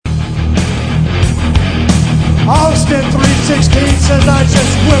Austin 316 says I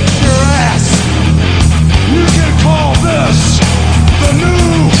just whipped your ass. You can call this the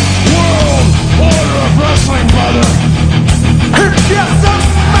New World Order of Wrestling, brother. Get some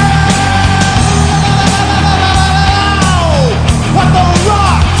what the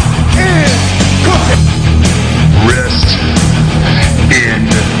Rock is cooking. Rest in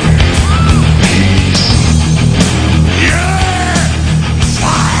peace. Yeah!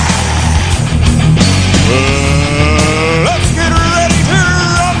 Let's get ready to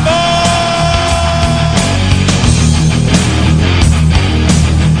rumble!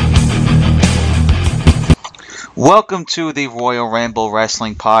 Welcome to the Royal Ramble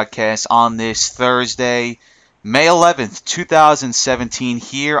Wrestling Podcast on this Thursday, May 11th, 2017,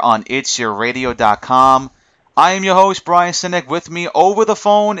 here on itsyourradio.com. I am your host, Brian Sinek. With me over the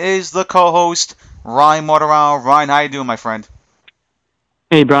phone is the co-host, Ryan Mortarao. Ryan, how you doing, my friend?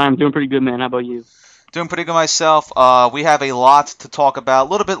 Hey, Brian, I'm doing pretty good, man. How about you? Doing pretty good myself. We have a lot to talk about. A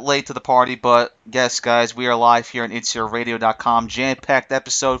little bit late to the party, but guess, guys, we are live here on itsyourradio.com. Jam-packed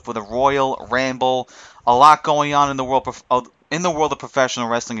episode for the Royal Ramble. A lot going on in the world of professional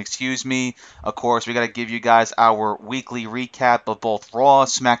wrestling, excuse me. Of course, we got to give you guys our weekly recap of both Raw,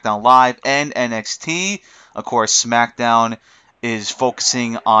 SmackDown Live, and NXT. Of course, SmackDown is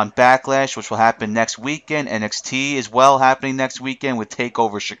focusing on Backlash, which will happen next weekend. NXT is well happening next weekend with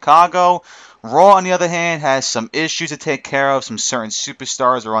TakeOver Chicago. Raw, on the other hand, has some issues to take care of. Some certain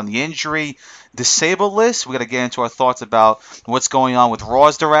superstars are on the injury disabled list. We're going to get into our thoughts about what's going on with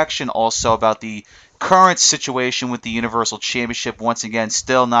Raw's direction, also about the current situation with the Universal Championship, once again,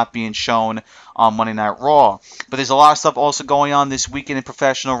 still not being shown on Monday Night Raw. But there's a lot of stuff also going on this weekend in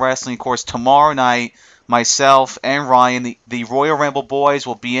professional wrestling. Of course, tomorrow night, myself and Ryan, the Royal Ramble boys,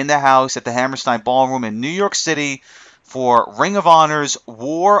 will be in the house at the Hammerstein Ballroom in New York City for Ring of Honor's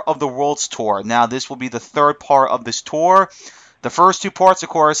War of the Worlds Tour. Now, this will be the third part of this tour. The first two parts, of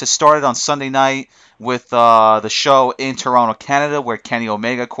course, has started on Sunday night with the show in Toronto, Canada, where Kenny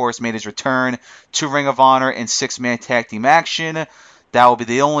Omega, of course, made his return to Ring of Honor in six-man tag team action. That will be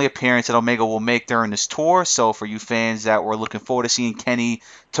the only appearance that Omega will make during this tour. So for you fans that were looking forward to seeing Kenny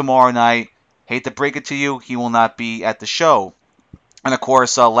tomorrow night, hate to break it to you, he will not be at the show. And, of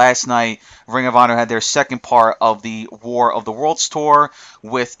course, last night, Ring of Honor had their second part of the War of the Worlds Tour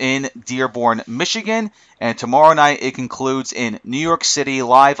within Dearborn, Michigan. And tomorrow night, it concludes in New York City,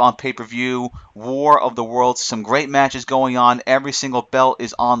 live on pay-per-view, War of the Worlds. Some great matches going on. Every single belt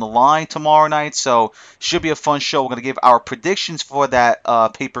is on the line tomorrow night, so should be a fun show. We're going to give our predictions for that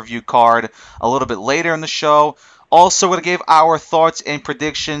pay-per-view card a little bit later in the show. Also, we're going to give our thoughts and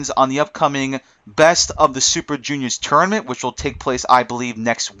predictions on the upcoming Best of the Super Juniors tournament, which will take place, I believe,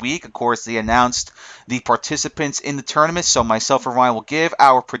 next week. Of course, they announced the participants in the tournament, so myself and Ryan will give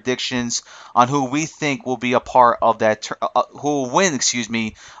our predictions on who we think will be a part of that, who will win,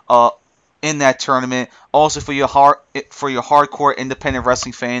 in that tournament. Also, for your hardcore independent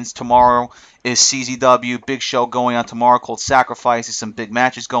wrestling fans, tomorrow is CZW. Big show going on tomorrow called Sacrifices. Some big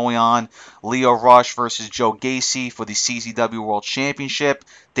matches going on. Leo Rush versus Joe Gacy for the CZW World Championship.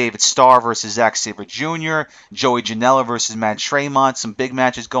 David Starr versus Zack Sabre Jr. Joey Janela versus Matt Tremont. Some big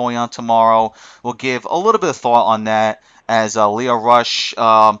matches going on tomorrow. We'll give a little bit of thought on that as Leo Rush.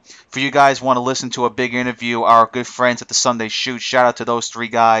 For you guys want to listen to a big interview, our good friends at the Sunday Shoot, shout out to those three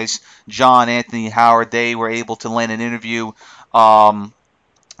guys, John, Anthony, Howard. They were able to land an interview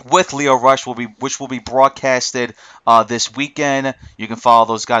with Leo Rush, which will be broadcasted this weekend. You can follow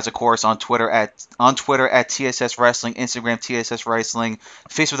those guys, of course, on Twitter at TSS Wrestling, Instagram TSS Wrestling,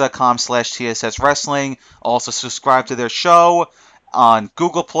 Facebook.com/TSS Wrestling. Also subscribe to their show on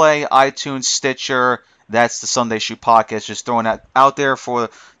Google Play, iTunes, Stitcher. That's the Sunday Shoot podcast. Just throwing that out there for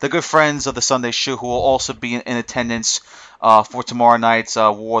the good friends of the Sunday Shoot who will also be in attendance for tomorrow night's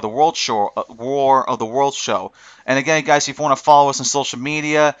War of the World show. And again, guys, if you want to follow us on social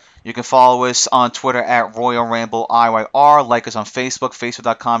media, you can follow us on Twitter at Royal Ramble IYR. Like us on Facebook,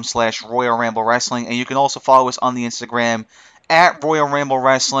 facebook.com/Royal Ramble Wrestling. And you can also follow us on the Instagram at Royal Ramble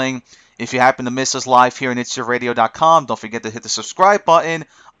Wrestling. If you happen to miss us live here on itsyourradio.com, don't forget to hit the subscribe button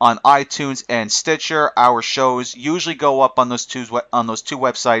on iTunes and Stitcher. Our shows usually go up on those two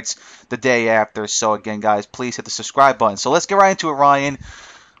websites the day after. So again, guys, please hit the subscribe button. So let's get right into it, Ryan.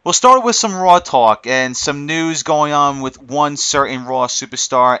 We'll start with some Raw talk and some news going on with one certain Raw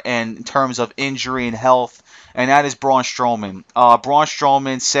superstar and in terms of injury and health, and that is Braun Strowman. Braun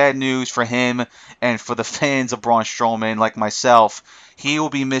Strowman, sad news for him and for the fans of Braun Strowman like myself. He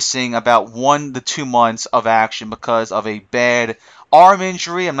will be missing about 1 to 2 months of action because of a bad arm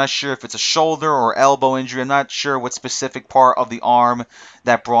injury. I'm not sure if it's a shoulder or elbow injury. I'm not sure what specific part of the arm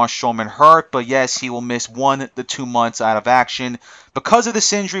that Braun Strowman hurt, but yes, he will miss 1 to 2 months out of action because of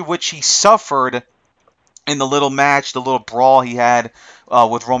this injury, which he suffered in the little match, the little brawl he had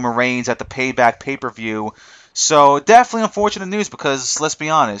with Roman Reigns at the Payback pay-per-view. So definitely unfortunate news because let's be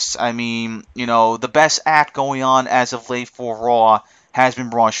honest. I mean, the best act going on as of late for Raw has been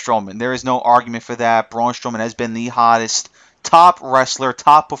Braun Strowman. There is no argument for that. Braun Strowman has been the hottest top wrestler,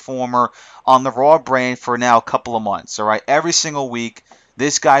 top performer on the Raw brand for now a couple of months. All right, every single week,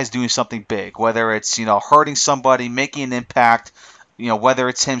 this guy's doing something big. Whether it's hurting somebody, making an impact, whether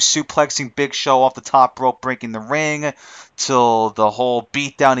it's him suplexing Big Show off the top rope, breaking the ring, till the whole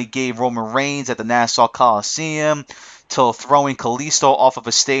beatdown he gave Roman Reigns at the Nassau Coliseum, till throwing Kalisto off of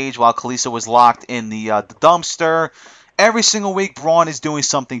a stage while Kalisto was locked in the dumpster. Every single week, Braun is doing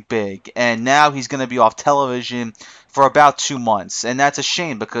something big, and now he's going to be off television for about 2 months, and that's a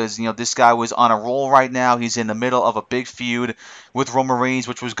shame because this guy was on a roll right now. He's in the middle of a big feud with Roman Reigns,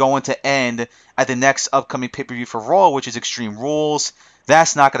 which was going to end at the next upcoming pay-per-view for Raw, which is Extreme Rules.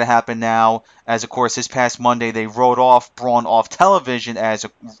 That's not going to happen now, as of course this past Monday they wrote off Braun off television as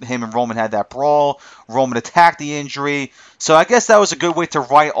him and Roman had that brawl. Roman attacked the injury, so I guess that was a good way to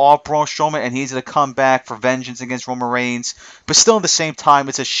write off Braun Strowman, and he's going to come back for vengeance against Roman Reigns. But still, at the same time,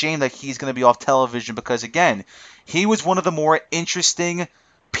 it's a shame that he's going to be off television because, again, he was one of the more interesting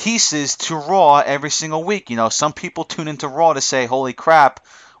pieces to Raw every single week. Some people tune into Raw to say, holy crap,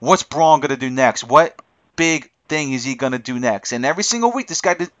 what's Braun going to do next? What big thing is he going to do next? And every single week, this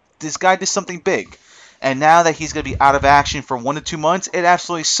guy did something big. And now that he's going to be out of action for 1 to 2 months, it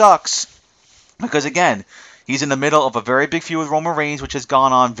absolutely sucks. Because, again, he's in the middle of a very big feud with Roman Reigns, which has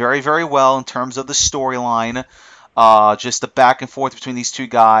gone on very, very well in terms of the storyline. Just the back and forth between these two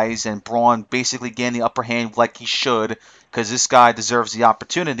guys, and Braun basically getting the upper hand like he should, because this guy deserves the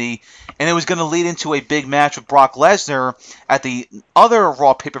opportunity. And it was going to lead into a big match with Brock Lesnar at the other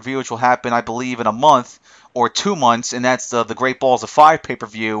Raw pay-per-view, which will happen, I believe, in a month or 2 months, and that's the Great Balls of Fire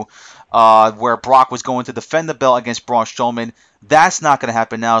pay-per-view, where Brock was going to defend the belt against Braun Strowman. That's not going to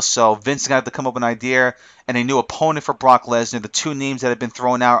happen now, so Vince is going to have to come up with an idea and a new opponent for Brock Lesnar. The two names that have been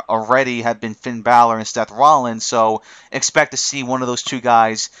thrown out already have been Finn Balor and Seth Rollins, so expect to see one of those two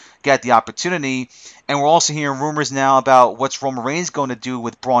guys get the opportunity. And we're also hearing rumors now about what's Roman Reigns going to do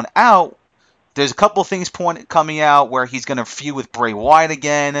with Braun out. There's a couple of things coming out where he's going to feud with Bray Wyatt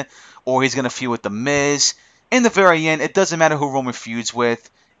again, or he's going to feud with The Miz. In the very end, it doesn't matter who Roman feuds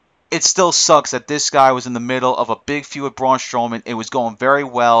with. It still sucks that this guy was in the middle of a big feud with Braun Strowman. It was going very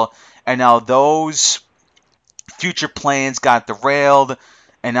well, and now those future plans got derailed,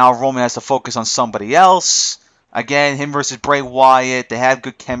 and now Roman has to focus on somebody else. Again, him versus Bray Wyatt. They have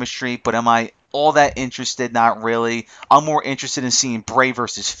good chemistry, but am I all that interested? Not really. I'm more interested in seeing Bray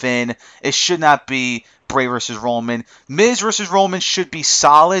versus Finn. It should not be Bray versus Roman. Miz versus Roman should be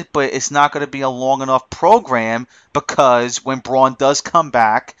solid, but it's not going to be a long enough program because when Braun does come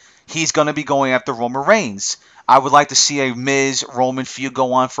back, he's going to be going after Roman Reigns. I would like to see a Miz-Roman feud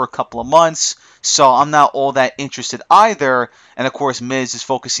go on for a couple of months, so I'm not all that interested either. And of course, Miz is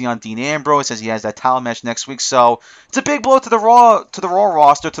focusing on Dean Ambrose as he has that title match next week. So it's a big blow to the Raw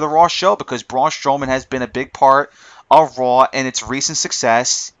roster, to the Raw show, because Braun Strowman has been a big part of Raw and its recent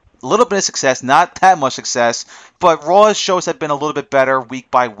success. A little bit of success, not that much success, but Raw's shows have been a little bit better week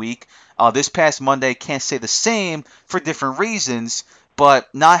by week. This past Monday, can't say the same for different reasons,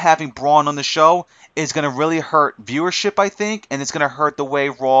 but not having Braun on the show is going to really hurt viewership, I think, and it's going to hurt the way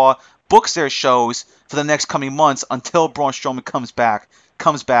Raw books their shows for the next coming months until Braun Strowman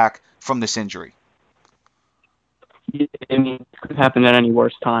comes back from this injury. Yeah, I mean, it could happen at any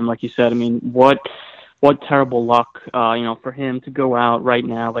worse time, like you said. I mean, what terrible luck, for him to go out right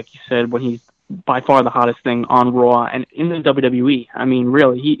now, like you said, when he's by far the hottest thing on Raw and in the WWE. I mean,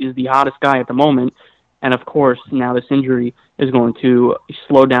 really, he is the hottest guy at the moment. And of course, now this injury is going to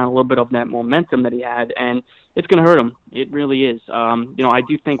slow down a little bit of that momentum that he had, and it's going to hurt him. It really is. I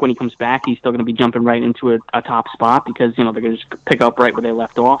do think when he comes back, he's still going to be jumping right into a top spot because, they're going to just pick up right where they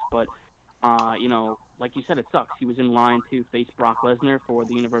left off. But, like you said, it sucks. He was in line to face Brock Lesnar for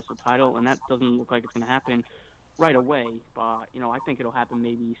the Universal title, and that doesn't look like it's going to happen right away. But, I think it'll happen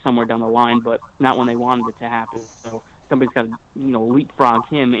maybe somewhere down the line, but not when they wanted it to happen. So somebody's got to, leapfrog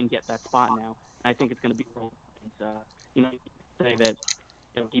him and get that spot now. I think it's going to be Roman. You say that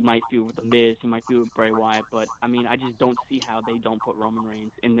he might feud with The Miz, he might feud with Bray Wyatt, but I mean, I just don't see how they don't put Roman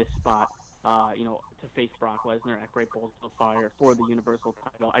Reigns in this spot, to face Brock Lesnar at Great Balls of Fire for the Universal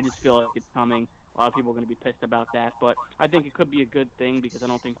title. I just feel like it's coming. A lot of people are going to be pissed about that, but I think it could be a good thing because I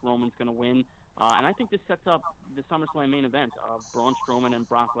don't think Roman's going to win And I think this sets up the SummerSlam main event of Braun Strowman and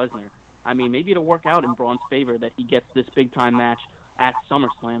Brock Lesnar. I mean, maybe it'll work out in Braun's favor that he gets this big time match at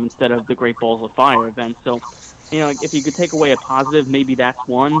SummerSlam instead of the Great Balls of Fire event. So, if you could take away a positive, maybe that's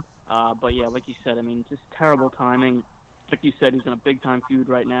one. But yeah, like you said, I mean, just terrible timing. Like you said, he's in a big time feud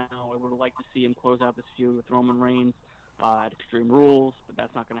right now. I would like to see him close out this feud with Roman Reigns at Extreme Rules, but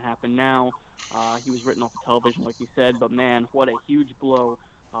that's not going to happen now. He was written off of television, like you said, but man, what a huge blow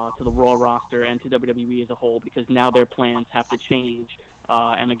to the Raw roster and to WWE as a whole, because now their plans have to change.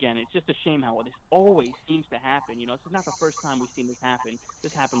 And again, it's just a shame how this always seems to happen. This is not the first time we've seen this happen.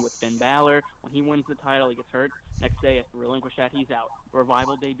 This happened with Finn Balor. When he wins the title, he gets hurt. Next day, has to relinquish that, he's out.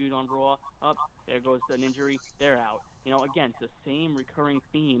 Revival debuted on Raw. Up, there goes an injury. They're out. Again, it's the same recurring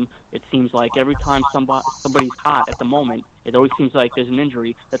theme. It seems like every time somebody's hot at the moment, it always seems like there's an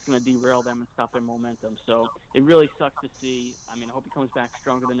injury that's going to derail them and stop their momentum. So it really sucks to see. I mean, I hope he comes back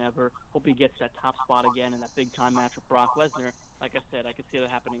stronger than ever. Hope he gets that top spot again in that big time match with Brock Lesnar. Like I said, I could see that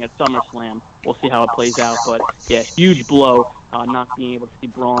happening at SummerSlam. We'll see how it plays out. But yeah, huge blow not being able to see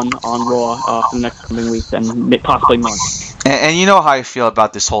Braun on Raw for the next coming weeks and possibly months. And you know how I feel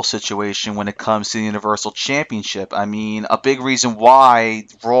about this whole situation when it comes to the Universal Championship. I mean, a big reason why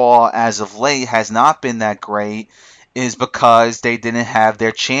Raw as of late has not been that great is because they didn't have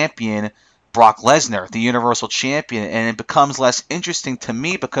their champion, Brock Lesnar, the Universal Champion. And it becomes less interesting to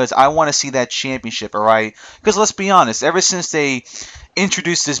me because I want to see that championship, all right? Because let's be honest, ever since they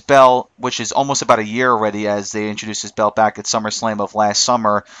introduced this belt, which is almost about a year already as they introduced this belt back at SummerSlam of last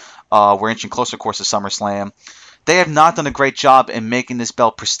summer, we're inching closer, of course, to SummerSlam. They have not done a great job in making this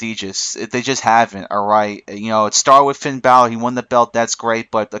belt prestigious. They just haven't, all right? It started with Finn Balor. He won the belt. That's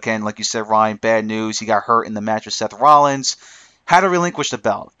great. But, again, like you said, Ryan, bad news. He got hurt in the match with Seth Rollins. Had to relinquish the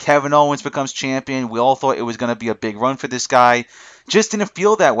belt. Kevin Owens becomes champion. We all thought it was going to be a big run for this guy. Just didn't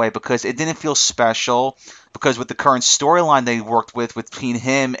feel that way because it didn't feel special. Because with the current storyline they worked with between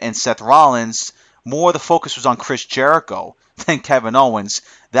him and Seth Rollins, more the focus was on Chris Jericho than Kevin Owens.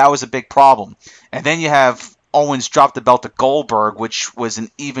 That was a big problem. And then you have Owens dropped the belt to Goldberg, which was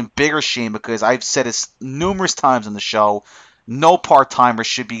an even bigger shame because I've said it numerous times on the show. No part-timer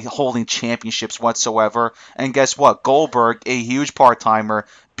should be holding championships whatsoever. And guess what? Goldberg, a huge part-timer,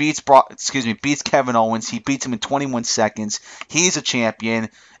 beats Kevin Owens. He beats him in 21 seconds. He's a champion.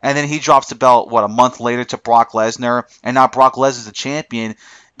 And then he drops the belt, a month later to Brock Lesnar. And now Brock Lesnar's the champion.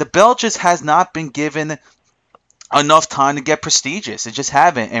 The belt just has not been given enough time to get prestigious. It just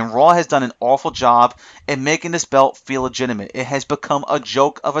haven't. And Raw has done an awful job in making this belt feel legitimate. It has become a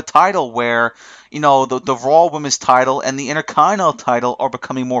joke of a title where, the Raw Women's title and the Intercontinental title are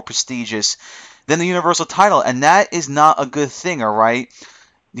becoming more prestigious than the Universal title. And that is not a good thing, all right?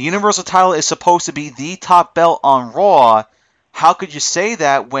 The Universal title is supposed to be the top belt on Raw. How could you say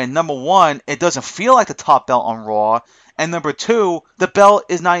that when, number one, it doesn't feel like the top belt on Raw, and number two, the belt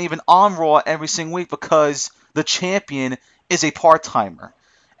is not even on Raw every single week because the champion is a part-timer.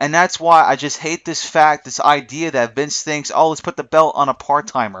 And that's why I just hate this idea that Vince thinks, oh, let's put the belt on a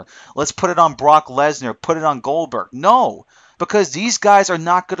part-timer. Let's put it on Brock Lesnar, put it on Goldberg. No, because these guys are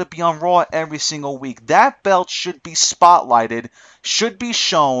not going to be on Raw every single week. That belt should be spotlighted, should be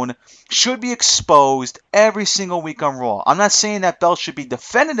shown, should be exposed every single week on Raw. I'm not saying that belt should be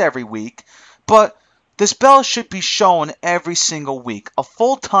defended every week, but this belt should be shown every single week. A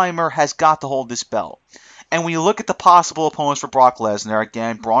full-timer has got to hold this belt. And when you look at the possible opponents for Brock Lesnar,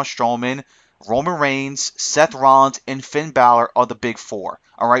 again, Braun Strowman, Roman Reigns, Seth Rollins, and Finn Balor are the big four.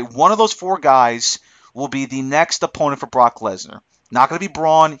 All right, one of those four guys will be the next opponent for Brock Lesnar. Not going to be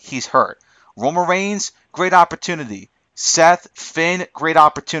Braun, he's hurt. Roman Reigns, great opportunity. Seth, Finn, great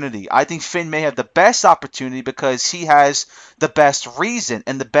opportunity. I think Finn may have the best opportunity because he has the best reason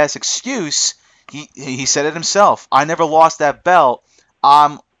and the best excuse. He said it himself. I never lost that belt.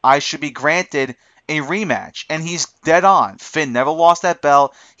 I should be granted a rematch. And he's dead on. Finn never lost that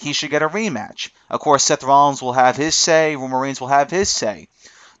belt. He should get a rematch. Of course, Seth Rollins will have his say. Roman Reigns will have his say.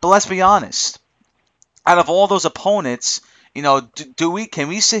 But let's be honest. Out of all those opponents, can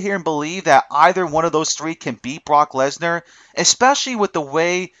we sit here and believe that either one of those three can beat Brock Lesnar? Especially with the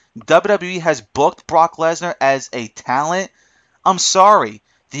way WWE has booked Brock Lesnar as a talent. I'm sorry.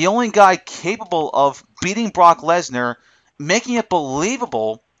 The only guy capable of beating Brock Lesnar, making it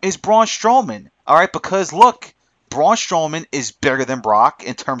believable, is Braun Strowman. All right, because look, Braun Strowman is bigger than Brock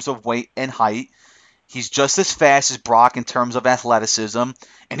in terms of weight and height. He's just as fast as Brock in terms of athleticism,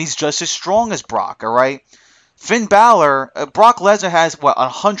 and he's just as strong as Brock, all right? Brock Lesnar has,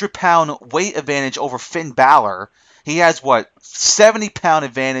 100-pound weight advantage over Finn Balor, He has, 70-pound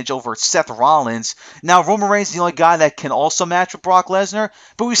advantage over Seth Rollins. Now, Roman Reigns is the only guy that can also match with Brock Lesnar,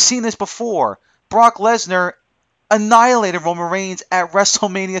 but we've seen this before. Brock Lesnar annihilated Roman Reigns at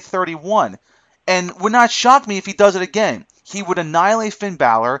WrestleMania 31. And would not shock me if he does it again. He would annihilate Finn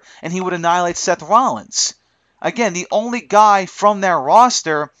Balor, and he would annihilate Seth Rollins. Again, the only guy from that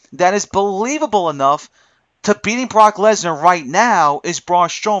roster that is believable enough to beating Brock Lesnar right now is Braun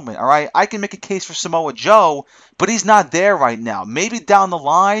Strowman, all right? I can make a case for Samoa Joe, but he's not there right now. Maybe down the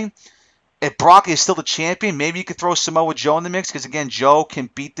line, if Brock is still the champion, maybe you could throw Samoa Joe in the mix because, again, Joe can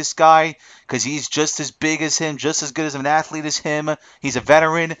beat this guy because he's just as big as him, just as good as an athlete as him. He's a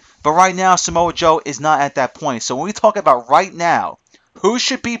veteran. But right now, Samoa Joe is not at that point. So when we talk about right now, who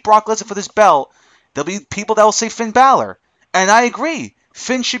should beat Brock Lesnar for this belt, there'll be people that will say Finn Balor. And I agree.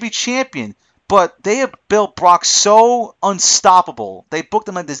 Finn should be champion. But they have built Brock so unstoppable. They booked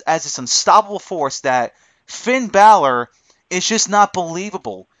him as this unstoppable force that Finn Balor is just not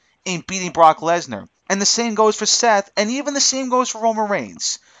believable in beating Brock Lesnar. And the same goes for Seth, and even the same goes for Roman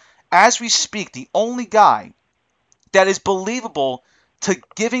Reigns. As we speak, the only guy that is believable to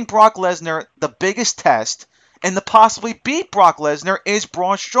giving Brock Lesnar the biggest test and to possibly beat Brock Lesnar is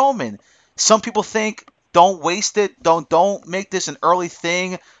Braun Strowman. Some people think, don't waste it, don't make this an early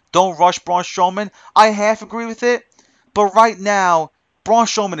thing, don't rush Braun Strowman. I half agree with it, but right now, Braun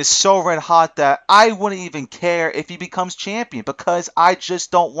Strowman is so red hot that I wouldn't even care if he becomes champion because I just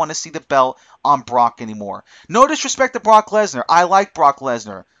don't want to see the belt on Brock anymore. No disrespect to Brock Lesnar. I like Brock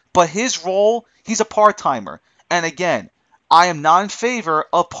Lesnar. But his role, he's a part-timer. And again, I am not in favor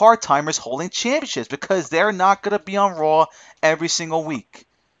of part-timers holding championships because they're not going to be on Raw every single week.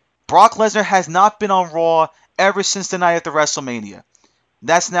 Brock Lesnar has not been on Raw ever since the night after WrestleMania.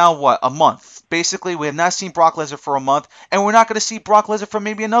 That's now, a month. Basically, we have not seen Brock Lesnar for a month, and we're not going to see Brock Lesnar for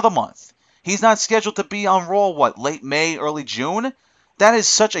maybe another month. He's not scheduled to be on Raw, late May, early June? That is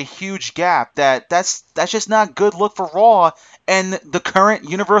such a huge gap that's just not good look for Raw and the current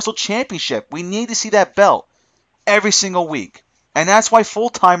Universal Championship. We need to see that belt every single week. And that's why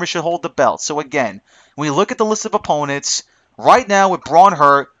full-timers should hold the belt. So again, when we look at the list of opponents, right now with Braun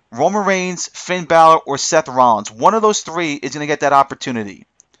hurt, Roman Reigns, Finn Balor, or Seth Rollins. One of those three is going to get that opportunity.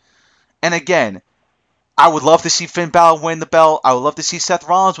 And again, I would love to see Finn Balor win the belt. I would love to see Seth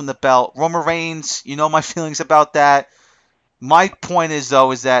Rollins win the belt. Roman Reigns, you know my feelings about that. My point is,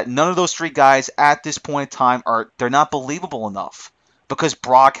 though, is that none of those three guys at this point in time they're not believable enough because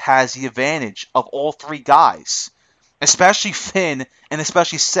Brock has the advantage of all three guys, especially Finn and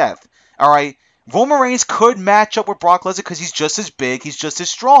especially Seth. All right. Roman Reigns could match up with Brock Lesnar because he's just as big, he's just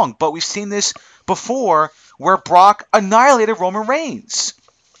as strong. But we've seen this before where Brock annihilated Roman Reigns.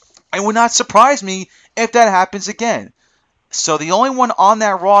 It would not surprise me if that happens again. So the only one on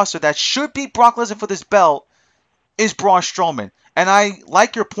that roster that should beat Brock Lesnar for this belt is Braun Strowman. And I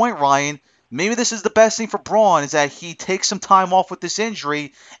like your point, Ryan. Maybe this is the best thing for Braun is that he takes some time off with this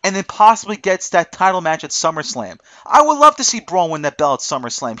injury and then possibly gets that title match at SummerSlam. I would love to see Braun win that belt at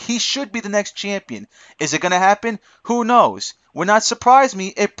SummerSlam. He should be the next champion. Is it going to happen? Who knows? Would not surprise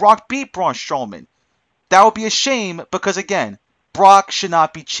me if Brock beat Braun Strowman. That would be a shame because, again, Brock should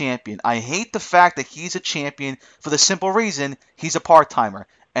not be champion. I hate the fact that he's a champion for the simple reason he's a part-timer.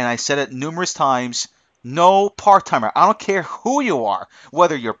 And I said it numerous times. No part-timer. I don't care who you are.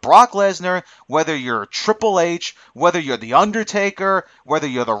 Whether you're Brock Lesnar, whether you're Triple H, whether you're The Undertaker, whether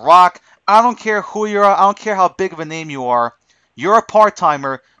you're The Rock. I don't care who you are. I don't care how big of a name you are. You're a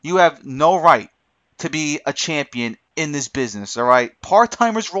part-timer. You have no right to be a champion in this business, all right?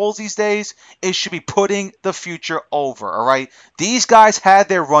 Part-timers' roles these days, it should be putting the future over, all right? These guys had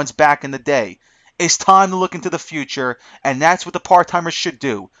their runs back in the day. It's time to look into the future, and that's what the part-timers should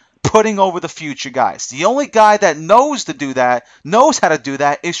do. Putting over the future guys. The only guy that knows how to do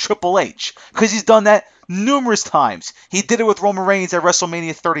that, is Triple H. Because he's done that numerous times. He did it with Roman Reigns at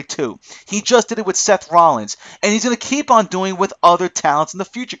WrestleMania 32. He just did it with Seth Rollins. And he's going to keep on doing it with other talents in the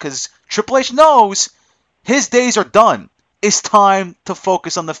future. Because Triple H knows his days are done. It's time to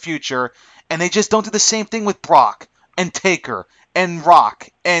focus on the future. And they just don't do the same thing with Brock and Taker and Rock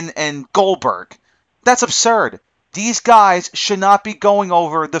and Goldberg. That's absurd. These guys should not be going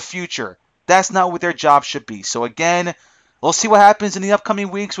over the future. That's not what their job should be. So again, we'll see what happens in the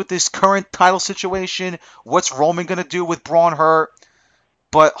upcoming weeks with this current title situation. What's Roman going to do with Braun hurt?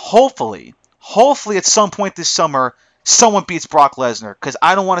 But hopefully at some point this summer, someone beats Brock Lesnar. Because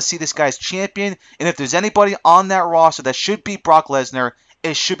I don't want to see this guy's champion. And if there's anybody on that roster that should beat Brock Lesnar,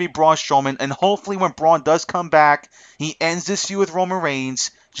 it should be Braun Strowman. And hopefully when Braun does come back, he ends this feud with Roman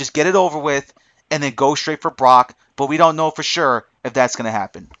Reigns. Just get it over with. And then go straight for Brock. But we don't know for sure if that's going to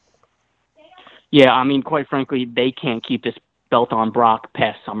happen. Yeah, I mean, quite frankly, they can't keep this belt on Brock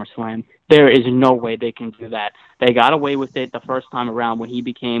past SummerSlam. There is no way they can do that. They got away with it the first time around when he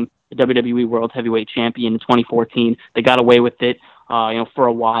became the WWE World Heavyweight Champion in 2014. They got away with it, for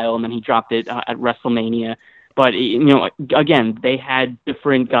a while, and then he dropped it at WrestleMania. But again, they had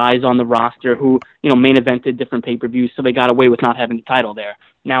different guys on the roster who main evented different pay-per-views, so they got away with not having the title there.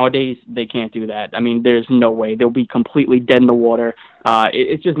 Nowadays, they can't do that. I mean, there's no way. They'll be completely dead in the water.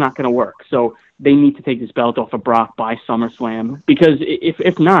 It's just not going to work. So they need to take this belt off of Brock by SummerSlam, because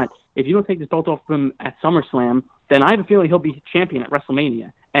if not, if you don't take this belt off him at SummerSlam, then I have a feeling he'll be champion at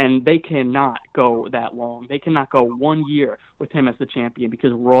WrestleMania. And they cannot go that long. They cannot go 1 year with him as the champion,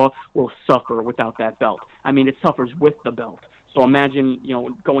 because Raw will suffer without that belt. I mean, it suffers with the belt. So imagine,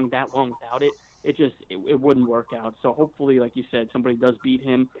 going that long without it. It wouldn't work out. So hopefully, like you said, somebody does beat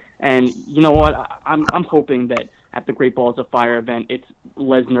him. And you know what? I'm hoping that at the Great Balls of Fire event, it's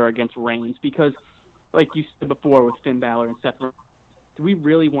Lesnar against Reigns, because, like you said before with Finn Balor and Seth Rollins, do we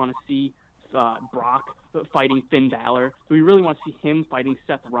really want to see Brock fighting Finn Balor? Do we really want to see him fighting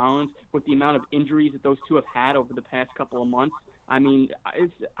Seth Rollins with the amount of injuries that those two have had over the past couple of months? I mean,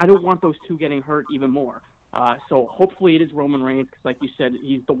 I don't want those two getting hurt even more. So hopefully it is Roman Reigns, because like you said,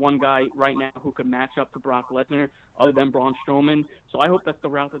 he's the one guy right now who could match up to Brock Lesnar other than Braun Strowman. So I hope that's the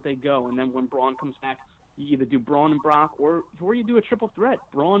route that they go. And then when Braun comes back, you either do Braun and Brock, or you do a triple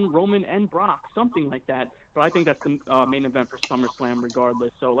threat, Braun, Roman, and Brock, something like that. But I think that's the main event for SummerSlam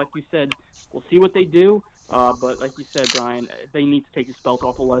regardless. So like you said, we'll see what they do. But like you said, Brian, they need to take his belt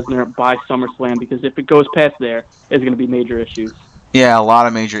off of Lesnar by SummerSlam, because if it goes past there, there's going to be major issues. Yeah, a lot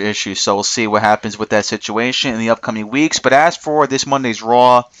of major issues. So we'll see what happens with that situation in the upcoming weeks. But as for this Monday's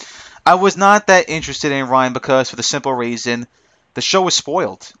Raw, I was not that interested in Ryan, because for the simple reason, the show was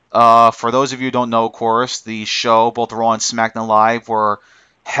spoiled. For those of you who don't know, of course, the show, both Raw and SmackDown Live, were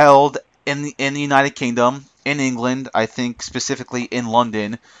held in the United Kingdom, in England, I think specifically in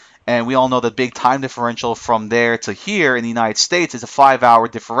London. And we all know the big time differential from there to here in the United States is a 5-hour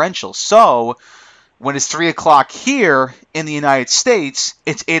differential. So when it's 3 o'clock here in the United States,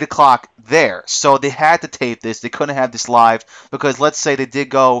 it's 8 o'clock there. So they had to tape this. They couldn't have this live, because let's say they did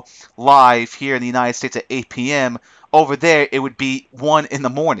go live here in the United States at 8 p.m. Over there, it would be 1 in the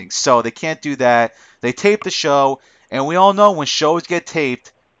morning. So they can't do that. They taped the show, and we all know when shows get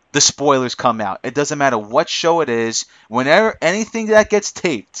taped, the spoilers come out. It doesn't matter what show it is. Whenever anything that gets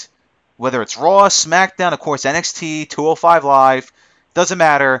taped, whether it's Raw, SmackDown, of course, NXT, 205 Live, doesn't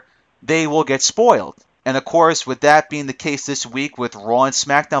matter, they will get spoiled. And of course, with that being the case this week with Raw and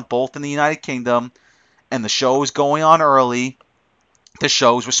SmackDown both in the United Kingdom, and the shows going on early, the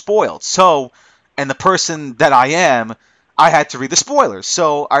shows were spoiled. So, and the person that I am, I had to read the spoilers.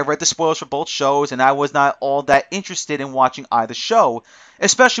 So I read the spoilers for both shows, and I was not all that interested in watching either show,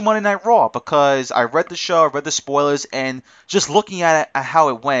 especially Monday Night Raw, because I read the show, I read the spoilers, and just looking at it, at how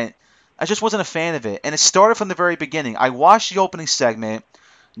it went, I just wasn't a fan of it. And it started from the very beginning. I watched the opening segment.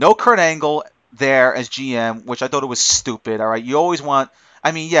 No Kurt Angle there as GM, which I thought it was stupid. All right, you always want.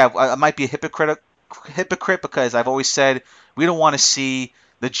 I mean, yeah, I might be a hypocrite because I've always said we don't want to see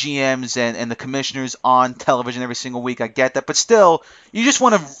the GMs and the commissioners on television every single week. I get that, but still, you just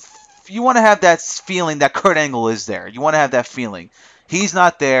want to have that feeling that Kurt Angle is there. You want to have that feeling. He's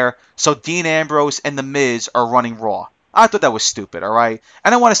not there, so Dean Ambrose and The Miz are running Raw. I thought that was stupid. All right,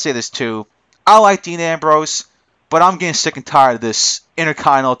 and I want to say this too. I like Dean Ambrose. But I'm getting sick and tired of this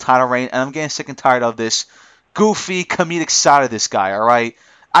Intercontinental title reign, and I'm getting sick and tired of this goofy, comedic side of this guy, all right?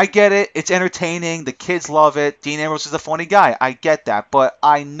 I get it. It's entertaining. The kids love it. Dean Ambrose is a funny guy. I get that. But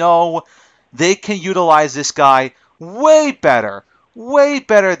I know they can utilize this guy way better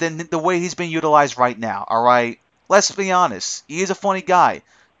than the way he's being utilized right now, all right? Let's be honest. He is a funny guy.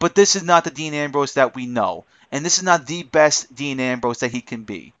 But this is not the Dean Ambrose that we know. And this is not the best Dean Ambrose that he can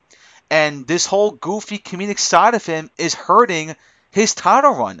be. And this whole goofy comedic side of him is hurting his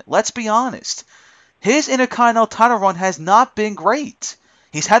title run. Let's be honest. His Intercontinental title run has not been great.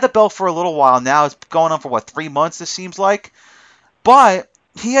 He's had the belt for a little while now. It's going on for, 3 months, it seems like. But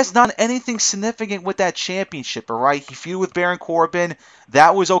he has done anything significant with that championship, all right? He feuded with Baron Corbin.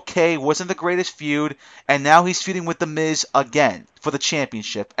 That was okay. Wasn't the greatest feud. And now he's feuding with The Miz again for the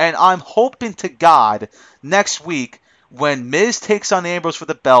championship. And I'm hoping to God next week when Miz takes on Ambrose for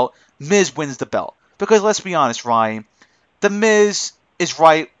the belt, Miz wins the belt. Because let's be honest, Ryan, The Miz is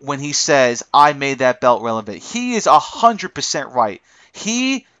right when he says, I made that belt relevant. He is 100% right.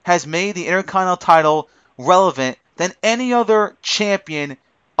 He has made the Intercontinental title relevant than any other champion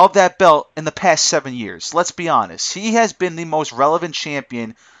of that belt in the past 7 years. Let's be honest. He has been the most relevant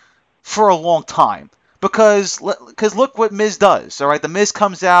champion for a long time. Because look what Miz does, all right? The Miz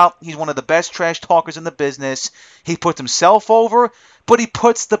comes out. He's one of the best trash talkers in the business. He puts himself over, but he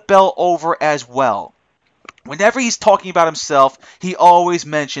puts the belt over as well. Whenever he's talking about himself, he always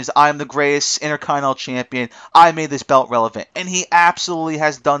mentions, I'm the greatest Intercontinental Champion. I made this belt relevant. And he absolutely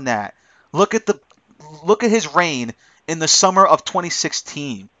has done that. Look at his reign in the summer of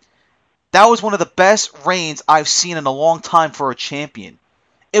 2016. That was one of the best reigns I've seen in a long time for a champion.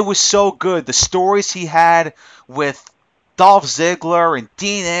 It was so good. The stories he had with Dolph Ziggler and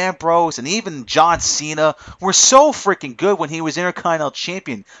Dean Ambrose and even John Cena were so freaking good when he was Intercontinental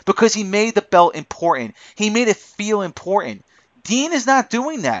Champion because he made the belt important. He made it feel important. Dean is not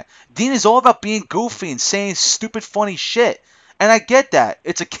doing that. Dean is all about being goofy and saying stupid, funny shit. And I get that.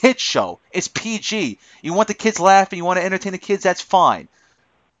 It's a kid's show. It's PG. You want the kids laughing, you want to entertain the kids, that's fine.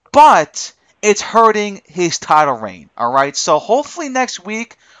 But it's hurting his title reign, all right? So hopefully next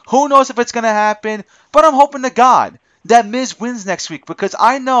week, who knows if it's going to happen, but I'm hoping to God that Miz wins next week because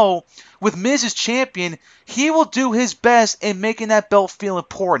I know with Miz as champion, he will do his best in making that belt feel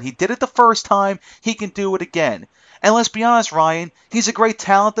important. He did it the first time, he can do it again. And let's be honest, Ryan, he's a great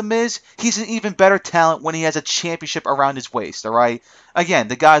talent, The Miz. He's an even better talent when he has a championship around his waist, all right? Again,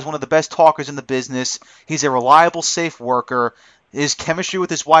 the guy's one of the best talkers in the business. He's a reliable, safe worker. His chemistry with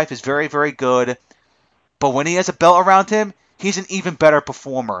his wife is very, very good. But when he has a belt around him, he's an even better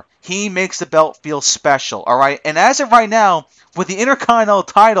performer. He makes the belt feel special, all right? And as of right now, with the Intercontinental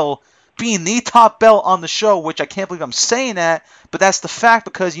title being the top belt on the show, which I can't believe I'm saying that, but that's the fact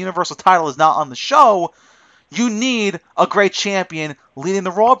because Universal title is not on the show, you need a great champion leading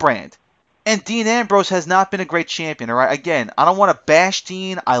the Raw brand. And Dean Ambrose has not been a great champion, all right? Again, I don't want to bash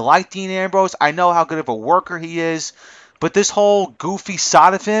Dean. I like Dean Ambrose. I know how good of a worker he is. But this whole goofy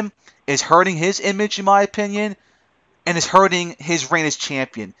side of him is hurting his image, in my opinion, and is hurting his reign as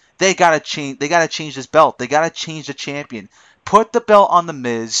champion. They gotta change. They gotta change this belt. They gotta change the champion. Put the belt on the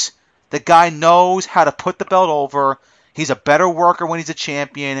Miz. The guy knows how to put the belt over. He's a better worker when he's a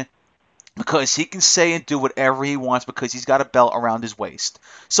champion because he can say and do whatever he wants because he's got a belt around his waist.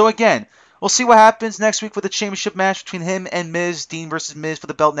 So again, we'll see what happens next week with the championship match between him and Miz, Dean versus Miz for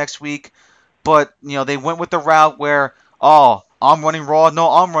the belt next week. But they went with the route where, oh, I'm running Raw. No,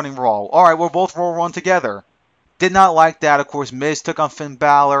 I'm running Raw. All right, we're both Raw run together. Did not like that. Of course, Miz took on Finn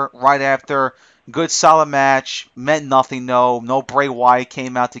Balor right after. Good, solid match. Meant nothing, no. No Bray Wyatt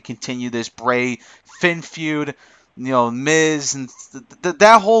came out to continue this Bray-Finn feud. Miz and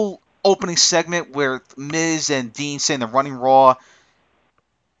that whole opening segment where Miz and Dean saying they're running Raw.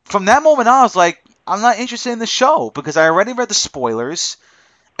 From that moment on, I was like, I'm not interested in the show because I already read the spoilers.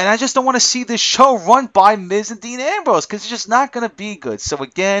 And I just don't want to see this show run by Miz and Dean Ambrose because it's just not going to be good. So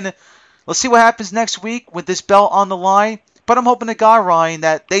again, let's see what happens next week with this belt on the line. But I'm hoping to God, Ryan,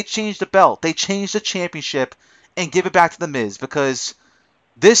 that they change the belt. They change the championship and give it back to the Miz because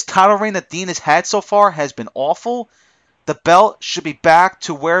this title reign that Dean has had so far has been awful. The belt should be back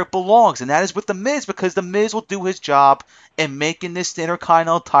to where it belongs, and that is with the Miz because the Miz will do his job in making this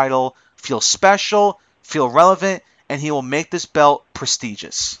Intercontinental title feel special, feel relevant, and he will make this belt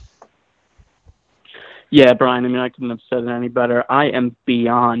prestigious. Yeah, Brian, I couldn't have said it any better. I am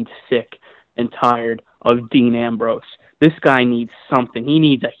beyond sick and tired of Dean Ambrose. This guy needs something. He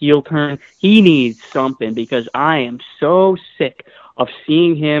needs a heel turn. He needs something because I am so sick of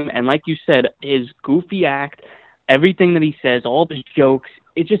seeing him. And like you said, his goofy act, everything that he says, all the jokes,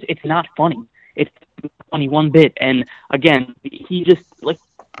 it's not funny. It's not funny one bit. And again, he just,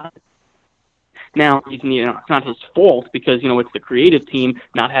 now, it's not his fault because, it's the creative team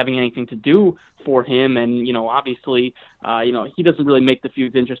not having anything to do for him. And, obviously, he doesn't really make the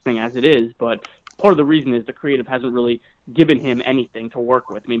feuds interesting as it is. But part of the reason is the creative hasn't really given him anything to work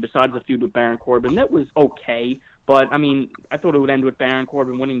with. Besides the feud with Baron Corbin, that was okay. But, I thought it would end with Baron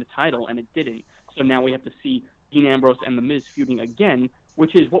Corbin winning the title, and it didn't. So now we have to see Dean Ambrose and The Miz feuding again,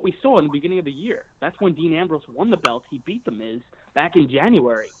 which is what we saw in the beginning of the year. That's when Dean Ambrose won the belt. He beat The Miz back in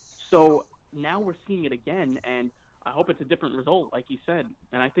January. So now we're seeing it again, and I hope it's a different result, like you said.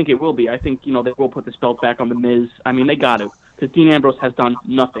 And I think it will be. I think, they will put this belt back on The Miz. They got to, because Dean Ambrose has done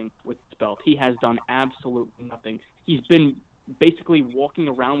nothing with this belt. He has done absolutely nothing. He's been basically walking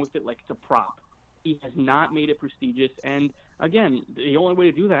around with it like it's a prop. He has not made it prestigious. And, again, the only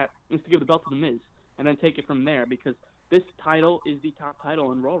way to do that is to give the belt to The Miz and then take it from there, because this title is the top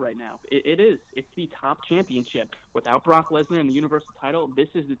title in Raw right now. It is. It's the top championship. Without Brock Lesnar and the Universal title, this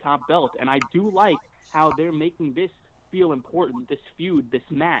is the top belt. And I do like how they're making this feel important, this feud, this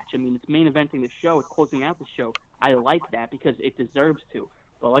match. It's main eventing the show. It's closing out the show. I like that because it deserves to.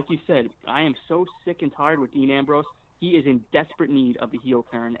 But like you said, I am so sick and tired with Dean Ambrose. He is in desperate need of the heel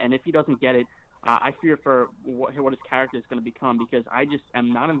turn. And if he doesn't get it, I fear for what his character is going to become, because I just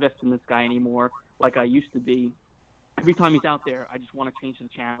am not invested in this guy anymore like I used to be. Every time he's out there, I just want to change the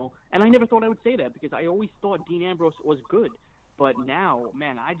channel. And I never thought I would say that, because I always thought Dean Ambrose was good. But now,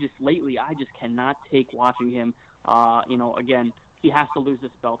 man, lately, I just cannot take watching him. Again, he has to lose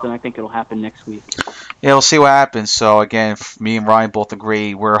this belt, and I think it'll happen next week. Yeah, we'll see what happens. So again, me and Ryan both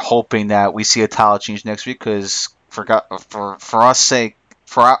agree. We're hoping that we see a title change next week because for us sake,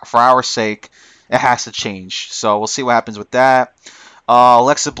 for our sake, it has to change. So we'll see what happens with that.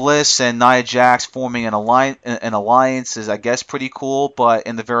 Alexa Bliss and Nia Jax forming an alliance is, I guess, pretty cool, but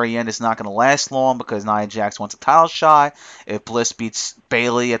in the very end, it's not going to last long because Nia Jax wants a title shot. If Bliss beats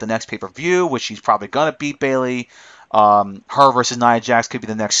Bayley at the next pay-per-view, which she's probably going to beat Bayley, her versus Nia Jax could be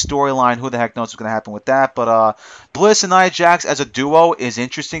the next storyline. Who the heck knows what's going to happen with that? But Bliss and Nia Jax as a duo is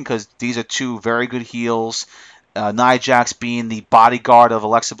interesting because these are two very good heels. Nia Jax being the bodyguard of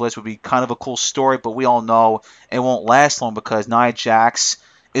Alexa Bliss would be kind of a cool story, but we all know it won't last long because Nia Jax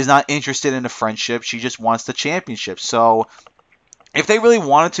is not interested in a friendship. She just wants the championship. So if they really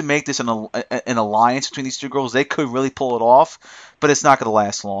wanted to make this an alliance between these two girls, they could really pull it off, but it's not going to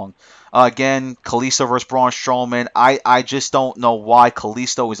last long. Again, Kalisto versus Braun Strowman. I just don't know why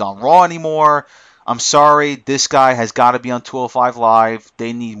Kalisto is on Raw anymore. I'm sorry, this guy has got to be on 205 Live.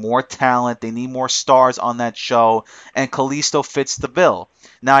 They need more talent. They need more stars on that show, and Kalisto fits the bill.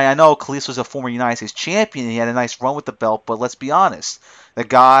 Now, I know Kalisto is a former United States champion. He had a nice run with the belt, but let's be honest. The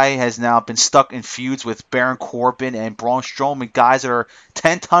guy has now been stuck in feuds with Baron Corbin and Braun Strowman, guys that are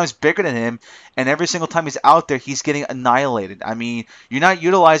 10 times bigger than him, and every single time he's out there, he's getting annihilated. I mean, you're not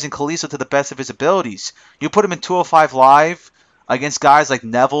utilizing Kalisto to the best of his abilities. You put him in 205 Live against guys like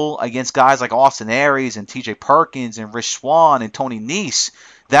Neville, against guys like Austin Aries and TJ Perkins and Rich Swann and Tony Nese.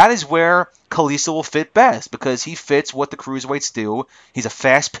 That is where Kalisto will fit best because he fits what the cruiserweights do. He's a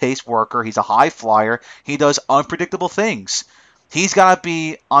fast-paced worker. He's a high flyer. He does unpredictable things. He's got to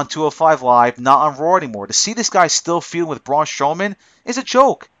be on 205 Live, not on Raw anymore. To see this guy still feuding with Braun Strowman is a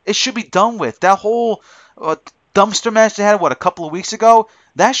joke. It should be done with. That whole dumpster match they had, a couple of weeks ago,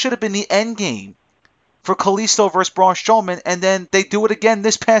 that should have been the end game for Kalisto versus Braun Strowman, and then they do it again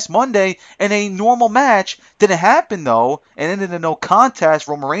this past Monday in a normal match. Didn't happen, though, and ended in a no contest.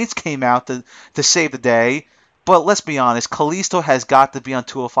 Roman Reigns came out to save the day. But let's be honest, Kalisto has got to be on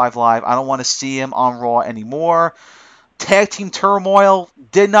 205 Live. I don't want to see him on Raw anymore. Tag team turmoil,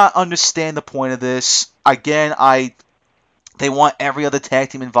 did not understand the point of this. Again, they want every other tag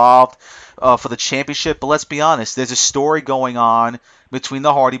team involved for the championship, but let's be honest, there's a story going on between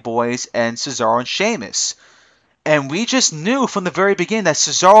the Hardy Boys and Cesaro and Sheamus. And we just knew from the very beginning that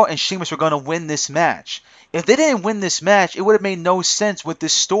Cesaro and Sheamus were going to win this match. If they didn't win this match, it would have made no sense with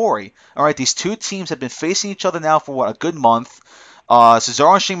this story. All right, these two teams have been facing each other now for, a good month.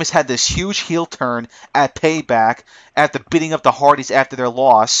 Cesaro and Sheamus had this huge heel turn at Payback at the beating of the Hardys after their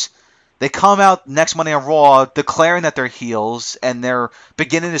loss. They come out next Monday on Raw declaring that they're heels, and they're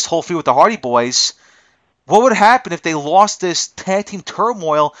beginning this whole feud with the Hardy Boys. What would happen if they lost this tag team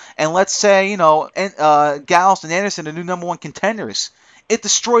turmoil and let's say, Gallows and Anderson are new number one contenders? It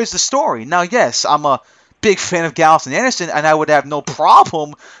destroys the story. Now, yes, I'm a big fan of Gallows and Anderson, and I would have no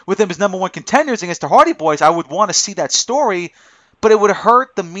problem with them as number one contenders against the Hardy Boys. I would want to see that story, but it would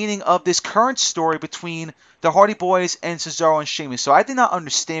hurt the meaning of this current story between the Hardy Boys and Cesaro and Sheamus. So I did not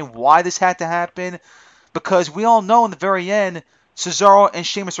understand why this had to happen, because we all know in the very end, Cesaro and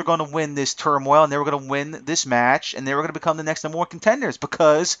Sheamus were going to win this turmoil, and they were going to win this match, and they were going to become the next number one contenders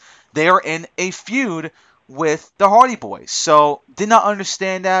because they are in a feud with the Hardy Boys. So did not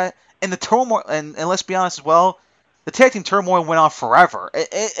understand that. And the turmoil, and let's be honest as well, the tag team turmoil went on forever.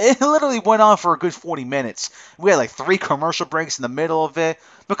 It literally went on for a good 40 minutes. We had 3 commercial breaks in the middle of it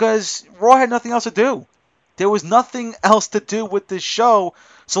because Raw had nothing else to do. There was nothing else to do with this show.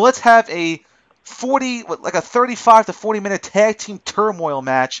 So let's have a 35 to 40 minute tag team turmoil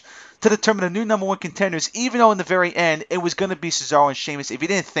match to determine the new number one contenders, even though in the very end it was going to be Cesaro and Sheamus. If you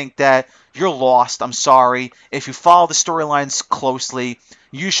didn't think that, you're lost. I'm sorry. If you follow the storylines closely,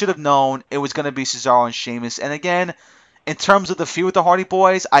 you should have known it was going to be Cesaro and Sheamus. And again, in terms of the feud with the Hardy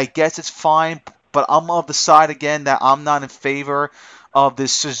Boys, I guess it's fine, but I'm of the side again that I'm not in favor of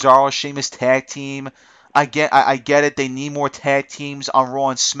this Cesaro-Sheamus tag team. I get it. They need more tag teams on Raw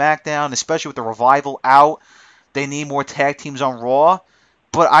and SmackDown, especially with the Revival out. They need more tag teams on Raw.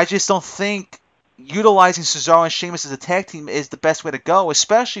 But I just don't think utilizing Cesaro and Sheamus as a tag team is the best way to go,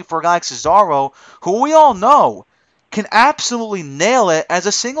 especially for a guy like Cesaro, who we all know can absolutely nail it as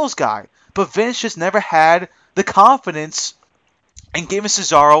a singles guy. But Vince just never had the confidence and giving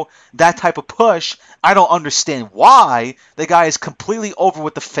Cesaro that type of push. I don't understand why. The guy is completely over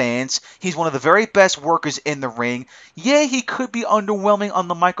with the fans. He's one of the very best workers in the ring. Yeah, he could be underwhelming on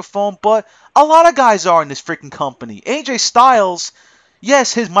the microphone, but a lot of guys are in this freaking company. AJ Styles,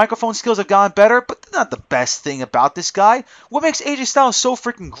 yes, his microphone skills have gotten better, but that's not the best thing about this guy. What makes AJ Styles so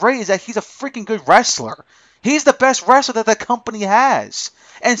freaking great is that he's a freaking good wrestler. He's the best wrestler that the company has.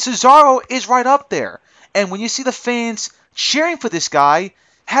 And Cesaro is right up there. And when you see the fans cheering for this guy,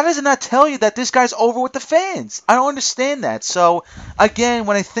 how does it not tell you that this guy's over with the fans? I don't understand that. So, again,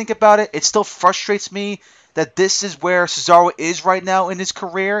 when I think about it, it still frustrates me that this is where Cesaro is right now in his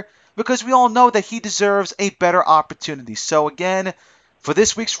career, because we all know that he deserves a better opportunity. So, again, for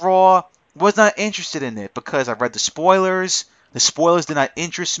this week's Raw, was not interested in it because I read the spoilers. The spoilers did not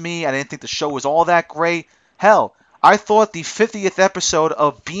interest me. I didn't think the show was all that great. Hell, I thought the 50th episode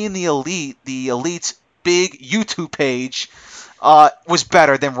of Being the Elite's big YouTube page, was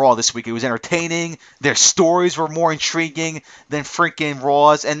better than Raw this week. It was entertaining. Their stories were more intriguing than freaking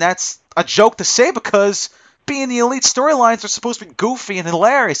Raw's. And that's a joke to say because Being the Elite storylines are supposed to be goofy and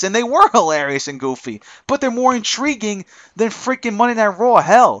hilarious. And they were hilarious and goofy. But they're more intriguing than freaking Monday Night Raw.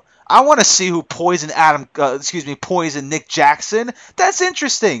 Hell, I want to see who poisoned poisoned Nick Jackson. That's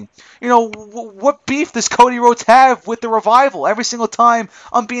interesting. You know, what beef does Cody Rhodes have with the Revival? Every single time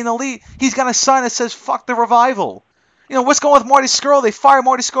on Being Elite, he's got a sign that says, fuck the Revival. You know, what's going on with Marty Scurll? They fired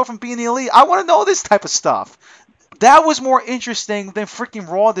Marty Scurll from Being the Elite. I want to know this type of stuff. That was more interesting than freaking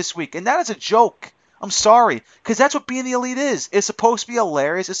Raw this week. And that is a joke. I'm sorry. Because that's what Being the Elite is. It's supposed to be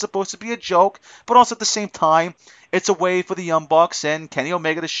hilarious. It's supposed to be a joke. But also at the same time, it's a way for the Young Bucks and Kenny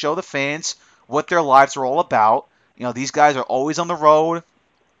Omega to show the fans what their lives are all about. You know, these guys are always on the road.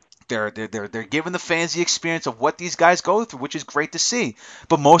 They're giving the fans the experience of what these guys go through, which is great to see.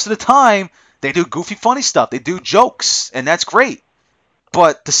 But most of the time, they do goofy, funny stuff. They do jokes, and that's great.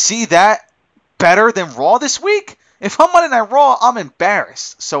 But to see that better than Raw this week, if I'm Monday Night Raw, I'm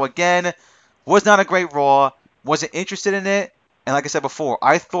embarrassed. So again, was not a great Raw. Wasn't interested in it. And like I said before,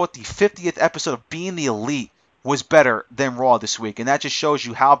 I thought the 50th episode of Being the Elite was better than Raw this week. And that just shows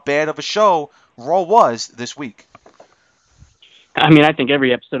you how bad of a show Raw was this week. I mean, I think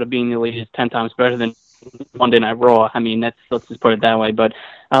every episode of Being the Elite is 10 times better than Monday Night Raw. I mean, let's just put it that way. But,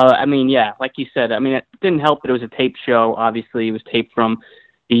 I mean, yeah, like you said, I mean, it didn't help that it was a taped show. Obviously, it was taped from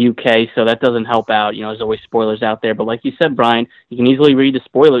the UK, so that doesn't help out. You know, there's always spoilers out there. But like you said, Brian, you can easily read the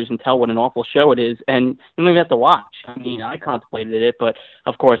spoilers and tell what an awful show it is, and you don't even have to watch. I mean, I contemplated it, but,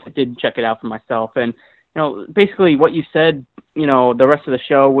 of course, I did check it out for myself. And, you know, basically what you said, you know, the rest of the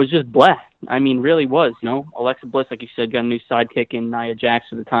show was just bleh. I mean, really was, you know. Alexa Bliss, like you said, got a new sidekick in Nia Jax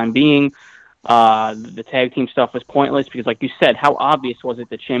for the time being. The tag team stuff was pointless because, like you said, how obvious was it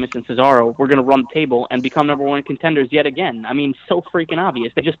that Sheamus and Cesaro were going to run the table and become number one contenders yet again? I mean, so freaking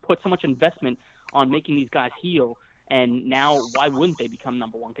obvious. They just put so much investment on making these guys heel, and now why wouldn't they become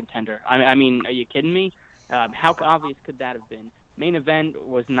number one contender? I mean, are you kidding me? How obvious could that have been? Main event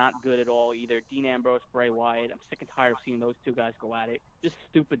was not good at all either. Dean Ambrose, Bray Wyatt. I'm sick and tired of seeing those two guys go at it. Just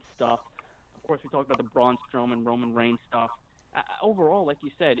stupid stuff. Of course, we talked about the Braun Strowman, Roman Reigns stuff. Overall, like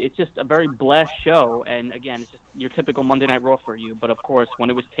you said, it's just a very blessed show. And again, it's just your typical Monday Night Raw for you. But of course, when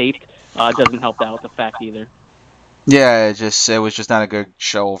it was taped, it doesn't help out with the fact either. Yeah, it was just not a good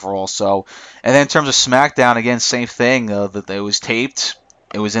show overall. So, and then in terms of SmackDown, again, same thing. That it was taped.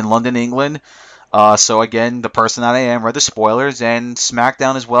 It was in London, England. So again, the person that I am read the spoilers, and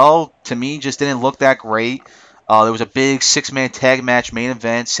SmackDown as well. To me, just didn't look that great. There was a big 6-man tag match main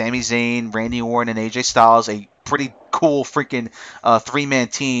event: Sami Zayn, Randy Orton, and AJ Styles. A pretty cool freaking 3-man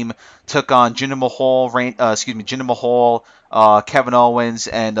team took on Jinder Mahal, Kevin Owens,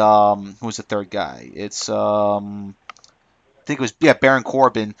 and who was the third guy? I think it was Baron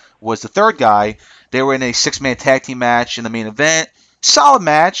Corbin was the third guy. They were in a 6-man tag team match in the main event. Solid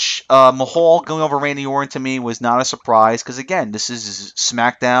match. Mahal going over Randy Orton to me was not a surprise because again, this is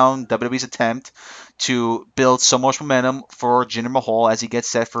SmackDown, WWE's attempt to build so much momentum for Jinder Mahal as he gets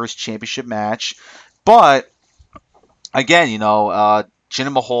set for his championship match. But again, you know,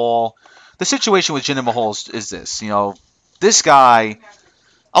 Jinder Mahal. The situation with Jinder Mahal is this. You know, this guy.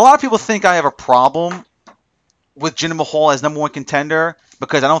 A lot of people think I have a problem with Jinder Mahal as number one contender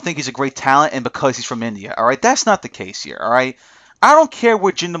because I don't think he's a great talent and because he's from India. All right, that's not the case here. All right, I don't care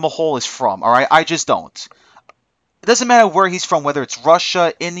where Jinder Mahal is from. All right, I just don't. It doesn't matter where he's from, whether it's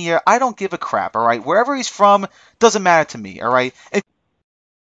Russia, India. I don't give a crap. All right, wherever he's from doesn't matter to me. All right.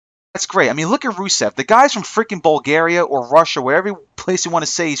 That's great. I mean, look at Rusev. The guy's from freaking Bulgaria or Russia, wherever place you want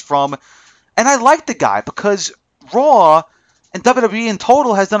to say he's from. And I like the guy because Raw and WWE in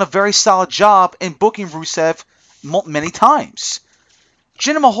total has done a very solid job in booking Rusev many times.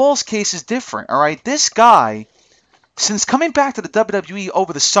 Jinder Mahal's case is different, all right? This guy, since coming back to the WWE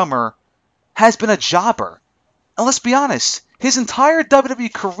over the summer, has been a jobber. And let's be honest, his entire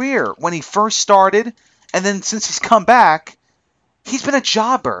WWE career, when he first started, and then since he's come back, he's been a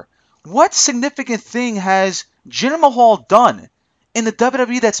jobber. What significant thing has Jinder Mahal done in the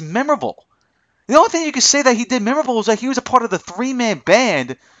WWE that's memorable? The only thing you could say that he did memorable was that he was a part of the three-man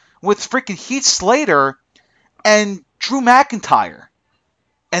band with freaking Heath Slater and Drew McIntyre.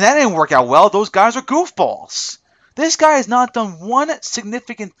 And that didn't work out well. Those guys are goofballs. This guy has not done one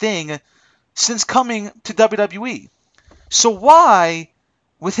significant thing since coming to WWE. So why,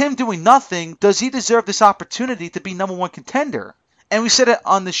 with him doing nothing, does he deserve this opportunity to be number one contender? And we said it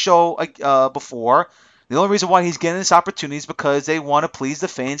on the show before. The only reason why he's getting this opportunity is because they want to please the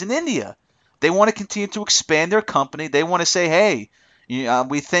fans in India. They want to continue to expand their company. They want to say, hey,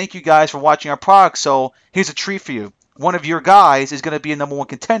 we thank you guys for watching our product, so here's a treat for you. One of your guys is going to be a number one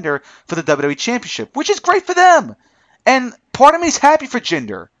contender for the WWE Championship, which is great for them. And part of me is happy for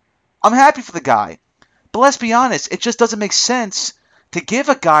Jinder. I'm happy for the guy. But let's be honest, it just doesn't make sense to give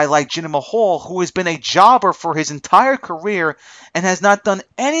a guy like Jinder Mahal, who has been a jobber for his entire career and has not done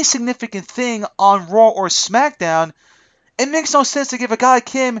any significant thing on Raw or SmackDown, it makes no sense to give a guy like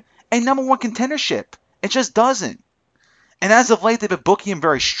him a number one contendership. It just doesn't. And as of late, they've been booking him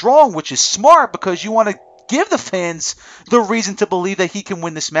very strong, which is smart because you want to give the fans the reason to believe that he can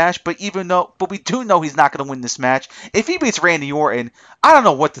win this match. But we do know he's not going to win this match. If he beats Randy Orton, I don't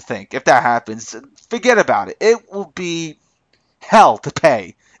know what to think. If that happens, forget about it. It will be hell to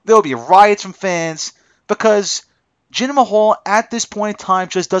pay. There will be riots from fans because Jinder Mahal at this point in time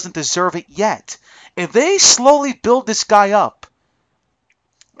just doesn't deserve it yet. If they slowly build this guy up,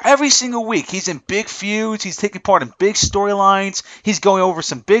 every single week, he's in big feuds, he's taking part in big storylines, he's going over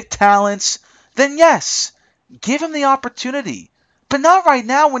some big talents, then yes, give him the opportunity. But not right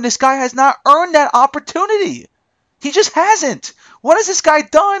now when this guy has not earned that opportunity. He just hasn't. What has this guy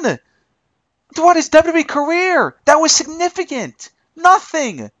done throughout his WWE career that was significant?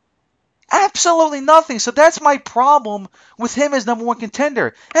 Nothing. Absolutely nothing. So that's my problem with him as number one contender.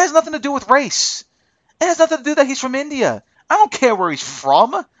 It has nothing to do with race. It has nothing to do that he's from India. I don't care where he's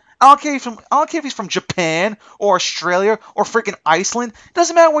from. I don't care if he's from Japan or Australia or freaking Iceland. It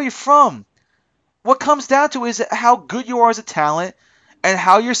doesn't matter where you're from. What comes down to is how good you are as a talent and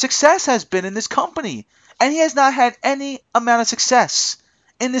how your success has been in this company. And he has not had any amount of success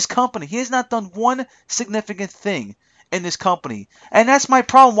in this company. He has not done one significant thing in this company. And that's my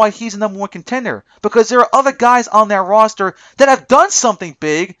problem why he's a number one contender. Because there are other guys on that roster that have done something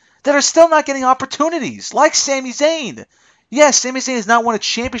big that are still not getting opportunities. Like Sami Zayn. Yes, Sami Zayn has not won a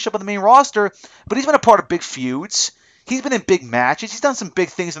championship on the main roster, but he's been a part of big feuds. He's been in big matches. He's done some big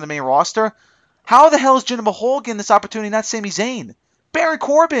things on the main roster. How the hell is Jinder Mahal getting this opportunity, not Sami Zayn? Baron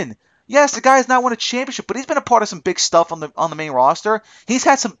Corbin. Yes, the guy has not won a championship, but he's been a part of some big stuff on the main roster. He's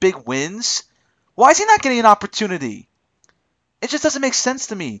had some big wins. Why is he not getting an opportunity? It just doesn't make sense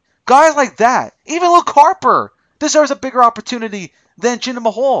to me. Guys like that, even Luke Harper, deserves a bigger opportunity than Jinder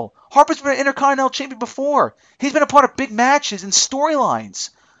Mahal. Harper's been an Intercontinental Champion before. He's been a part of big matches and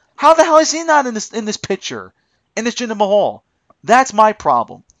storylines. How the hell is he not in this picture? In this Jinder Mahal? That's my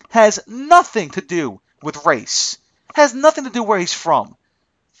problem. Has nothing to do with race. Has nothing to do where he's from.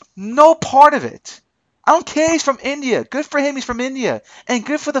 No part of it. I don't care he's from India. Good for him he's from India. And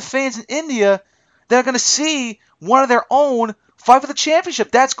good for the fans in India that are going to see one of their own fight for the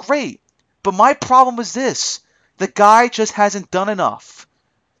championship. That's great. But my problem is this. The guy just hasn't done enough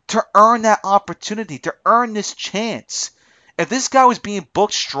to earn that opportunity, to earn this chance. If this guy was being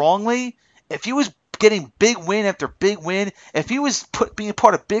booked strongly, if he was getting big win after big win, if he was being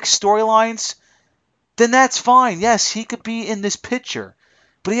part of big storylines, then that's fine. Yes, he could be in this picture.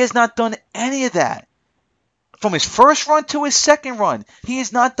 But he has not done any of that. From his first run to his second run, he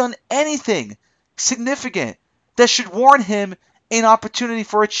has not done anything significant that should warrant him an opportunity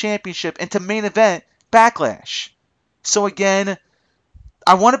for a championship and to main event Backlash. So again,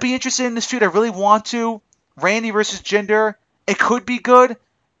 I want to be interested in this feud. I really want to. Randy versus Jinder. It could be good.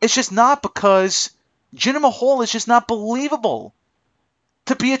 It's just not because Jinder Mahal is just not believable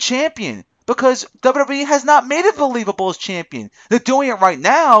to be a champion. Because WWE has not made it believable as champion. They're doing it right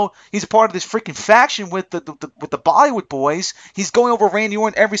now. He's a part of this freaking faction with the Bollywood boys. He's going over Randy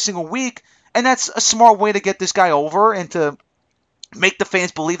Orton every single week. And that's a smart way to get this guy over and to make the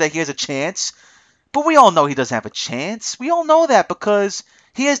fans believe that he has a chance. But we all know he doesn't have a chance. We all know that because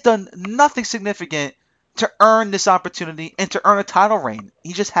he has done nothing significant to earn this opportunity and to earn a title reign.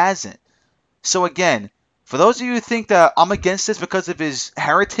 He just hasn't. So again, for those of you who think that I'm against this because of his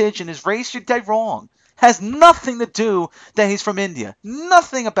heritage and his race, you're dead wrong. Has nothing to do that he's from India.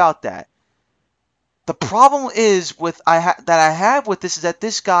 Nothing about that. The problem is that I have with this is that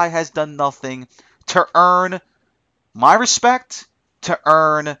this guy has done nothing to earn my respect, to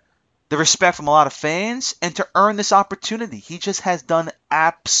earn the respect from a lot of fans, and to earn this opportunity. He just has done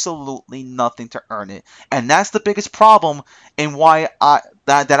absolutely nothing to earn it. And that's the biggest problem in why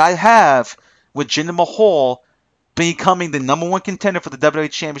that I have with Jinder Mahal becoming the number one contender for the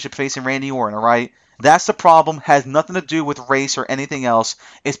WWE Championship facing Randy Orton, all right? That's the problem. Has nothing to do with race or anything else.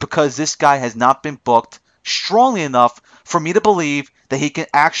 It's because this guy has not been booked strongly enough for me to believe that he can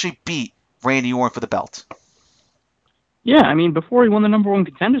actually beat Randy Orton for the belt. Yeah, I mean, before he won the number one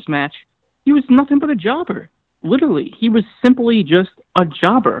contenders match, he was nothing but a jobber. Literally, he was simply just a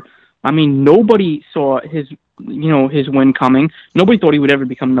jobber. I mean, nobody saw his win coming. Nobody thought he would ever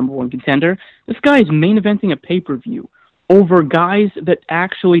become number one contender. This guy is main eventing a pay-per-view over guys that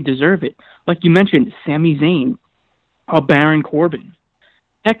actually deserve it. Like you mentioned, Sami Zayn, Baron Corbin.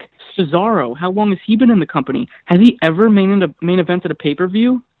 Heck, Cesaro, how long has he been in the company? Has he ever main evented a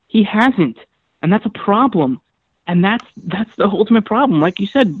pay-per-view? He hasn't, and that's a problem. And that's the ultimate problem. Like you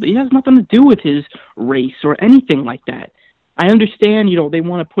said, it has nothing to do with his race or anything like that. I understand, they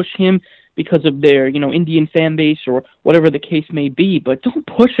want to push him because of their, Indian fan base or whatever the case may be, but don't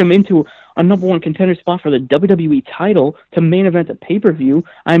push him into a number one contender spot for the WWE title to main event a pay-per-view.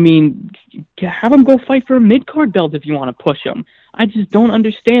 I mean, have him go fight for a mid-card belt if you want to push him. I just don't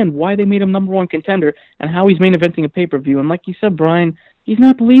understand why they made him number one contender and how he's main eventing a pay-per-view. And like you said, Brian, he's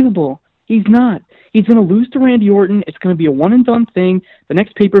not believable. He's not. He's going to lose to Randy Orton. It's going to be a one-and-done thing. The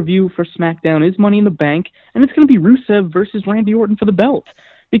next pay-per-view for SmackDown is Money in the Bank, and it's going to be Rusev versus Randy Orton for the belt.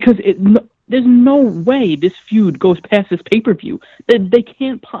 Because there's no way this feud goes past this pay-per-view. They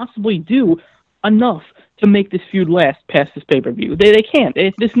can't possibly do enough to make this feud last past this pay-per-view. They can't.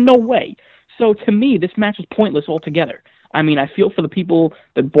 There's no way. So to me, this match is pointless altogether. I mean, I feel for the people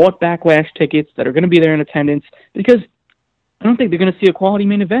that bought Backlash tickets that are going to be there in attendance because I don't think they're going to see a quality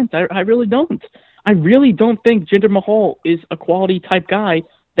main event. I really don't. I really don't think Jinder Mahal is a quality type guy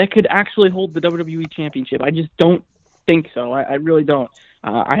that could actually hold the WWE Championship. I just don't think so. I really don't.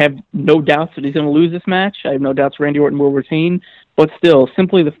 I have no doubts that he's going to lose this match. I have no doubts Randy Orton will retain. But still,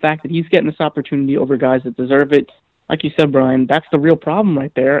 simply the fact that he's getting this opportunity over guys that deserve it, like you said, Brian, that's the real problem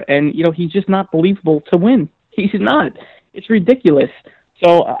right there. And, he's just not believable to win. He's not. It's ridiculous.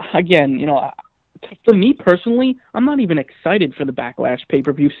 So, again, for me personally, I'm not even excited for the Backlash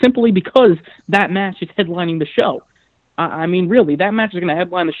pay-per-view simply because that match is headlining the show. I mean, really, that match is going to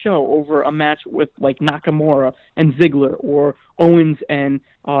headline the show over a match with, like, Nakamura and Ziggler or Owens and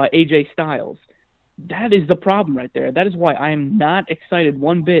AJ Styles. That is the problem right there. That is why I am not excited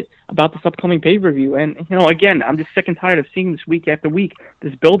one bit about this upcoming pay-per-view. And, again, I'm just sick and tired of seeing this week after week,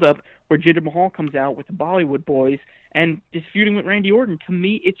 this build-up where Jinder Mahal comes out with the Bollywood boys and is feuding with Randy Orton. To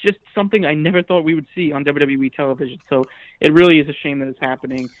me, it's just something I never thought we would see on WWE television. So it really is a shame that it's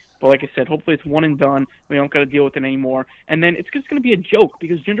happening. But like I said, hopefully it's one and done. We don't got to deal with it anymore. And then it's just going to be a joke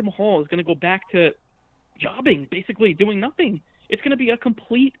because Jinder Mahal is going to go back to jobbing, basically doing nothing. It's going to be a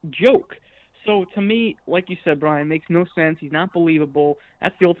complete joke. So to me, like you said, Brian, makes no sense. He's not believable.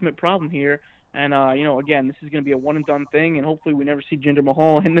 That's the ultimate problem here. And, again, this is going to be a one-and-done thing, and hopefully we never see Jinder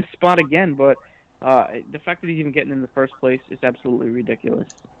Mahal in this spot again. But the fact that he's even getting in the first place is absolutely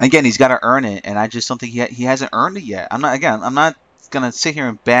ridiculous. Again, he's got to earn it, and I just don't think he hasn't earned it yet. I'm not going to sit here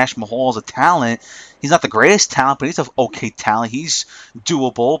and bash Mahal as a talent. He's not the greatest talent, but he's an okay talent. He's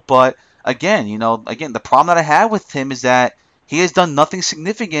doable. But, again, the problem that I have with him is that he has done nothing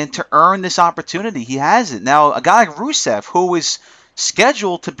significant to earn this opportunity. He hasn't. Now, a guy like Rusev, who is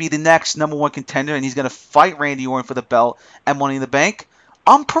scheduled to be the next number one contender, and he's going to fight Randy Orton for the belt and Money in the Bank,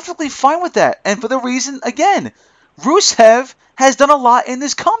 I'm perfectly fine with that. And for the reason, again, Rusev has done a lot in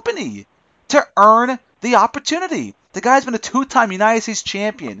this company to earn the opportunity. The guy's been a two-time United States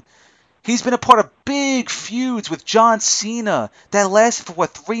champion. He's been a part of big feuds with John Cena that lasted for,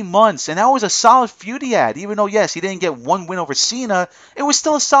 3 months? And that was a solid feud he had. Even though, yes, he didn't get one win over Cena, it was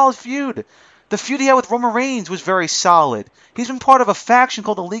still a solid feud. The feud he had with Roman Reigns was very solid. He's been part of a faction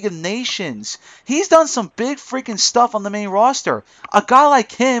called the League of Nations. He's done some big freaking stuff on the main roster. A guy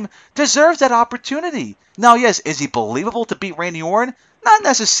like him deserves that opportunity. Now, yes, is he believable to beat Randy Orton? Not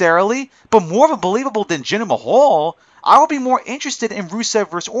necessarily, but more of a believable than Jinder Mahal. I would be more interested in Rusev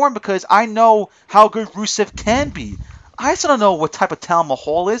versus Orton because I know how good Rusev can be. I still don't know what type of talent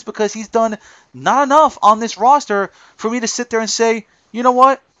Mahal is because he's done not enough on this roster for me to sit there and say, you know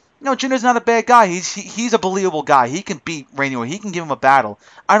what? Jinder's not a bad guy. He's a believable guy. He can beat Randy Orton. He can give him a battle.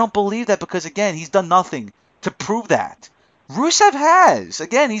 I don't believe that because, again, he's done nothing to prove that. Rusev has.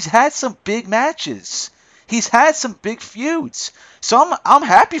 Again, he's had some big matches. He's had some big feuds. So I'm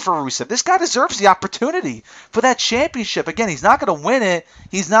happy for Rusev. This guy deserves the opportunity for that championship. Again, he's not going to win it.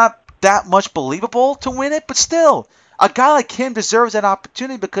 He's not that much believable to win it, but still, a guy like him deserves that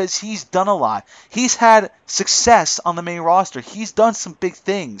opportunity because he's done a lot. He's had success on the main roster. He's done some big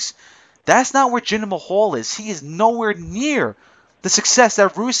things. That's not where Jinder Mahal is. He is nowhere near the success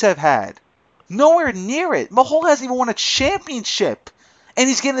that Rusev had. Nowhere near it. Mahal hasn't even won a championship. And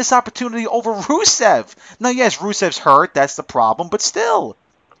he's getting this opportunity over Rusev. Now, yes, Rusev's hurt. That's the problem. But still,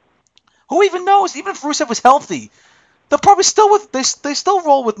 who even knows? Even if Rusev was healthy, they'll probably still they still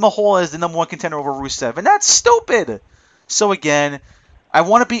roll with Mahal as the number one contender over Rusev. And that's stupid. So again, I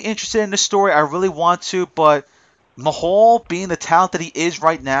want to be interested in this story. I really want to. But Mahal, being the talent that he is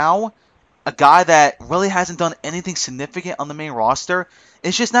right now, a guy that really hasn't done anything significant on the main roster,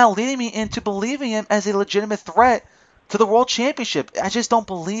 is just not leading me into believing him as a legitimate threat to the World Championship. I just don't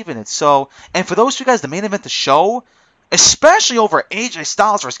believe in it. So, and for those two guys, the main event, the show, especially over AJ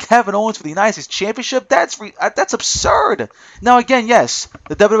Styles versus Kevin Owens for the United States Championship, that's absurd. Now, again, yes,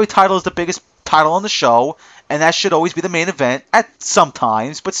 the WWE title is the biggest title on the show, and that should always be the main event at some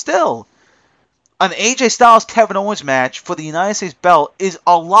times, but still, an AJ Styles Kevin Owens match for the United States belt is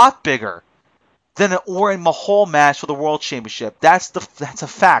a lot bigger than an Orton Mahal match for the World Championship. That's a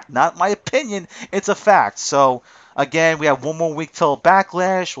fact, not my opinion. It's a fact. So again, we have one more week till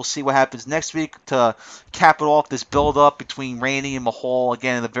Backlash. We'll see what happens next week to cap it off this build-up between Randy and Mahal.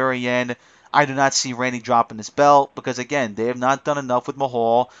 Again, at the very end, I do not see Randy dropping this belt because again, they have not done enough with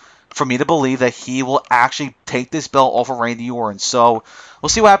Mahal for me to believe that he will actually take this belt off of Randy Orton. So we'll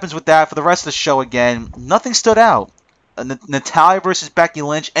see what happens with that. For the rest of the show, again, nothing stood out. Natalya versus Becky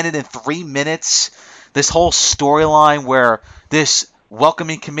Lynch ended in 3 minutes. This whole storyline where this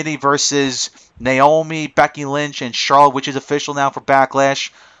welcoming committee versus Naomi, Becky Lynch, and Charlotte, which is official now for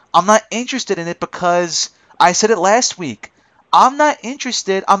Backlash, I'm not interested in it because I said it last week. I'm not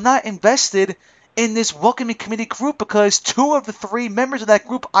interested, I'm not invested in this welcoming committee group because 2 of the 3 members of that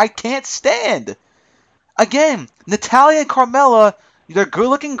group I can't stand. Again, Natalya and Carmella, they're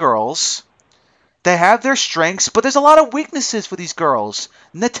good-looking girls. They have their strengths, but there's a lot of weaknesses for these girls.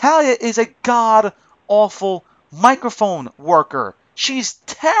 Natalya is a god-awful microphone worker. She's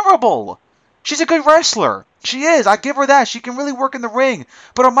terrible. She's a good wrestler. She is. I give her that. She can really work in the ring.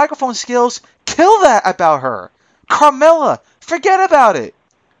 But her microphone skills kill that about her. Carmella, forget about it.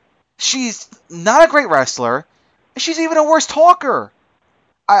 She's not a great wrestler. She's even a worse talker.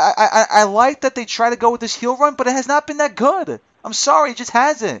 I like that they try to go with this heel run, but it has not been that good. I'm sorry, it just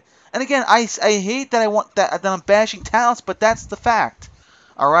hasn't. And again, I hate that I'm bashing talents, but that's the fact.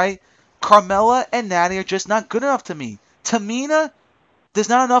 Alright? Carmella and Natty are just not good enough to me. Tamina, there's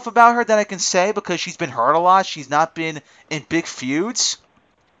not enough about her that I can say because she's been hurt a lot. She's not been in big feuds.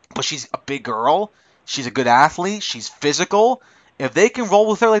 But she's a big girl. She's a good athlete. She's physical. If they can roll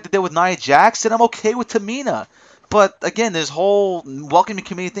with her like they did with Nia Jax, then I'm okay with Tamina. But again, this whole welcoming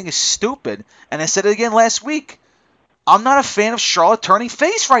committee thing is stupid. And I said it again last week. I'm not a fan of Charlotte turning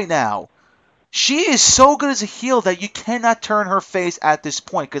face right now. She is so good as a heel that you cannot turn her face at this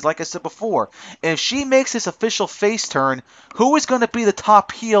point. Because like I said before, if she makes this official face turn, who is going to be the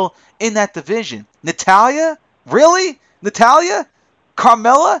top heel in that division? Natalya? Really? Natalya?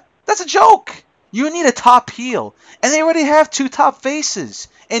 Carmella? That's a joke. You need a top heel. And they already have 2 top faces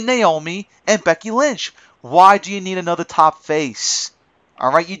in Naomi and Becky Lynch. Why do you need another top face?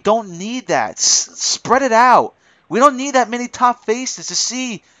 Alright, you don't need that. Spread it out. We don't need that many top faces to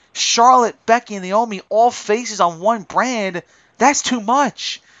see Charlotte, Becky, and Naomi all faces on one brand. That's too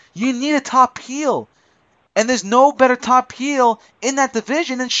much. You need a top heel. And there's no better top heel in that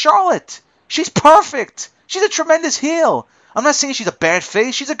division than Charlotte. She's perfect. She's a tremendous heel. I'm not saying she's a bad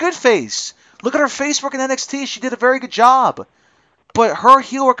face. She's a good face. Look at her face work in NXT. She did a very good job. But her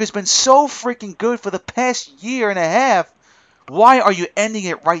heel work has been so freaking good for the past year and a half. Why are you ending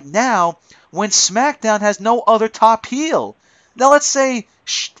it right now when SmackDown has no other top heel? Now let's say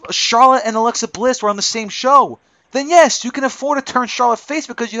Charlotte and Alexa Bliss were on the same show. Then yes, you can afford to turn Charlotte face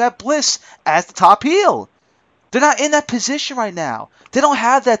because you have Bliss as the top heel. They're not in that position right now. They don't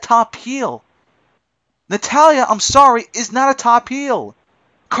have that top heel. Natalya, I'm sorry, is not a top heel.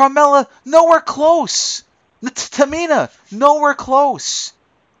 Carmella, nowhere close. Tamina, nowhere close.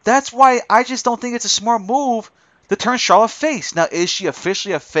 That's why I just don't think it's a smart move to turn Charlotte face. Now, is she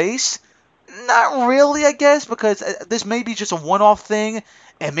officially a face? Not really, I guess, because this may be just a one-off thing,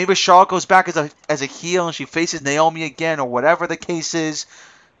 and maybe Charlotte goes back as a heel and she faces Naomi again, or whatever the case is.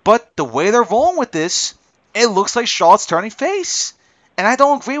 But the way they're rolling with this, it looks like Charlotte's turning face. And I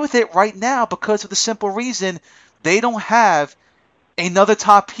don't agree with it right now because of the simple reason They don't have another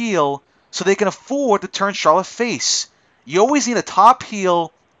top heel so they can afford to turn Charlotte face. You always need a top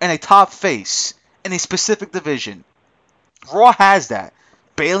heel and a top face in a specific division. Raw has that.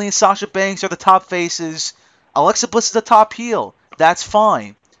 Bayley and Sasha Banks are the top faces. Alexa Bliss is the top heel. That's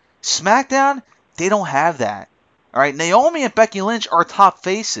fine. SmackDown, they don't have that. All right, Naomi and Becky Lynch are top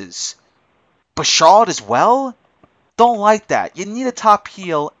faces, but Charlotte as well. Don't like that. You need a top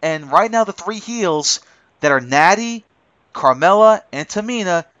heel, and right now the three heels that are Natty, Carmella, and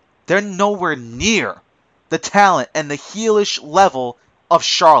Tamina, they're nowhere near the talent and the heelish level of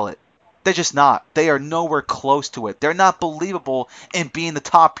Charlotte. They're just not. They are nowhere close to it. They're not believable in being the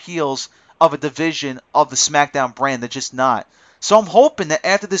top heels of a division of the SmackDown brand. They're just not. So I'm hoping that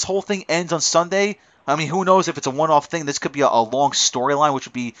after this whole thing ends on Sunday, I mean, who knows if it's a one-off thing. This could be a long storyline, which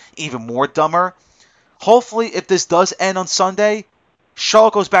would be even more dumber. Hopefully, if this does end on Sunday,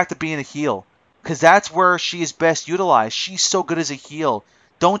 Charlotte goes back to being a heel. Because that's where she is best utilized. She's so good as a heel.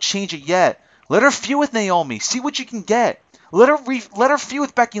 Don't change it yet. Let her feud with Naomi. See what you can get. Let her feud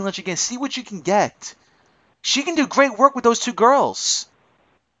with Becky Lynch again. See what you can get. She can do great work with those two girls.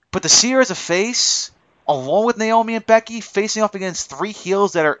 But to see her as a face, along with Naomi and Becky, facing off against three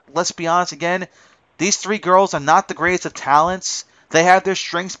heels that are, let's be honest again, these three girls are not the greatest of talents. They have their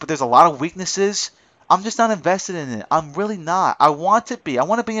strengths, but there's a lot of weaknesses. I'm just not invested in it. I'm really not. I want to be. I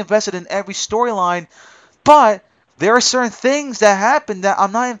want to be invested in every storyline, but there are certain things that happen that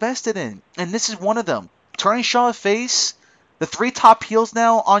I'm not invested in, and this is one of them. Turning Charlotte face, the three top heels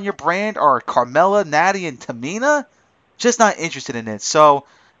now on your brand are Carmella, Natty, and Tamina. Just not interested in it. So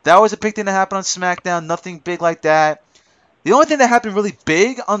that was a big thing that happened on SmackDown. Nothing big like that. The only thing that happened really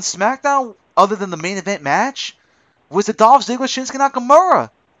big on SmackDown, other than the main event match, was the Dolph Ziggler Shinsuke Nakamura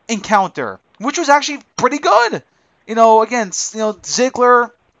encounter, which was actually pretty good. Again,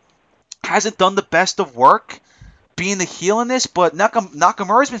 Ziggler hasn't done the best of work being the heel in this, but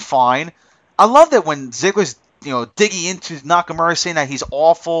Nakamura's been fine. I love that when Ziggler's digging into Nakamura, saying that he's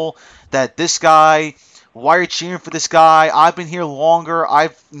awful, that this guy, why are you cheering for this guy? I've been here longer.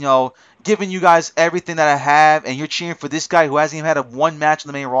 I've given you guys everything that I have, and you're cheering for this guy who hasn't even had a one match on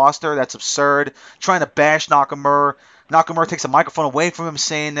the main roster. That's absurd. Trying to bash Nakamura. Nakamura takes a microphone away from him,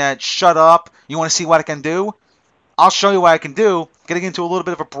 saying that, shut up, you want to see what I can do? I'll show you what I can do. Getting into a little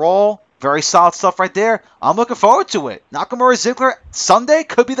bit of a brawl. Very solid stuff right there. I'm looking forward to it. Nakamura Ziggler Sunday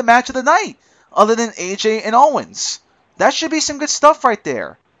could be the match of the night, other than AJ and Owens. That should be some good stuff right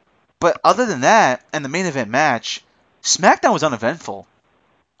there. But other than that, and the main event match, SmackDown was uneventful.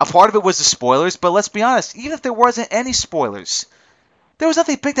 A part of it was the spoilers, but let's be honest, even if there wasn't any spoilers, there was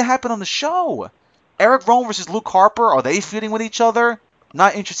nothing big to happen on the show. Eric Rowan versus Luke Harper, are they feuding with each other?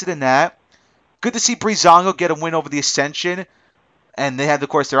 Not interested in that. Good to see Breezango get a win over the Ascension. And they had, of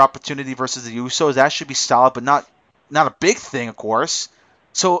course, their opportunity versus the Usos. That should be solid, but not a big thing, of course.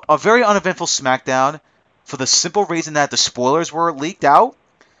 So a very uneventful SmackDown for the simple reason that the spoilers were leaked out.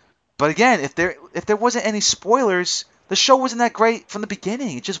 But again, if there wasn't any spoilers, the show wasn't that great from the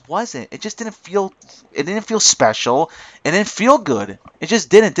beginning. It just wasn't. It just didn't feel special. It didn't feel good. It just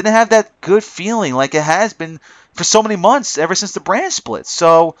didn't have that good feeling like it has been for so many months ever since the brand split.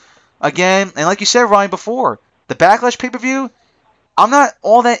 So again, and like you said, Ryan, before, the Backlash pay-per-view, I'm not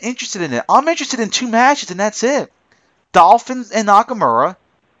all that interested in it. I'm interested in two matches, and that's it. Dolphins and Nakamura,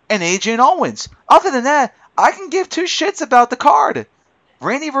 and AJ and Owens. Other than that, I can give two shits about the card.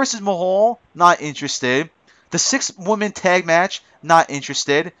 Randy versus Mahal, not interested. The 6-woman tag match, not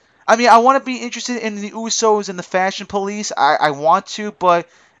interested. I mean, I want to be interested in the Usos and the Fashion Police. I want to, but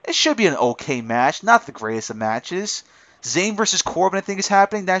it should be an okay match. Not the greatest of matches. Zayn versus Corbin, I think, is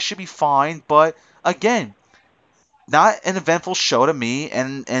happening. That should be fine, but again, not an eventful show to me,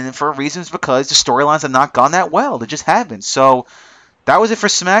 and for reasons because the storylines have not gone that well. They just haven't. So that was it for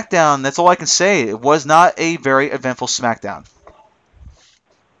SmackDown. That's all I can say. It was not a very eventful SmackDown.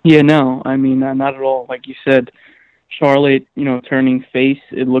 Yeah, no, I mean, not at all. Like you said, Charlotte, turning face,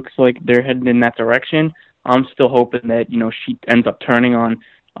 it looks like they're heading in that direction. I'm still hoping that, she ends up turning on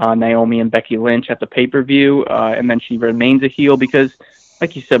Naomi and Becky Lynch at the pay-per-view, and then she remains a heel because,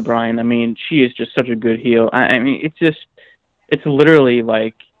 like you said, Brian, I mean, she is just such a good heel. I mean, it's literally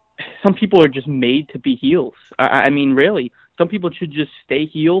like some people are just made to be heels. I mean, really, some people should just stay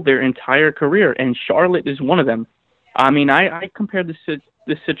heel their entire career, and Charlotte is one of them. I mean, I compare this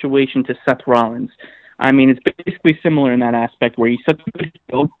situation to Seth Rollins. I mean, it's basically similar in that aspect where he's such a good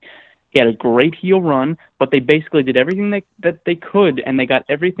heel. He had a great heel run, but they basically did everything that they could, and they got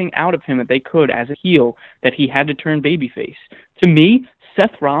everything out of him that they could as a heel that he had to turn babyface. To me,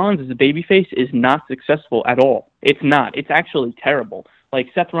 Seth Rollins as a babyface is not successful at all. It's not. It's actually terrible.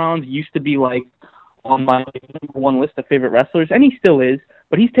 Like, Seth Rollins used to be like on my number one list of favorite wrestlers, and he still is,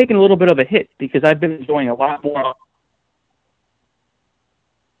 but he's taken a little bit of a hit because I've been enjoying a lot more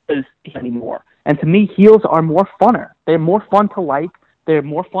anymore. And to me, heels are more funner. They're more fun to like. They're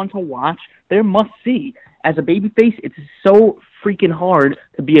more fun to watch. They're must-see. As a babyface, it's so freaking hard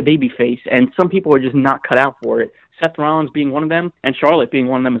to be a babyface, and some people are just not cut out for it. Seth Rollins being one of them, and Charlotte being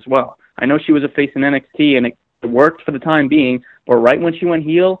one of them as well. I know she was a face in NXT, and it worked for the time being, but right when she went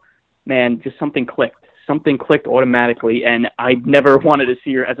heel, man, just something clicked. Something clicked automatically, and I never wanted to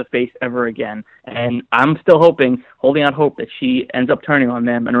see her as a face ever again. And I'm still holding out hope that she ends up turning on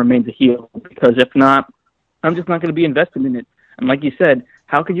them and remains a heel, because if not, I'm just not going to be invested in it. And like you said,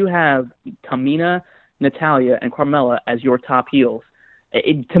 how could you have Tamina, Natalya, and Carmella as your top heels?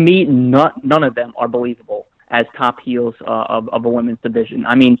 To me, none of them are believable as top heels of a women's division.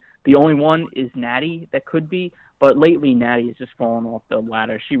 I mean, the only one is Natty that could be, but lately Natty has just fallen off the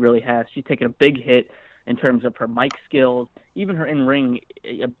ladder. She really has. She's taken a big hit in terms of her mic skills. Even her in-ring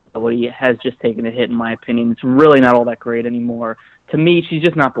ability has just taken a hit, in my opinion. It's really not all that great anymore. To me, she's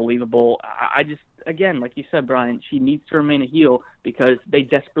just not believable. I just, again, like you said, Brian, she needs to remain a heel because they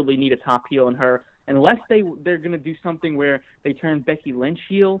desperately need a top heel in her, unless they're going to do something where they turn Becky Lynch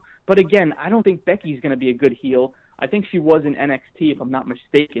heel. But again, I don't think Becky's going to be a good heel. I think she was in NXT, if I'm not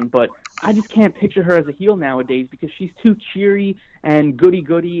mistaken, but I just can't picture her as a heel nowadays because she's too cheery and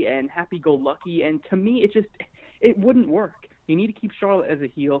goody-goody and happy-go-lucky, and to me, it wouldn't work. You need to keep Charlotte as a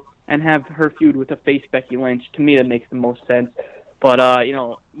heel and have her feud with the face Becky Lynch. To me, that makes the most sense. But,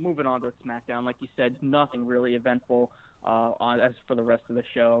 moving on to SmackDown, like you said, nothing really eventful as for the rest of the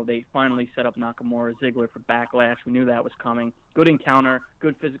show. They finally set up Nakamura Ziggler for Backlash. We knew that was coming. Good encounter,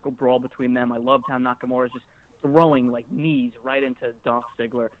 good physical brawl between them. I loved how Nakamura's just throwing like knees right into Dolph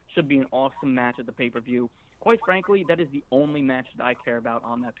Ziggler. Should be an awesome match at the pay-per-view. Quite frankly, that is the only match that I care about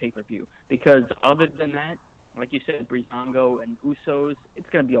on that pay-per-view, because other than that, like you said, Breezango and Usos, it's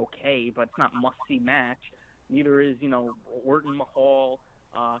going to be okay, but it's not must-see match. Neither is, Orton Mahal,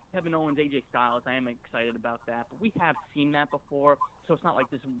 Kevin Owens, AJ Styles. I am excited about that, but we have seen that before, so it's not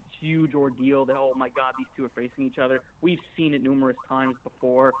like this huge ordeal that, oh my God, these two are facing each other. We've seen it numerous times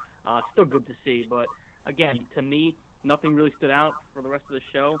before. Still good to see, but again, to me, nothing really stood out for the rest of the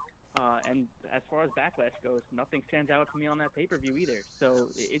show. And as far as Backlash goes, nothing stands out to me on that pay-per-view either. So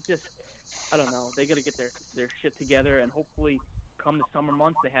it just, I don't know. They got to get their shit together, and hopefully come the summer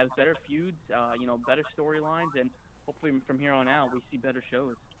months, they have better feuds, better storylines, and hopefully from here on out, we see better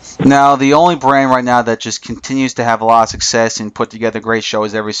shows. Now, the only brand right now that just continues to have a lot of success and put together great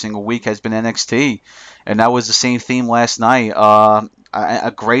shows every single week has been NXT. And that was the same theme last night.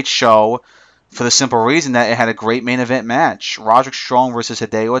 A great show for the simple reason that it had a great main event match. Roderick Strong versus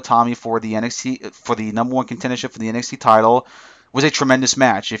Hideo Itami for the number one contendership for the NXT title was a tremendous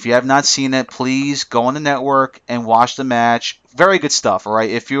match. If you have not seen it, please go on the network and watch the match. Very good stuff, all right?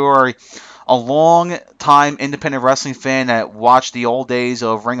 If you're a long-time independent wrestling fan that watched the old days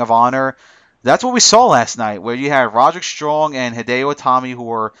of Ring of Honor, that's what we saw last night, where you had Roderick Strong and Hideo Itami, who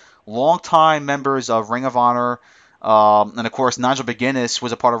were long-time members of Ring of Honor. And of course, Nigel McGuinness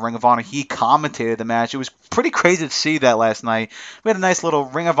was a part of Ring of Honor. He commentated the match. It was pretty crazy to see that last night. We had a nice little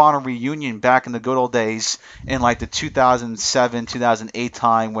Ring of Honor reunion back in the good old days in like the 2007, 2008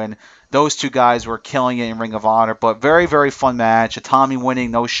 time when those two guys were killing it in Ring of Honor. But very, very fun match. Itami winning,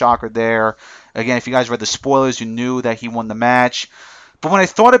 no shocker there. Again, if you guys read the spoilers, you knew that he won the match. But when I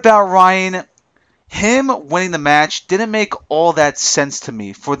thought about Ryan, him winning the match didn't make all that sense to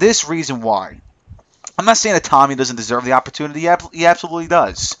me for this reason why. I'm not saying that Tommy doesn't deserve the opportunity. He absolutely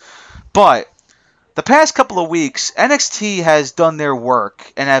does. But the past couple of weeks, NXT has done their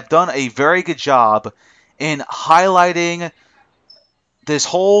work and have done a very good job in highlighting this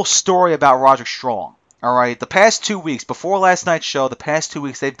whole story about Roderick Strong. All right, the past 2 weeks, before last night's show, the past 2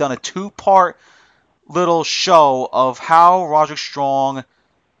 weeks, they've done a two-part little show of how Roderick Strong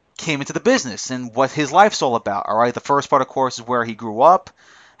came into the business and what his life's all about. All right, the first part, of course, is where he grew up.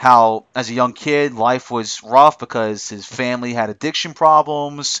 How, as a young kid, life was rough because his family had addiction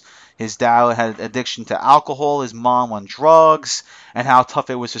problems. His dad had addiction to alcohol. His mom on drugs. And how tough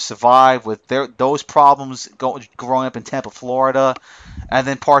it was to survive with those problems growing up in Tampa, Florida. And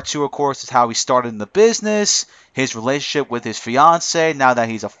then part two, of course, is how he started in the business. His relationship with his fiance, now that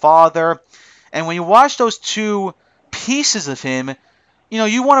he's a father. And when you watch those two pieces of him,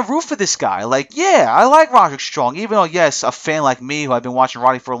 you want to root for this guy. Like, yeah, I like Roderick Strong. Even though, yes, a fan like me, who I've been watching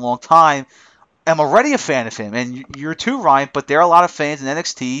Roddy for a long time, am already a fan of him. And you're too, Ryan, but there are a lot of fans in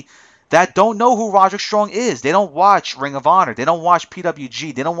NXT that don't know who Roderick Strong is. They don't watch Ring of Honor. They don't watch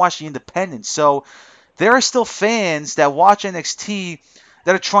PWG. They don't watch the Independents. So there are still fans that watch NXT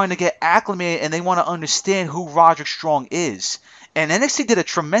that are trying to get acclimated and they want to understand who Roderick Strong is. And NXT did a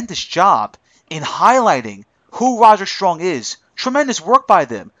tremendous job in highlighting who Roderick Strong is. Tremendous work by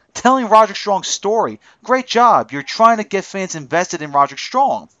them. Telling Roderick Strong's story. Great job. You're trying to get fans invested in Roderick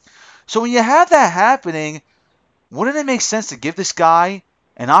Strong. So when you have that happening, wouldn't it make sense to give this guy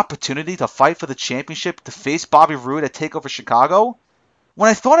an opportunity to fight for the championship to face Bobby Roode at TakeOver Chicago? When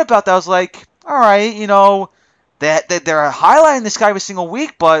I thought about that, I was like, all right, that they're highlighting this guy every single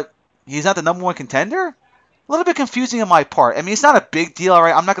week, but he's not the number one contender? A little bit confusing on my part. I mean, it's not a big deal, all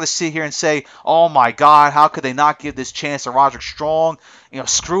right? I'm not going to sit here and say, oh my God, how could they not give this chance to Roderick Strong?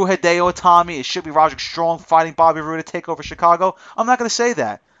 Screw Hideo Itami. It should be Roderick Strong fighting Bobby Roode to take over Chicago. I'm not going to say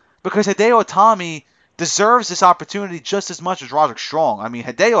that. Because Hideo Itami deserves this opportunity just as much as Roderick Strong. I mean,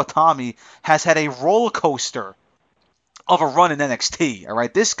 Hideo Itami has had a roller coaster of a run in NXT, all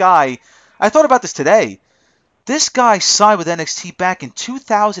right? This guy, I thought about this today. This guy signed with NXT back in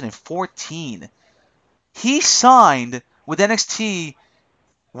 2014. He signed with NXT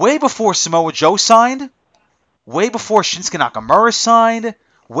way before Samoa Joe signed, way before Shinsuke Nakamura signed,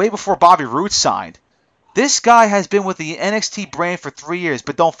 way before Bobby Roode signed. This guy has been with the NXT brand for 3 years,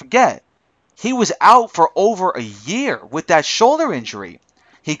 but don't forget, he was out for over a year with that shoulder injury.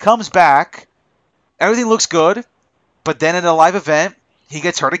 He comes back, everything looks good, but then at a live event, he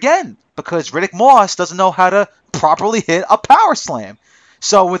gets hurt again because Riddick Moss doesn't know how to properly hit a power slam.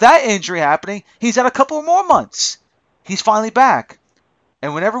 So with that injury happening, he's had a couple more months. He's finally back.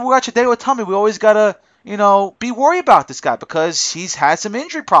 And whenever we watch Hideo Itami, we always got to, be worried about this guy because he's had some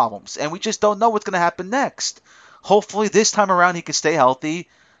injury problems. And we just don't know what's going to happen next. Hopefully this time around he can stay healthy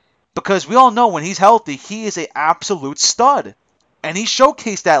because we all know when he's healthy, he is an absolute stud. And he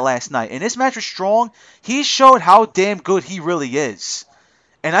showcased that last night. In this match with Strong, he showed how damn good he really is.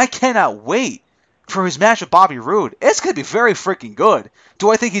 And I cannot wait for his match with Bobby Roode. It's going to be very freaking good. Do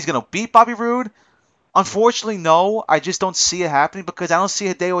I think he's going to beat Bobby Roode? Unfortunately, no. I just don't see it happening because I don't see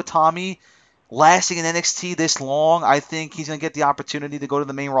Hideo Itami lasting in NXT this long. I think he's going to get the opportunity to go to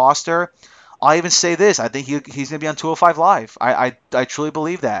the main roster. I'll even say this. I think he's going to be on 205 Live. I truly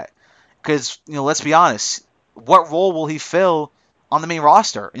believe that. Because, let's be honest. What role will he fill on the main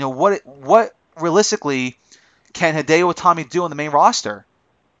roster? What realistically can Hideo Itami do on the main roster?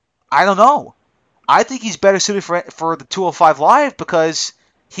 I don't know. I think he's better suited for the 205 Live because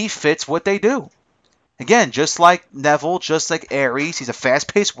he fits what they do. Again, just like Neville, just like Aries, he's a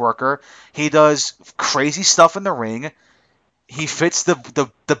fast-paced worker. He does crazy stuff in the ring. He fits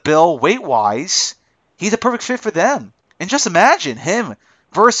the bill weight-wise. He's a perfect fit for them. And just imagine him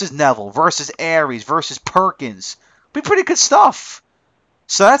versus Neville, versus Aries, versus Perkins. Be pretty good stuff.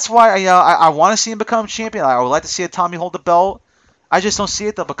 So that's why I want to see him become champion. I would like to see Itami hold the belt. I just don't see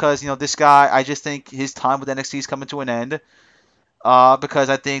it, though, because, this guy, I just think his time with NXT is coming to an end. Because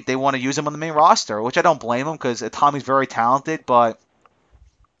I think they want to use him on the main roster, which I don't blame him, because Itami's very talented, but,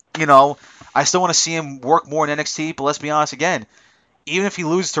 I still want to see him work more in NXT, but let's be honest again. Even if he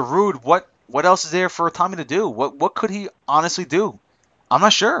loses to Rude, what else is there for Itami to do? What could he honestly do? I'm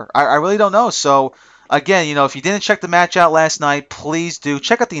not sure. I really don't know. So, again, if you didn't check the match out last night, please do.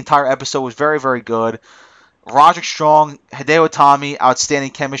 Check out the entire episode. It was very, very good. Roderick Strong, Hideo Itami, outstanding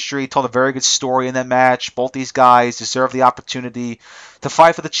chemistry, told a very good story in that match. Both these guys deserve the opportunity to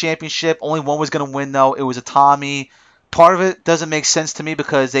fight for the championship. Only one was going to win, though. It was Itami. Part of it doesn't make sense to me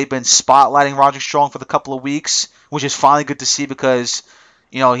because they've been spotlighting Roderick Strong for the couple of weeks, which is finally good to see because,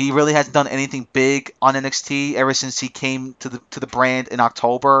 he really hasn't done anything big on NXT ever since he came to the brand in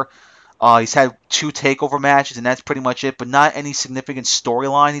October. He's had 2 takeover matches, and that's pretty much it, but not any significant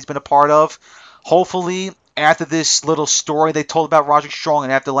storyline he's been a part of. Hopefully, after this little story they told about Roderick Strong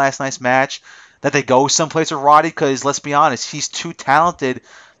and after last night's match, that they go someplace with Roddy, because let's be honest, he's too talented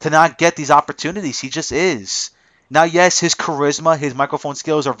to not get these opportunities. He just is. Now, yes, his charisma, his microphone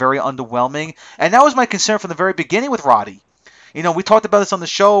skills are very underwhelming, and that was my concern from the very beginning with Roddy. We talked about this on the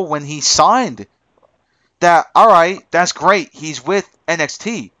show when he signed, that, alright, that's great, he's with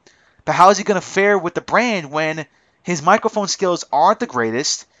NXT, but how is he going to fare with the brand when his microphone skills aren't the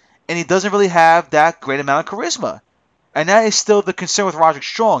greatest, and he doesn't really have that great amount of charisma? And that is still the concern with Roderick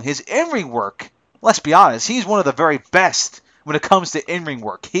Strong. His in-ring work, let's be honest, he's one of the very best when it comes to in-ring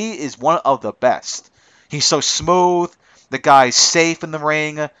work. He is one of the best. He's so smooth. The guy's safe in the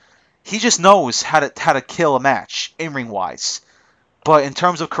ring. He just knows how to kill a match, in-ring wise. But in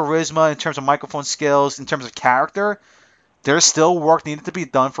terms of charisma, in terms of microphone skills, in terms of character, there's still work needed to be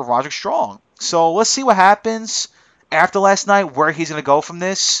done for Roderick Strong. So let's see what happens after last night, where he's going to go from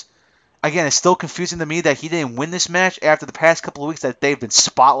this. Again, it's still confusing to me that he didn't win this match after the past couple of weeks that they've been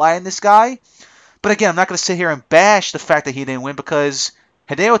spotlighting this guy. But again, I'm not going to sit here and bash the fact that he didn't win because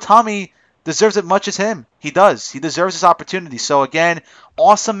Hideo Itami deserves it much as him. He does. He deserves this opportunity. So again,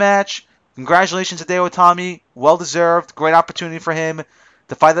 awesome match. Congratulations, Hideo Itami. Well deserved. Great opportunity for him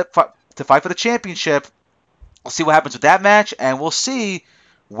to fight for the championship. We'll see what happens with that match, and we'll see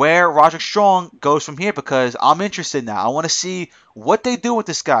where Roderick Strong goes from here because I'm interested now. I want to see what they do with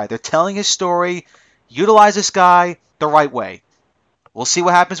this guy. They're telling his story. Utilize this guy the right way. We'll see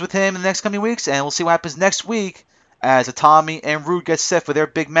what happens with him in the next coming weeks, and we'll see what happens next week as Itami and Rude get set for their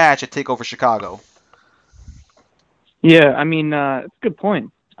big match at TakeOver Chicago. Yeah, I mean, it's a good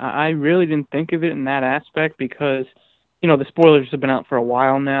point. I really didn't think of it in that aspect because, the spoilers have been out for a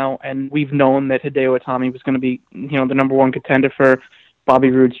while now, and we've known that Hideo Itami was going to be, the number one contender for Bobby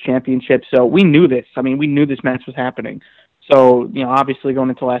Roode's championship. So we knew this. I mean, we knew this match was happening. So, obviously going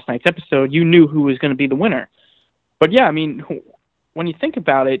into last night's episode, you knew who was going to be the winner. But yeah, I mean, when you think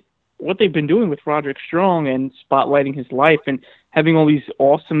about it, what they've been doing with Roderick Strong and spotlighting his life and having all these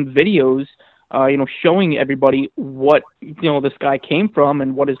awesome videos, showing everybody what, this guy came from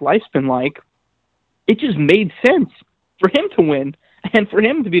and what his life's been like, it just made sense for him to win and for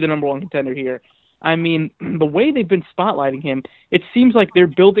him to be the number one contender here. I mean, the way they've been spotlighting him, it seems like they're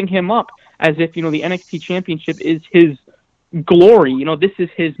building him up as if, the NXT Championship is his glory. This is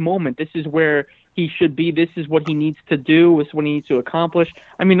his moment. This is where he should be. This is what he needs to do. This is what he needs to accomplish.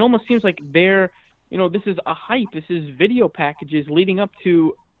 I mean, it almost seems like this is a hype. This is video packages leading up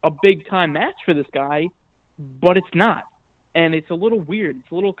to a big-time match for this guy, but it's not. And it's a little weird.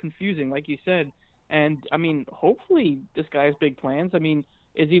 It's a little confusing, like you said. And, I mean, hopefully this guy has big plans. I mean,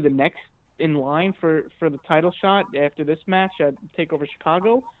 is he the next in line for the title shot after this match at TakeOver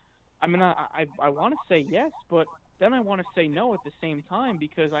Chicago? I mean, I want to say yes, but then I want to say no at the same time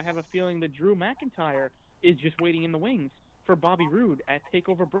because I have a feeling that Drew McIntyre is just waiting in the wings for Bobby Roode at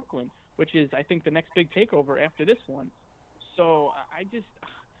TakeOver Brooklyn, which is, I think, the next big takeover after this one. So I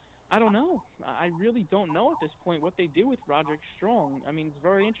don't know. I really don't know at this point what they do with Roderick Strong. I mean, it's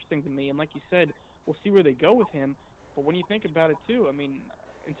very interesting to me, and like you said, we'll see where they go with him. But when you think about it, too, I mean,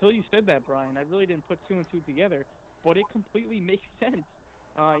 until you said that, Brian, I really didn't put two and two together, but it completely makes sense.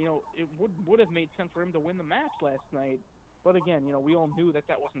 It would have made sense for him to win the match last night. But again, we all knew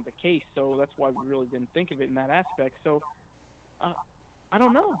that wasn't the case, so that's why we really didn't think of it in that aspect. So, I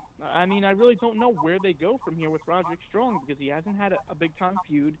don't know. I mean, I really don't know where they go from here with Roderick Strong because he hasn't had a big-time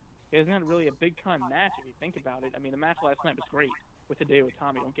feud. He hasn't had really a big-time match, if you think about it. I mean, the match last night was great with Hideo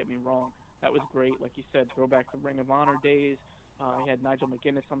Itami, don't get me wrong. That was great. Like you said, throwback to Ring of Honor days. He had Nigel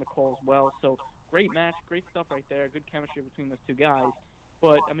McGuinness on the call as well. So, great match, great stuff right there. Good chemistry between those two guys.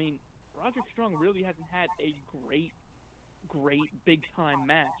 But, I mean, Roderick Strong really hasn't had a great big-time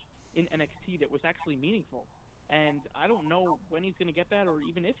match in NXT that was actually meaningful. And I don't know when he's going to get that or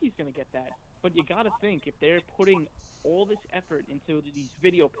even if he's going to get that. But you got to think, if they're putting all this effort into these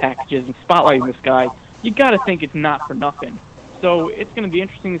video packages and spotlighting this guy, you got to think it's not for nothing. So it's going to be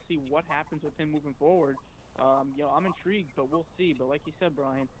interesting to see what happens with him moving forward. I'm intrigued, but we'll see. But like you said,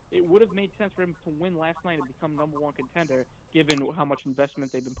 Brian, it would have made sense for him to win last night and become number one contender, given how much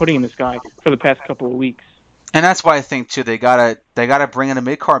investment they've been putting in this guy for the past couple of weeks. And that's why I think too they gotta bring in a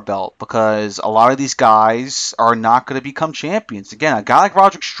mid card belt because a lot of these guys are not going to become champions. Again, a guy like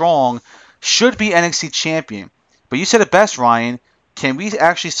Roderick Strong should be NXT champion. But you said it best, Ryan. Can we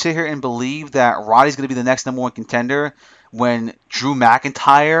actually sit here and believe that Roddy's going to be the next number one contender when Drew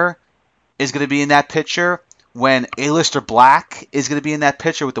McIntyre is going to be in that picture? When A-Lister Black is going to be in that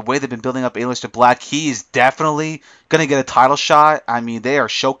picture with the way they've been building up A-Lister Black, he is definitely going to get a title shot. I mean, they are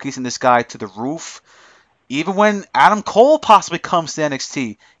showcasing this guy to the roof. Even when Adam Cole possibly comes to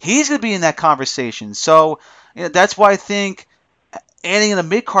NXT, he's going to be in that conversation. So that's why I think adding in a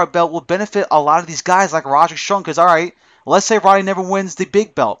mid-card belt will benefit a lot of these guys like Roderick Strong. Because, all right, let's say Roddy never wins the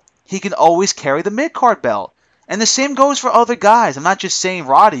big belt. He can always carry the mid-card belt. And the same goes for other guys. I'm not just saying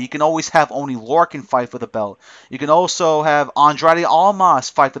Roddy. You can always have Oney Lorcan fight for the belt. You can also have Andrade Almas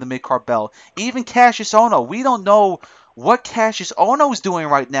fight for the mid-card belt. Even Cassius Ohno. We don't know what Cassius Ohno is doing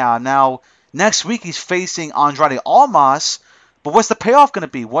right now. Now, next week he's facing Andrade Almas, but what's the payoff going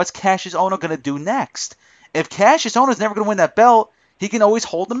to be? What's Cassius Ohno going to do next? If Cassius Ohno is never going to win that belt, he can always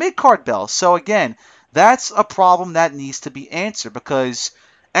hold the mid-card belt. So again, that's a problem that needs to be answered because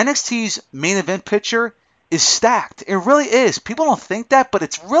NXT's main event picture is stacked. It really is. People don't think that, but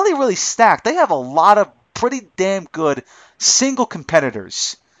it's really, really stacked. They have a lot of pretty damn good single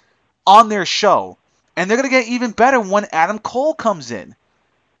competitors on their show, and they're going to get even better when Adam Cole comes in.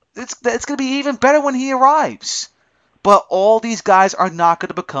 It's going to be even better when he arrives. But all these guys are not going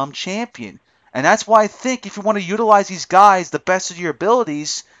to become champion. And that's why I think if you want to utilize these guys the best of your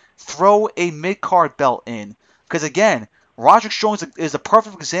abilities, throw a mid-card belt in. Because again, Roderick Strong is a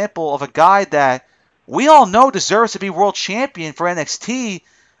perfect example of a guy that we all know deserves to be world champion for NXT,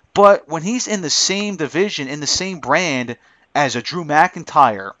 but when he's in the same division, in the same brand as a Drew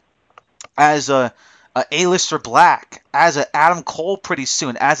McIntyre, as a A-lister Black, as a Adam Cole pretty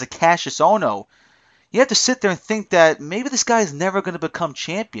soon, as a Cassius Ohno, you have to sit there and think that maybe this guy is never going to become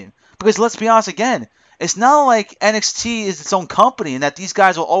champion. Because let's be honest again, it's not like NXT is its own company and that these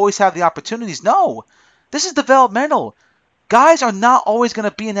guys will always have the opportunities. No, this is developmental. Guys are not always going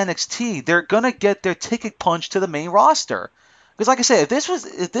to be in NXT. They're going to get their ticket punched to the main roster. Because like I said,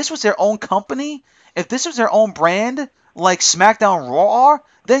 if this was their own company, if this was their own brand, like SmackDown Raw are,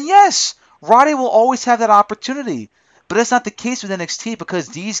 then yes, Roddy will always have that opportunity. But that's not the case with NXT because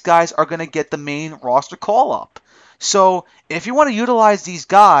these guys are going to get the main roster call up. So if you want to utilize these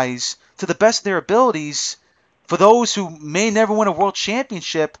guys to the best of their abilities, for those who may never win a world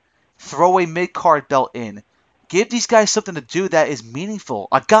championship, throw a mid-card belt in. Give these guys something to do that is meaningful.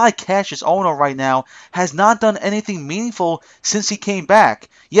 A guy like Cassius Ohno right now has not done anything meaningful since he came back.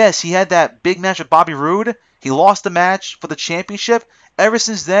 Yes, he had that big match with Bobby Roode. He lost the match for the championship. Ever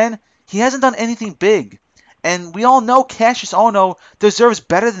since then, he hasn't done anything big. And we all know Cassius Ohno deserves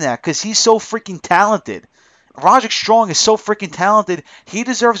better than that because he's so freaking talented. Roderick Strong is so freaking talented, he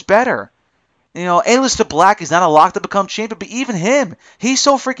deserves better. You know, A-Lister Black is not a lock to become champion, but even him, he's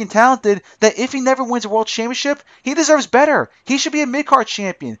so freaking talented that if he never wins a world championship, he deserves better. He should be a mid-card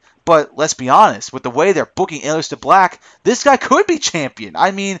champion. But let's be honest, with the way they're booking A-Lister Black, this guy could be champion.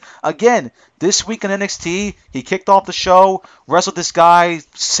 I mean, again, this week in NXT, he kicked off the show, wrestled this guy,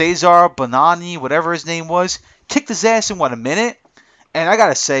 Cesar Bonani, whatever his name was, kicked his ass in, what, a minute? And I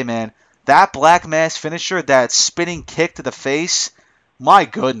gotta say, man, that Black Mass finisher, that spinning kick to the face, my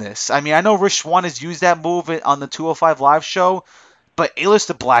goodness. I mean, I know Rich Swann has used that move on the 205 Live show, but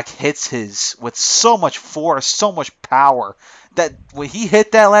A-Lister Black hits his with so much force, so much power, that when he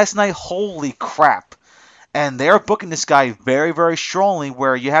hit that last night, holy crap. And they're booking this guy very, very strongly,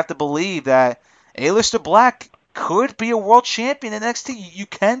 where you have to believe that A-Lister Black could be a world champion in NXT. You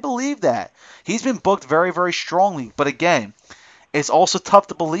can believe that. He's been booked very, very strongly. But again, it's also tough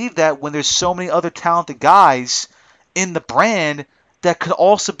to believe that when there's so many other talented guys in the brand that could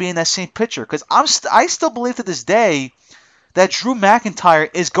also be in that same picture. Because I still believe to this day that Drew McIntyre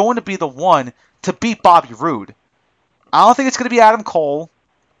is going to be the one to beat Bobby Roode. I don't think it's going to be Adam Cole.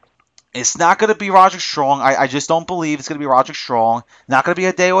 It's not going to be Roderick Strong. I just don't believe it's going to be Roderick Strong. Not going to be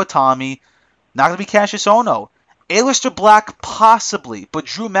Hideo Itami. Not going to be Cassius Ohno. A-Lister Black, possibly. But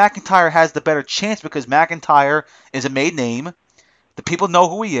Drew McIntyre has the better chance because McIntyre is a made name. The people know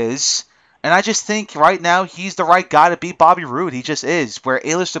who he is. And I just think right now he's the right guy to beat Bobby Roode. He just is. Where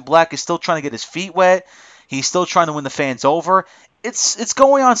A-Lister Black is still trying to get his feet wet. He's still trying to win the fans over. It's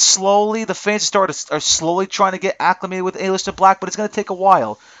going on slowly. The fans are slowly trying to get acclimated with A-Lister Black, but it's going to take a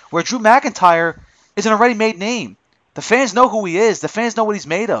while. Where Drew McIntyre is an already made name. The fans know who he is. The fans know what he's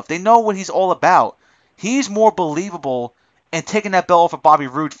made of. They know what he's all about. He's more believable in taking that belt off of Bobby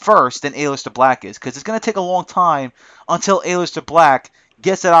Roode first than A-Lister Black is. Because it's going to take a long time until A-Lister Black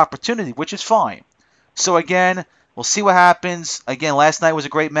gets that opportunity, which is fine. So again, we'll see what happens. Again, last night was a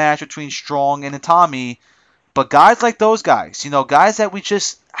great match between Strong and Itami. But guys like those guys, guys that we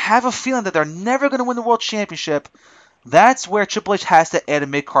just have a feeling that they're never going to win the World Championship, that's where Triple H has to add a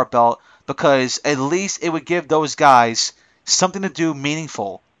mid-card belt because at least it would give those guys something to do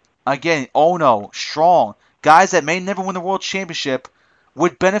meaningful. Again, Ono, Strong, guys that may never win the World Championship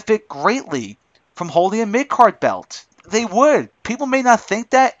would benefit greatly from holding a mid-card belt. They would. People may not think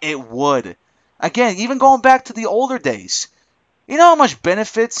that. It would. Again, even going back to the older days. You know how much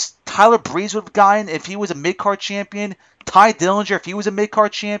benefits Tyler Breeze would have gotten if he was a mid-card champion? Ty Dillinger if he was a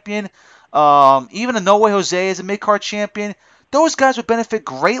mid-card champion? Even a No Way Jose as a mid-card champion? Those guys would benefit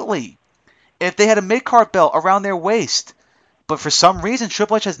greatly if they had a mid-card belt around their waist. But for some reason,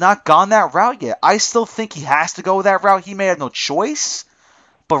 Triple H has not gone that route yet. I still think he has to go that route. He may have no choice.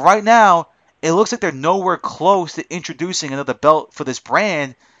 But right now, it looks like they're nowhere close to introducing another belt for this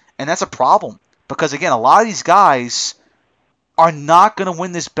brand, and that's a problem. Because, again, a lot of these guys are not going to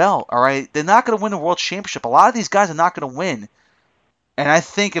win this belt, all right? They're not going to win the World Championship. A lot of these guys are not going to win. And I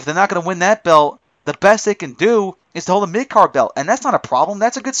think if they're not going to win that belt, the best they can do is to hold a mid-card belt. And that's not a problem.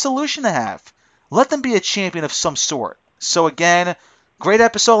 That's a good solution to have. Let them be a champion of some sort. So, again, great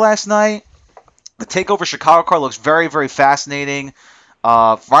episode last night. The TakeOver Chicago card looks very, very fascinating.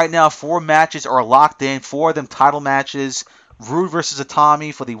 Right now, 4 matches are locked in. 4 of them title matches. Rude versus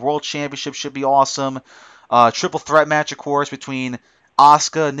Itami for the World Championship should be awesome. Triple threat match, of course, between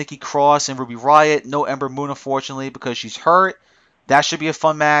Asuka, Nikki Cross, and Ruby Riott. No Ember Moon, unfortunately, because she's hurt. That should be a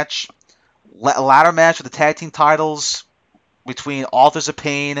fun match. Ladder match with the tag team titles. between Authors of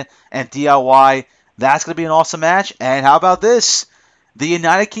Pain and DIY. That's going to be an awesome match. And how about this? The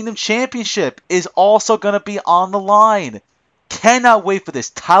United Kingdom Championship is also going to be on the line. Cannot wait for this.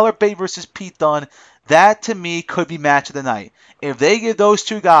 Tyler Bate versus Pete Dunne. That, to me, could be match of the night. If they give those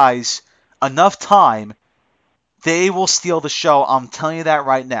two guys enough time, they will steal the show. I'm telling you that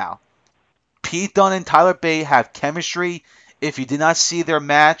right now. Pete Dunne and Tyler Bate have chemistry. If you did not see their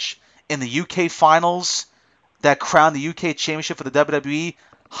match in the UK Finals that crowned the UK Championship for the WWE,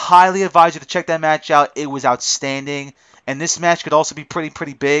 highly advise you to check that match out. It was outstanding. And this match could also be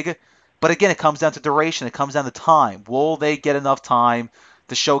pretty big. But again, it comes down to duration. It comes down to time. Will they get enough time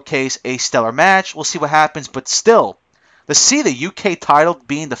to showcase a stellar match? We'll see what happens. But still, to see the UK title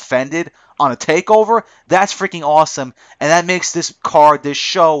being defended on a takeover, that's freaking awesome. And that makes this card, this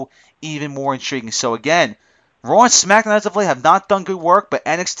show, even more intriguing. So again, Raw and SmackDown as of late have not done good work, but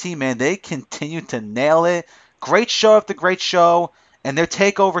NXT, man, they continue to nail it. Great show after great show, and their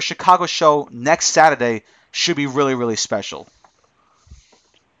takeover Chicago show next Saturday should be really special.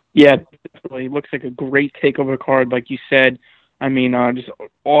 Yeah, definitely. Looks like a great takeover card, like you said. I mean, just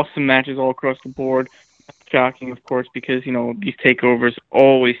awesome matches all across the board. Shocking, of course, because, these takeovers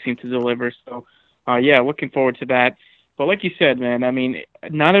always seem to deliver. So, yeah, looking forward to that. But like you said, man, I mean,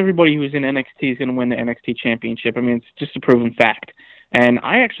 not everybody who's in NXT is going to win the NXT championship. I mean, it's just a proven fact. And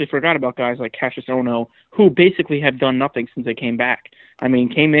I actually forgot about guys like Cassius Ohno, who basically have done nothing since they came back. I mean,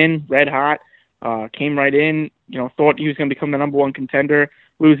 came in red hot, came right in, thought he was going to become the number one contender,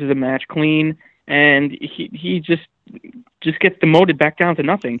 loses a match clean, and he just gets demoted back down to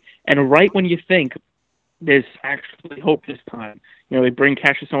nothing. And right when you think there's actually hope this time, they bring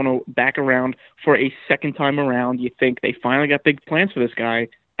Cassius Ohno back around for a second time around. You think they finally got big plans for this guy,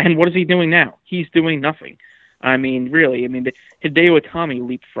 and what is he doing now? He's doing nothing. I mean, really, Hideo Itami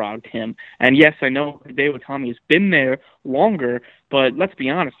leapfrogged him. And yes, I know Hideo Itami has been there longer, but let's be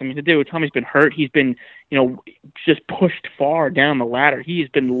honest. Hideo Itami's been hurt. He's been, just pushed far down the ladder. He's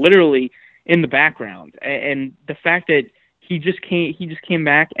been literally in the background. And the fact that he just came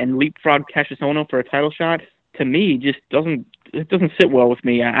back and leapfrogged Cassius Ohno for a title shot, to me, just doesn't sit well with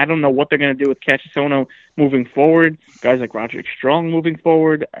me. I don't know what they're going to do with Cassius Ohno moving forward. Guys like Roderick Strong moving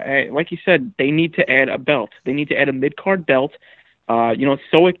forward. Like you said, they need to add a belt. They need to add a mid-card belt,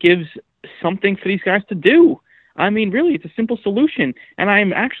 so it gives something for these guys to do. I mean, really, it's a simple solution. And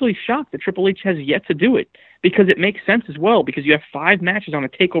I'm actually shocked that Triple H has yet to do it, because it makes sense as well, because you have 5 matches on a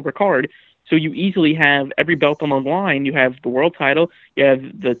takeover card. So you easily have every belt on the line. You have the world title, you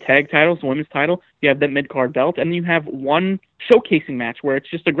have the tag titles, the women's title, you have that mid-card belt, and you have one showcasing match where it's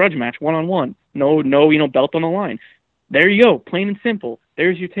just a grudge match, one-on-one. No, belt on the line. There you go, plain and simple.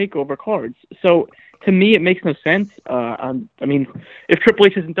 There's your takeover cards. So to me, it makes no sense. If Triple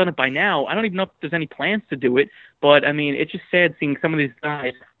H hasn't done it by now, I don't even know if there's any plans to do it, but, it's just sad seeing some of these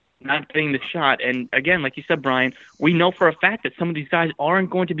guys not getting the shot. And again, like you said, Brian, we know for a fact that some of these guys aren't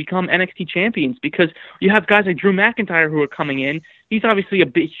going to become NXT champions, because you have guys like Drew McIntyre who are coming in. He's obviously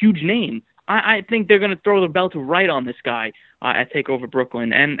a huge name. I think they're going to throw the belt right on this guy at TakeOver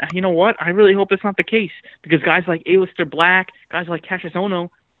Brooklyn. And you know what? I really hope that's not the case, because guys like Aleister Black, guys like Cassius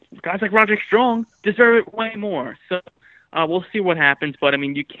Ohno, guys like Roderick Strong deserve it way more. So we'll see what happens, but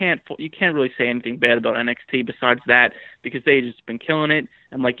you can't really say anything bad about NXT besides that, because they've just been killing it.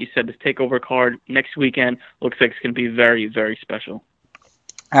 And like you said, this takeover card next weekend looks like it's going to be very, very special.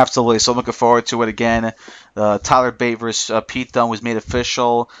 Absolutely. So I'm looking forward to it again. Tyler Bate versus Pete Dunne was made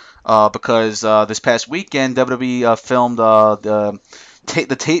official because this past weekend WWE filmed the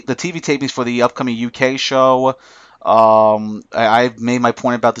TV tapings for the upcoming UK show. I've made my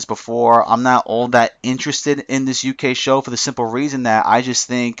point about this before. I'm not all that interested in this UK show for the simple reason that I just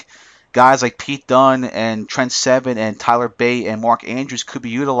think guys like Pete Dunne and Trent Seven and Tyler Bate and Mark Andrews could be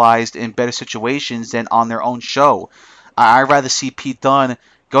utilized in better situations than on their own show. I'd rather see Pete Dunne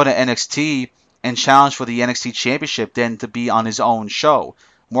go to NXT and challenge for the NXT Championship than to be on his own show.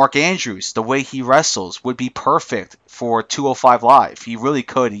 Mark Andrews, the way he wrestles, would be perfect for 205 Live. He really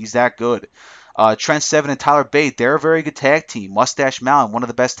could. He's that good. Trent Seven and Tyler Bate, they're a very good tag team. Mustache Mountain, one of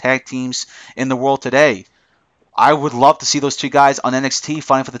the best tag teams in the world today. I would love to see those two guys on NXT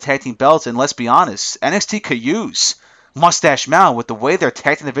fighting for the tag team belts. And let's be honest, NXT could use Mustache Mountain with the way their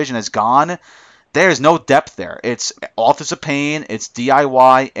tag team division has gone. There's no depth there. It's Authors of Pain, it's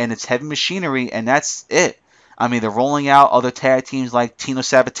DIY, and it's Heavy Machinery, and that's it. They're rolling out other tag teams like Tino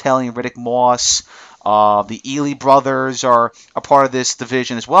Sabatelli and Riddick Moss. The Ely brothers are a part of this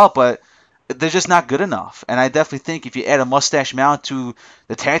division as well, but they're just not good enough. And I definitely think if you add a Mustache Mountain to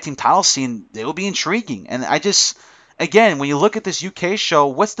the tag team title scene, it will be intriguing. And again, when you look at this UK show,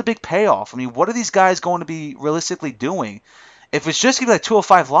 what's the big payoff? What are these guys going to be realistically doing? If it's just going to be like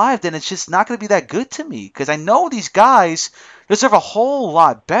 205 Live, then it's just not going to be that good to me because I know these guys deserve a whole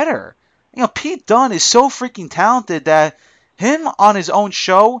lot better. Pete Dunne is so freaking talented that him on his own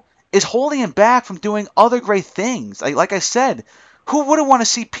show is holding him back from doing other great things. Like I said, who wouldn't want to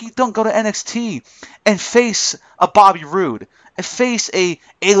see Pete Dunne go to NXT and face a Bobby Roode, and face a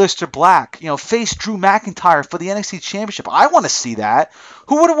A-lister Black, face Drew McIntyre for the NXT Championship? I want to see that.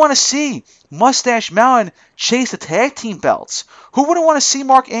 Who wouldn't want to see Mustache Mountain chase the tag team belts? Who wouldn't want to see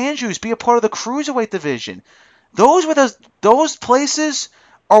Mark Andrews be a part of the Cruiserweight division? Those places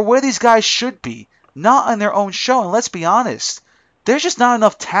are where these guys should be, not on their own show. And let's be honest, there's just not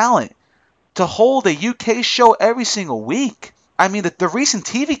enough talent to hold a UK show every single week. I mean, the recent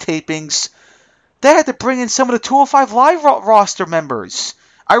TV tapings, they had to bring in some of the 205 Live roster members.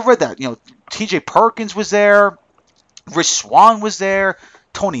 I read that, TJ Perkins was there, Rich Swann was there,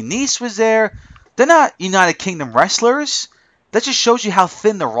 Tony Nese was there. They're not United Kingdom wrestlers. That just shows you how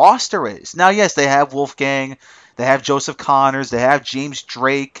thin the roster is. Now, yes, they have Wolfgang, they have Joseph Connors, they have James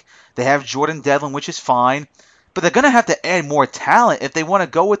Drake, they have Jordan Devlin, which is fine. But they're going to have to add more talent if they want to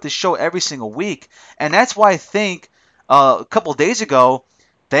go with the show every single week. And that's why I think a couple of days ago,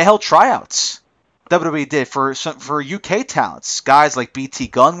 they held tryouts. WWE did for UK talents. Guys like BT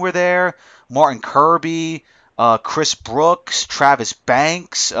Gunn were there, Martin Kirby, Chris Brooks, Travis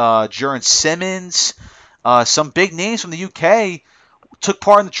Banks, Jaron Simmons. Some big names from the UK took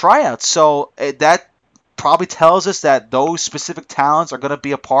part in the tryouts. So that probably tells us that those specific talents are going to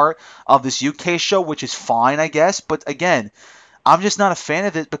be a part of this UK show, which is fine, I guess. But again, I'm just not a fan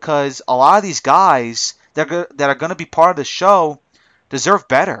of it because a lot of these guys that are going to be part of the show deserve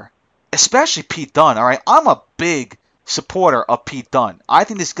better, especially Pete Dunne. All right, I'm a big supporter of Pete Dunne. I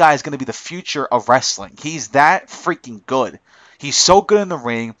think this guy is going to be the future of wrestling. He's that freaking good. He's so good in the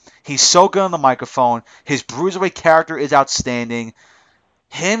ring. He's so good on the microphone. His Bruiserweight character is outstanding.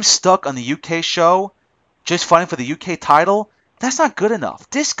 Him stuck on the UK show, just fighting for the UK title, that's not good enough.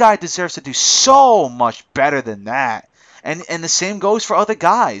 This guy deserves to do so much better than that. And the same goes for other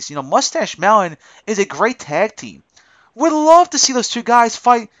guys. Mustache Mountain is a great tag team. Would love to see those two guys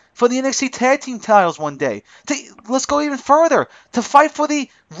fight for the NXT tag team titles one day. Let's go even further. To fight for the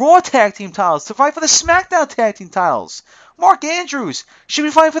Raw tag team titles. To fight for the SmackDown tag team titles. Mark Andrews should be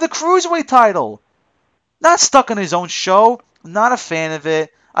fighting for the Cruiserweight title. Not stuck on his own show. Not a fan of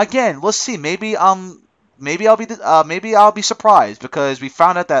it. Again, let's see. Maybe I'll be surprised because we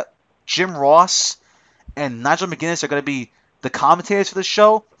found out that Jim Ross and Nigel McGuinness are going to be the commentators for the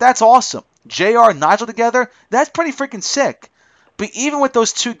show. That's awesome. JR and Nigel together, that's pretty freaking sick. But even with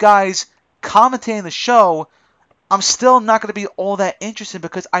those two guys commentating the show, I'm still not going to be all that interested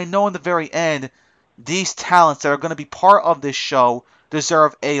because I know in the very end, these talents that are going to be part of this show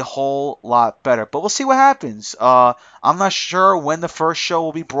deserve a whole lot better. But we'll see what happens. I'm not sure when the first show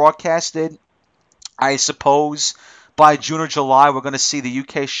will be broadcasted. I suppose by June or July, we're going to see the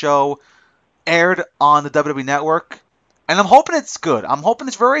UK show aired on the WWE Network. And I'm hoping it's good. I'm hoping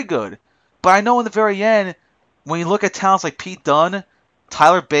it's very good. But I know in the very end, when you look at talents like Pete Dunne,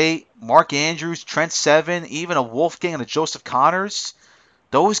 Tyler Bate, Mark Andrews, Trent Seven, even a Wolfgang and a Joseph Connors,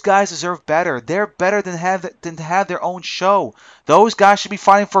 those guys deserve better. They're better than to have their own show. Those guys should be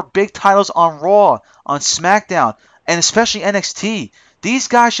fighting for big titles on Raw, on SmackDown, and especially NXT. These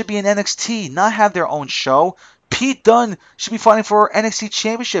guys should be in NXT, not have their own show. Pete Dunne should be fighting for NXT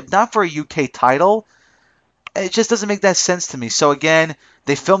Championship, not for a UK title. It just doesn't make that sense to me. So again,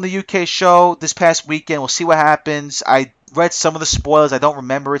 they filmed the UK show this past weekend. We'll see what happens. I read some of the spoilers. I don't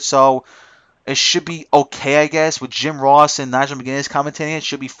remember it, so it should be okay, I guess. With Jim Ross and Nigel McGuinness commentating, it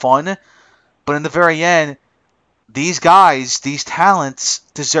should be fun. But in the very end, these guys, these talents,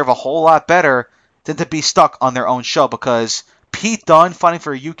 deserve a whole lot better than to be stuck on their own show because Pete Dunne fighting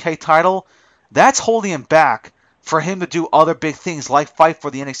for a UK title, that's holding him back for him to do other big things like fight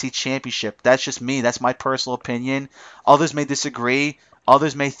for the NXT Championship. That's just me. That's my personal opinion. Others may disagree.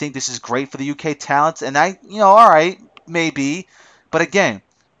 Others may think this is great for the UK talents. And all right, maybe. But again,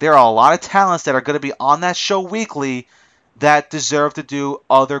 there are a lot of talents that are going to be on that show weekly that deserve to do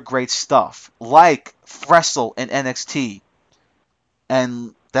other great stuff, like wrestle in NXT.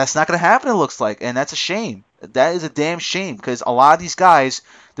 And that's not going to happen, it looks like. And that's a shame. That is a damn shame because a lot of these guys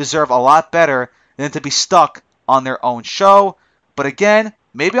deserve a lot better than to be stuck on their own show. But again,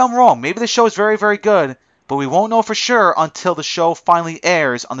 maybe I'm wrong. Maybe the show is very, very good, but we won't know for sure until the show finally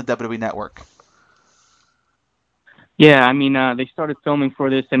airs on the WWE Network. Yeah, I mean, they started filming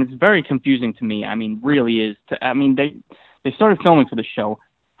for this, and it's very confusing to me. I mean, really is. They started filming for the show.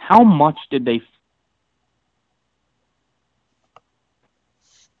 How much did they?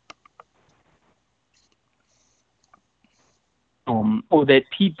 that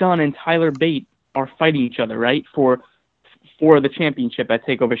Pete Dunne and Tyler Bate are fighting each other, right, for the championship at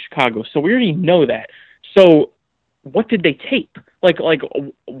TakeOver Chicago. So we already know that. So what did they tape? Like,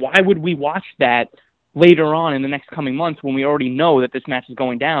 why would we watch that later on in the next coming months when we already know that this match is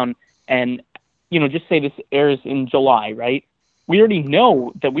going down? And, just say this airs in July, right? We already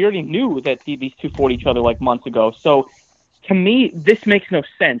knew that these two fought each other like months ago. So to me, this makes no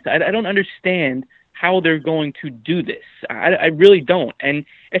sense. I don't understand how they're going to do this. I really don't. And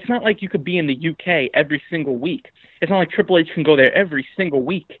it's not like you could be in the UK every single week. It's not like Triple H can go there every single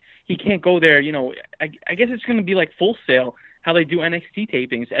week. He can't go there, I guess it's going to be like Full Sail, how they do NXT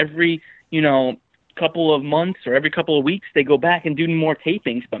tapings. Every, couple of months or every couple of weeks, they go back and do more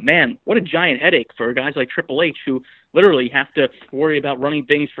tapings. But man, what a giant headache for guys like Triple H who literally have to worry about running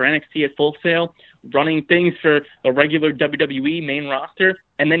things for NXT at Full Sail, running things for the regular WWE main roster,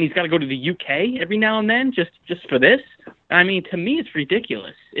 and then he's got to go to the UK every now and then just for this. I mean, to me, it's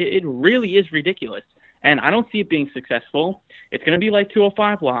ridiculous. It really is ridiculous. And I don't see it being successful. It's going to be like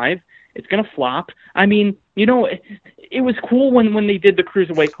 205 Live. It's going to flop. I mean, it was cool when they did the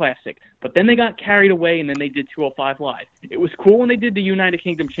Cruiserweight Classic, but then they got carried away and then they did 205 Live. It was cool when they did the United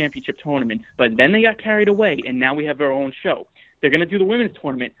Kingdom Championship Tournament, but then they got carried away and now we have our own show. They're going to do the women's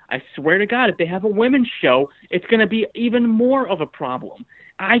tournament. I swear to God, if they have a women's show, it's going to be even more of a problem.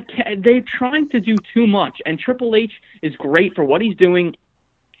 They're trying to do too much, and Triple H is great for what he's doing.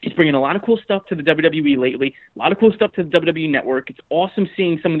 He's bringing a lot of cool stuff to the WWE lately, a lot of cool stuff to the WWE Network. It's awesome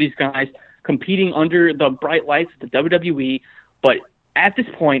seeing some of these guys competing under the bright lights of the WWE, but at this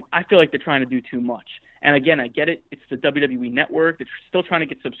point, I feel like they're trying to do too much. And again, I get it. It's the WWE Network. They're still trying to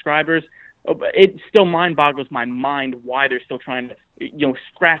get subscribers. But it still boggles my mind why they're still trying to,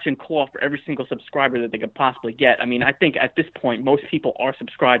 scratch and claw for every single subscriber that they could possibly get. I mean, I think at this point, most people are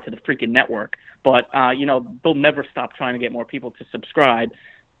subscribed to the freaking network, but, they'll never stop trying to get more people to subscribe.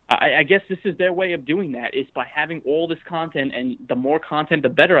 I guess this is their way of doing that, is by having all this content, and the more content, the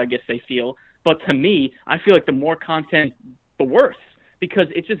better, I guess they feel. But to me, I feel like the more content, the worse, because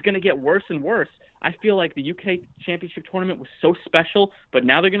it's just going to get worse and worse. I feel like the UK Championship Tournament was so special, but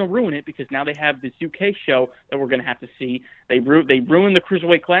now they're going to ruin it because now they have this UK show that we're going to have to see. They ruined the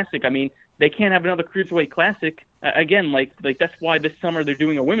Cruiserweight Classic. I mean, they can't have another Cruiserweight Classic. Again, like that's why this summer they're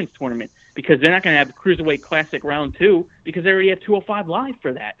doing a women's tournament, because they're not going to have the Cruiserweight Classic round 2 because they already have 205 Live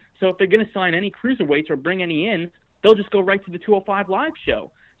for that. So if they're going to sign any Cruiserweights or bring any in, they'll just go right to the 205 Live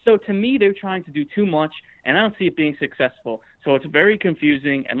show. So to me, they're trying to do too much, and I don't see it being successful. So it's very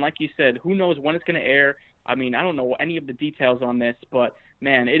confusing, and like you said, who knows when it's going to air. I mean, I don't know any of the details on this, but,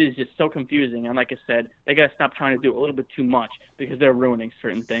 man, it is just so confusing. And like I said, they got to stop trying to do a little bit too much because they're ruining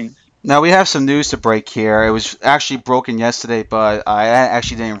certain things. Now, we have some news to break here. It was actually broken yesterday, but I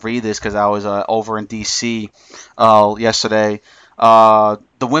actually didn't read this because I was over in D.C. Yesterday. The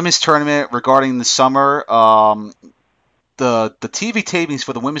women's tournament regarding the summer, the TV tapings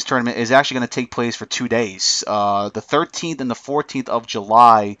for the women's tournament is actually going to take place for 2 days. The 13th and the 14th of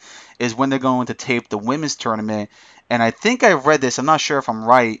July is when they're going to tape the women's tournament. And I think I read this, I'm not sure if I'm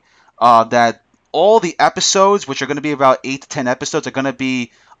right, that all the episodes, which are going to be about 8 to 10 episodes, are going to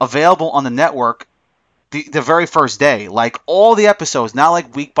be available on the network the very first day. Like all the episodes, not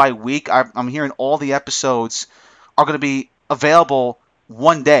like week by week. I'm hearing all the episodes are going to be available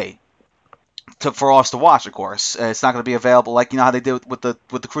one day for us to watch, of course. It's not going to be available like how they did with the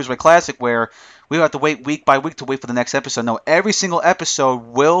Cruiserweight Classic, where we have to wait week by week to wait for the next episode. No, every single episode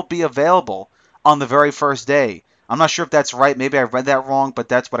will be available on the very first day. I'm not sure if that's right. Maybe I read that wrong, but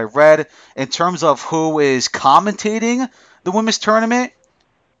that's what I read. In terms of who is commentating the women's tournament,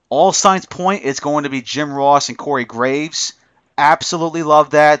 all signs point it's going to be Jim Ross and Corey Graves. Absolutely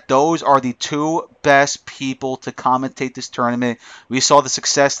love that. Those are the two best people to commentate this tournament. We saw the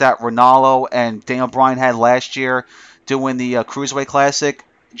success that Ronaldo and Daniel Bryan had last year doing the Cruiserweight Classic.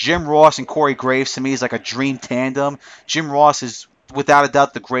 Jim Ross and Corey Graves, to me, is like a dream tandem. Jim Ross is, without a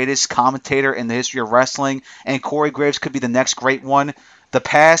doubt, the greatest commentator in the history of wrestling, and Corey Graves could be the next great one. The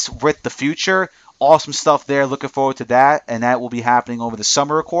past with the future. Awesome stuff there. Looking forward to that, and that will be happening over the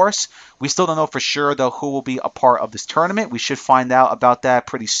summer, of course. We still don't know for sure, though, who will be a part of this tournament. We should find out about that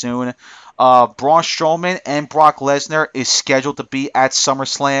pretty soon. Braun Strowman and Brock Lesnar is scheduled to be at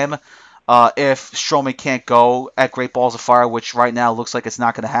SummerSlam. If Strowman can't go at Great Balls of Fire, which right now looks like it's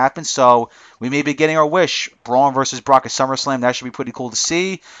not going to happen. So we may be getting our wish. Braun versus Brock at SummerSlam. That should be pretty cool to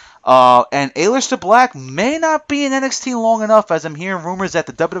see. And Aleister Black may not be in NXT long enough, as I'm hearing rumors that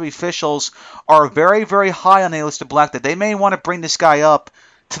the WWE officials are very, very high on Aleister Black, that they may want to bring this guy up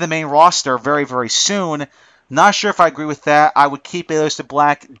to the main roster very, very soon. Not sure if I agree with that. I would keep Aleister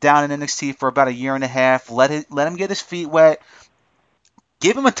Black down in NXT for about a year and a half. Let him get his feet wet.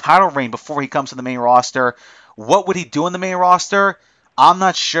 Give him a title reign before he comes to the main roster. What would he do in the main roster? I'm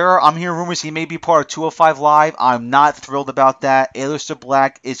not sure. I'm hearing rumors he may be part of 205 Live. I'm not thrilled about that. Aleister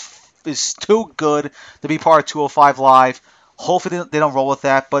Black is too good to be part of 205 Live. Hopefully they don't roll with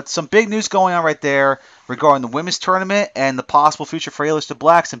that. But some big news going on right there regarding the women's tournament and the possible future for Aleister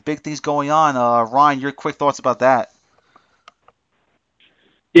Black. Some big things going on. Ryan, your quick thoughts about that?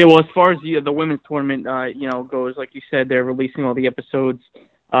 Yeah, well, as far as the women's tournament, goes, like you said, they're releasing all the episodes.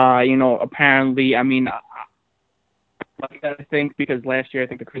 Apparently, I mean, I think because last year I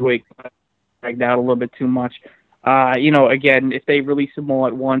think the cruiserweight dragged out a little bit too much. Again, if they release them all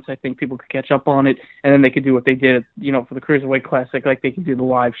at once, I think people could catch up on it, and then they could do what they did, for the Cruiserweight Classic, like they could do the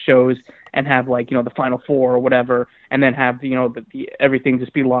live shows and have the Final Four or whatever, and then have everything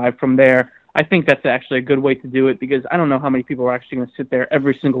just be live from there. I think that's actually a good way to do it because I don't know how many people are actually going to sit there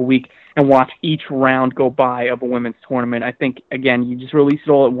every single week and watch each round go by of a women's tournament. I think again, you just release it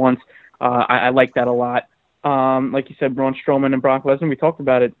all at once. I like that a lot. Like you said, Braun Strowman and Brock Lesnar, we talked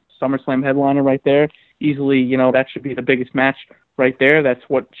about it. SummerSlam headliner right there. Easily, that should be the biggest match right there. That's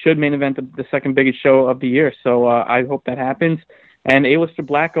what should main event the second biggest show of the year. So I hope that happens. And Aleister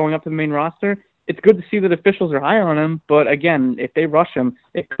Black going up to the main roster, it's good to see that officials are high on him. But again, if they rush him,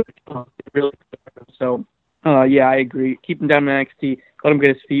 it could really. So yeah, I agree. Keep him down in NXT. Let him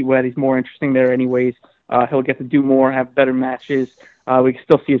get his feet wet. He's more interesting there, anyways. He'll get to do more, have better matches. We can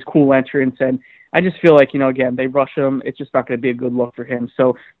still see his cool entrance, and I just feel like, again, they rush him. It's just not going to be a good look for him.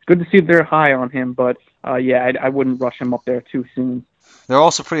 So it's good to see they're high on him, but yeah, I wouldn't rush him up there too soon. They're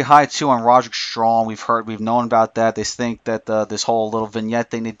also pretty high too on Roderick Strong. We've known about that. They think that this whole little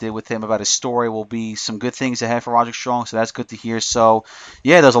vignette thing they did with him about his story will be some good things ahead for Roderick Strong. So that's good to hear. So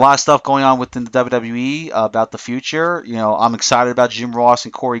yeah, there's a lot of stuff going on within the WWE about the future. I'm excited about Jim Ross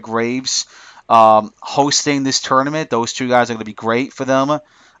and Corey Graves hosting this tournament. Those two guys are going to be great for them.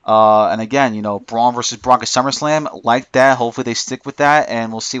 And again, Braun versus Brock at SummerSlam, like that. Hopefully they stick with that,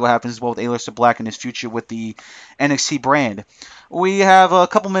 and we'll see what happens as well with Aleister Black in his future with the NXT brand. We have a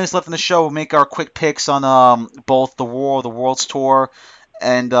couple minutes left in the show. We'll make our quick picks on both the World's Tour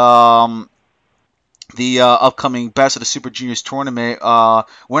and the upcoming Best of the Super Juniors tournament.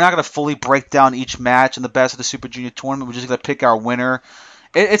 We're not going to fully break down each match in the Best of the Super Junior tournament. We're just going to pick our winner.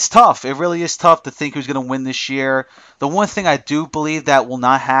 It's tough. It really is tough to think who's going to win this year. The one thing I do believe that will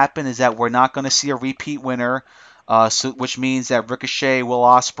not happen is that we're not going to see a repeat winner, which means that Ricochet, Will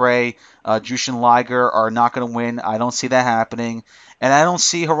Ospreay, Jushin Liger are not going to win. I don't see that happening. And I don't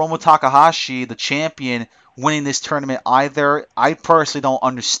see Hiromu Takahashi, the champion, winning this tournament either. I personally don't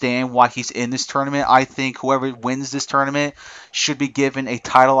understand why he's in this tournament. I think whoever wins this tournament should be given a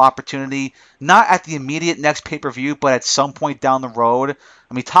title opportunity, not at the immediate next pay-per-view, but at some point down the road.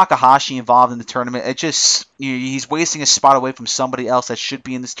 I mean, Takahashi involved in the tournament, he's wasting a spot away from somebody else that should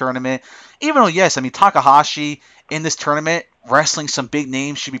be in this tournament. Even though, yes, I mean, Takahashi in this tournament, wrestling some big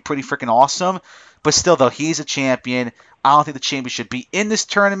names should be pretty freaking awesome. But still, though, he's a champion. I don't think the champion should be in this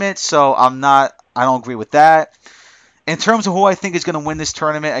tournament, so I don't agree with that. In terms of who I think is going to win this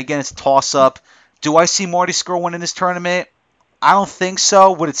tournament, again, it's a toss-up. Do I see Marty Scurll winning this tournament? I don't think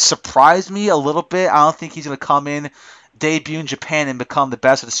so. Would it surprise me a little bit? I don't think he's going to come in, debut in Japan, and become the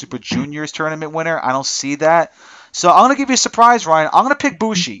Best of the Super Juniors tournament winner. I don't see that. So I'm going to give you a surprise, Ryan. I'm going to pick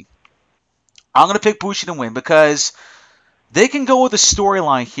Bushi. I'm going to pick Bushi to win because they can go with a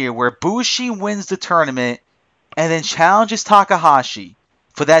storyline here where Bushi wins the tournament and then challenges Takahashi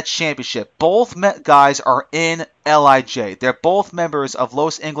for that championship. Both guys are in LIJ. They're both members of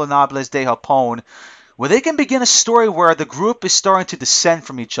Los Ingobernables de Japón, where they can begin a story where the group is starting to descend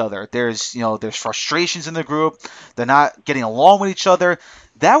from each other. There's frustrations in the group. They're not getting along with each other.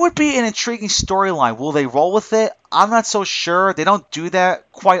 That would be an intriguing storyline. Will they roll with it? I'm not so sure. They don't do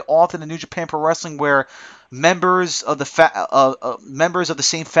that quite often in New Japan Pro Wrestling, where members of the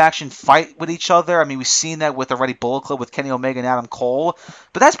same faction fight with each other. I mean, we've seen that with already Bullet Club with Kenny Omega and Adam Cole,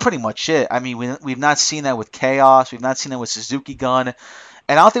 but that's pretty much it. I mean, we've not seen that with Chaos. We've not seen that with Suzuki Gun, and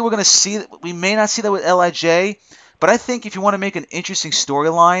I don't think we're going to see. We may not see that with LIJ, but I think if you want to make an interesting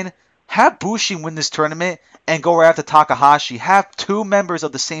storyline, have Bushi win this tournament and go right after Takahashi. Have two members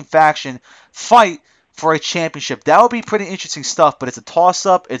of the same faction fight for a championship. That would be pretty interesting stuff, but it's a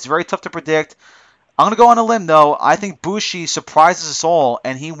toss-up. It's very tough to predict. I'm going to go on a limb, though. I think Bushi surprises us all,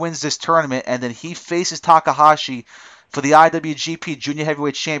 and he wins this tournament, and then he faces Takahashi for the IWGP Junior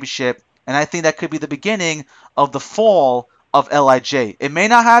Heavyweight Championship, and I think that could be the beginning of the fall of LIJ. It may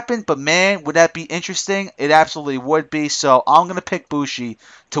not happen, but man, would that be interesting? It absolutely would be, so I'm going to pick Bushi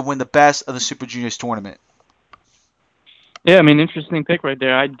to win the Best of the Super Juniors tournament. Yeah, I mean, interesting pick right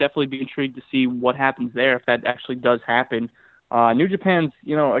there. I'd definitely be intrigued to see what happens there if that actually does happen. New Japan's,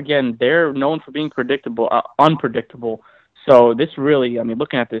 again, they're known for being unpredictable. So this really, I mean,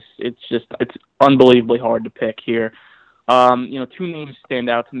 looking at this, it's unbelievably hard to pick here. Two names stand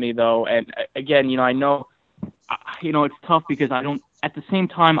out to me though, and again, I know, it's tough because I don't. At the same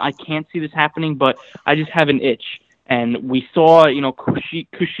time, I can't see this happening, but I just have an itch. And we saw,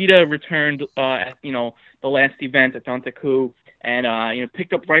 Kushida returned, at, the last event at Dantaku, and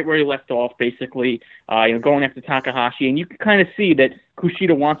picked up right where he left off, basically, going after Takahashi, and you can kind of see that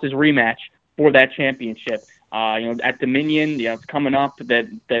Kushida wants his rematch for that championship. At Dominion, it's coming up. That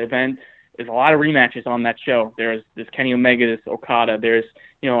event. There's a lot of rematches on that show. There's Kenny Omega, there's Okada, there's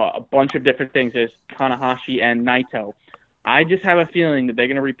a bunch of different things. There's Tanahashi and Naito. I just have a feeling that they're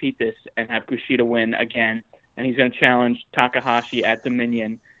going to repeat this and have Kushida win again, and he's going to challenge Takahashi at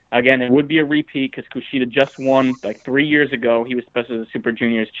Dominion. Again, it would be a repeat because Kushida just won like 3 years ago. He was supposed to be the Super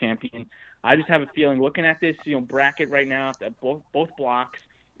Juniors champion. I just have a feeling, looking at this bracket right now, that both blocks,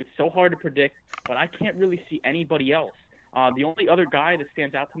 it's so hard to predict, but I can't really see anybody else. The only other guy that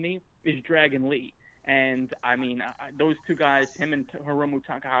stands out to me is Dragon Lee. And, I mean, those two guys, him and Hiromu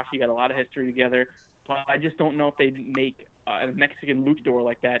Takahashi, got a lot of history together. But I just don't know if they'd make a Mexican luchador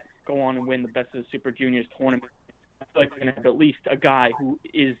like that go on and win the Best of the Super Juniors tournament. I feel like they're going to have at least a guy who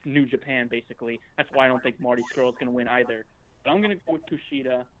is New Japan, basically. That's why I don't think Marty Scurll's going to win either. But I'm going to go with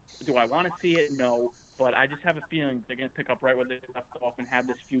Kushida. Do I want to see it? No. But I just have a feeling they're going to pick up right where they left off and have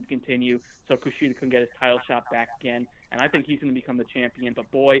this feud continue so Kushida can get his title shot back again. And I think he's going to become the champion.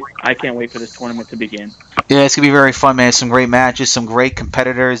 But, boy, I can't wait for this tournament to begin. Yeah, it's going to be very fun, man. Some great matches, some great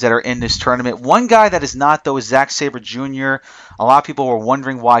competitors that are in this tournament. One guy that is not, though, is Zack Sabre Jr. A lot of people were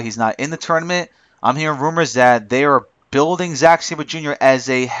wondering why he's not in the tournament. I'm hearing rumors that they are building Zack Sabre Jr. as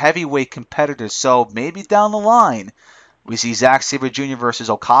a heavyweight competitor. So maybe down the line, we see Zack Sabre Jr. versus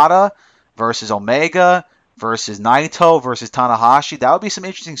Okada, versus Omega, versus Naito, versus Tanahashi. That would be some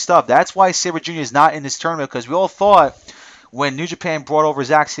interesting stuff. That's why Sabre Jr. is not in this tournament, because we all thought when New Japan brought over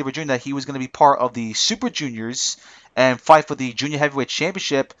Zack Sabre Jr. that he was going to be part of the Super Juniors and fight for the Junior Heavyweight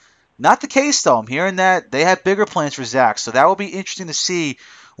Championship. Not the case, though. I'm hearing that they have bigger plans for Zack, so that will be interesting to see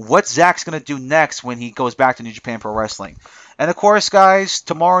what Zack's going to do next when he goes back to New Japan Pro Wrestling. And, of course, guys,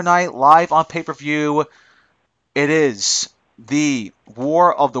 tomorrow night, live on pay-per-view, it is the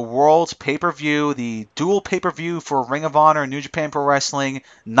War of the Worlds pay-per-view, the dual pay-per-view for Ring of Honor and New Japan Pro Wrestling,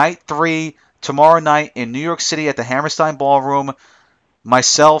 Night 3, tomorrow night in New York City at the Hammerstein Ballroom.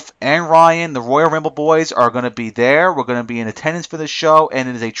 Myself and Ryan, the Royal Ramble boys, are going to be there. We're going to be in attendance for the show, and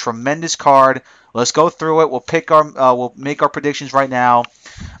it is a tremendous card. Let's go through it. We'll make our predictions right now.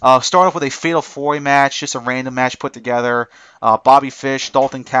 Start off with a Fatal 4-Way match, just a random match put together. Bobby Fish,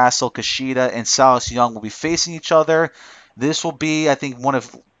 Dalton Castle, Kushida, and Silas Young will be facing each other. This will be, I think, one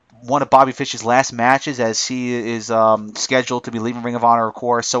of Bobby Fish's last matches, as he is scheduled to be leaving Ring of Honor, of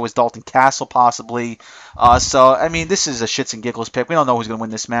course. So is Dalton Castle, possibly. So, I mean, this is a shits and giggles pick. We don't know who's going to win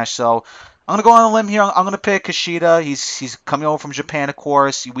this match. So I'm going to go on a limb here. I'm going to pick Kushida. He's coming over from Japan, of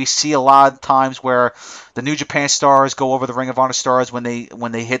course. We see a lot of times where the New Japan stars go over the Ring of Honor stars when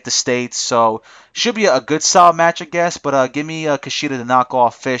they hit the States. So should be a good, solid match, I guess. But give me Kushida to knock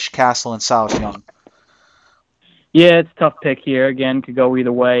off Fish, Castle, and Silas Young. Yeah, it's a tough pick here. Again, could go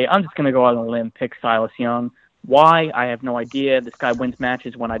either way. I'm just going to go out on a limb, pick Silas Young. Why? I have no idea. This guy wins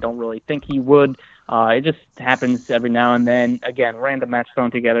matches when I don't really think he would. It just happens every now and then. Again, random match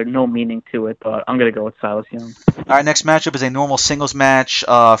thrown together, no meaning to it, but I'm going to go with Silas Young. All right, next matchup is a normal singles match.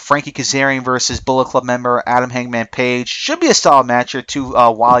 Frankie Kazarian versus Bullet Club member Adam Hangman Page. Should be a solid match here. Two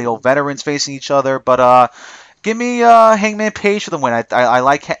wily old veterans facing each other, but give me Hangman Page for the win. I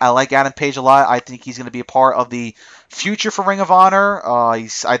like Adam Page a lot. I think he's going to be a part of the future for Ring of Honor. I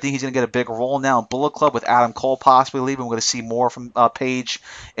think he's going to get a big role now in Bullet Club with Adam Cole possibly leaving. We're going to see more from Page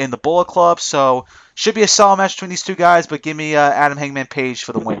in the Bullet Club. So should be a solid match between these two guys, but give me Adam Hangman Page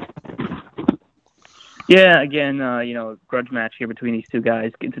for the win. Yeah, again, grudge match here between these two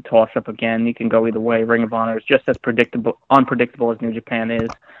guys. It's a toss-up again. You can go either way. Ring of Honor is just as unpredictable as New Japan is.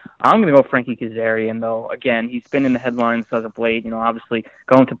 I'm going to go Frankie Kazarian, though. Again, he's been in the headlines as of late. Obviously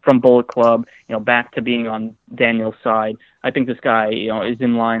going from Bullet Club, back to being on Daniel's side. I think this guy, is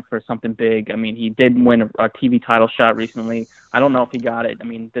in line for something big. I mean, he did win a TV title shot recently. I don't know if he got it. I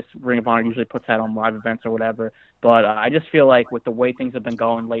mean, this Ring of Honor usually puts that on live events or whatever. But I just feel like with the way things have been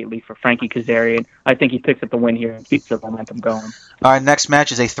going lately for Frankie Kazarian, I think he picks up the win here and keeps the momentum going. All right, next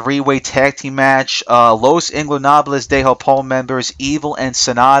match is a three-way tag team match. Los Ingobernables de Japón members Evil and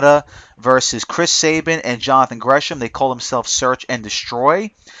Sonata versus Chris Sabin and Jonathan Gresham. They call themselves Search and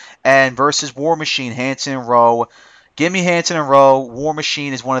Destroy. And versus War Machine, Hanson and Rowe. Give me Hanson and Rowe. War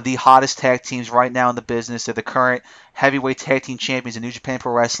Machine is one of the hottest tag teams right now in the business. They're the current heavyweight tag team champions in New Japan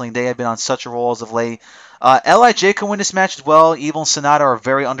Pro Wrestling. They have been on such a roll as of late. LIJ can win this match as well. Evil and Sonata are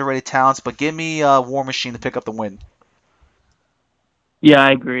very underrated talents, but give me War Machine to pick up the win. Yeah,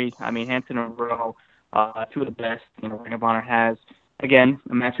 I agree. I mean, Hanson and Rowe, two of the best Ring of Honor has. Again,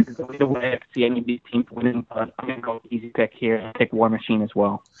 a match that could go either way. I could see any of these teams winning, but I'm going to go with easy pick here and pick War Machine as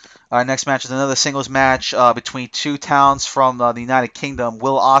well. Our next match is another singles match between two talents from the United Kingdom.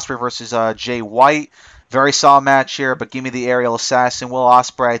 Will Ospreay versus Jay White. Very solid match here, but give me the aerial assassin. Will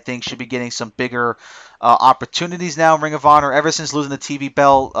Ospreay, I think, should be getting some bigger opportunities now in Ring of Honor. Ever since losing the TV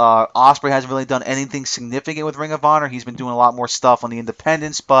belt, Ospreay hasn't really done anything significant with Ring of Honor. He's been doing a lot more stuff on the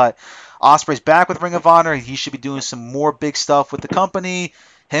independents, but Ospreay's back with Ring of Honor. He should be doing some more big stuff with the company.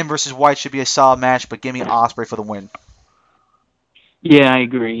 Him versus White should be a solid match, but give me Ospreay for the win. Yeah, I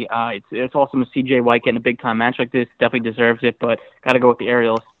agree. It's awesome to see Jay White getting a big time match like this. Definitely deserves it, but got to go with the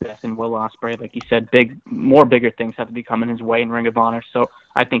aerial assassin Will Ospreay. Like you said, more bigger things have to be coming his way in Ring of Honor. So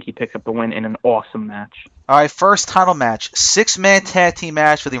I think he picks up the win in an awesome match. All right, first title match, 6-man tag team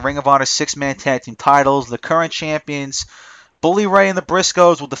match for the Ring of Honor 6-man tag team titles. The current champions, Bully Ray and the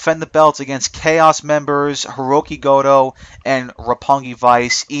Briscoes, will defend the belts against Chaos members Hiroki Goto and Roppongi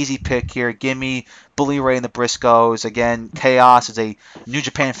Vice. Easy pick here. Give me Bully Ray and the Briscoes. Again, Chaos is a New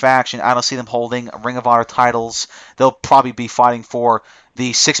Japan faction. I don't see them holding Ring of Honor titles. They'll probably be fighting for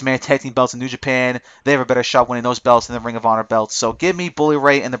the 6-man tag team belts in New Japan. They have a better shot winning those belts than the Ring of Honor belts. So give me Bully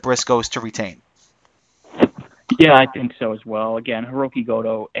Ray and the Briscoes to retain. Yeah, I think so as well. Again, Hiroki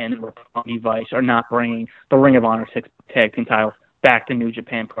Goto and Roppongi Vice are not bringing the Ring of Honor 6 tag team titles back to New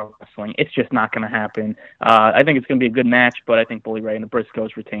Japan Pro Wrestling. It's just not going to happen. I think it's going to be a good match, but I think Bully Ray and the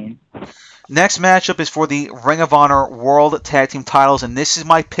Briscoes retain. Next matchup is for the Ring of Honor World Tag Team titles, and this is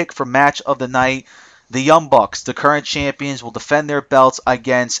my pick for match of the night. The Young Bucks, the current champions, will defend their belts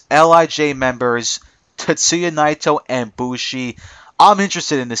against LIJ members Tetsuya Naito and Bushi. I'm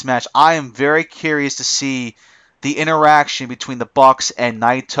interested in this match. I am very curious to see the interaction between the Bucks and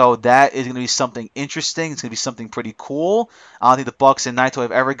Naito. That is going to be something interesting. It's going to be something pretty cool. I don't think the Bucks and Naito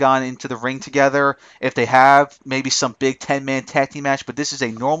have ever gone into the ring together. If they have, maybe some big 10-man tag team match, but this is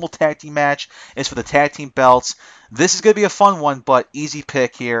a normal tag team match. It's for the tag team belts. This is going to be a fun one, but easy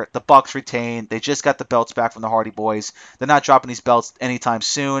pick here. The Bucks retain. They just got the belts back from the Hardy Boys. They're not dropping these belts anytime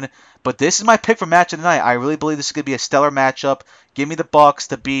soon. But this is my pick for match of the night. I really believe this is going to be a stellar matchup. Give me the Bucks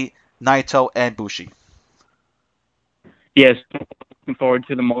to beat Naito and Bushi. Yes, looking forward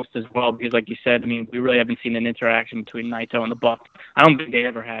to the most as well because, like you said, I mean, we really haven't seen an interaction between Naito and the Bucks. I don't think they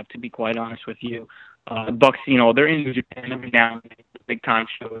ever have, to be quite honest with you. The Bucks, they're in New Japan every now and then, big time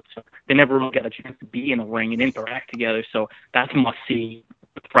shows, so they never really got a chance to be in the ring and interact together. So that's a must see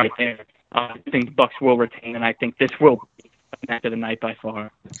right there. I think the Bucks will retain, and I think this will be the match of the night by far.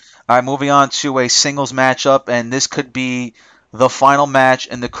 All right, moving on to a singles matchup, and this could be the final match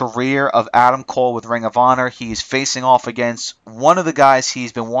in the career of Adam Cole with Ring of Honor. He's facing off against one of the guys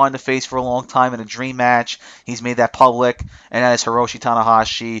he's been wanting to face for a long time in a dream match. He's made that public, and that is Hiroshi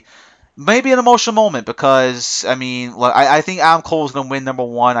Tanahashi. Maybe an emotional moment because, I think Adam Cole is going to win number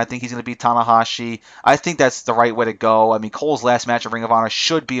one. I think he's going to beat Tanahashi. I think that's the right way to go. I mean, Cole's last match of Ring of Honor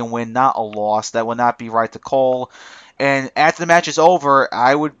should be a win, not a loss. That would not be right to Cole. And after the match is over,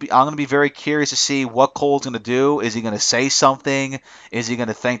 I'm going to be very curious to see what Cole's going to do. Is he going to say something? Is he going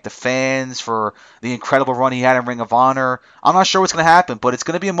to thank the fans for the incredible run he had in Ring of Honor? I'm not sure what's going to happen, but it's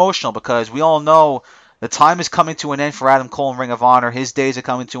going to be emotional because we all know the time is coming to an end for Adam Cole in Ring of Honor. His days are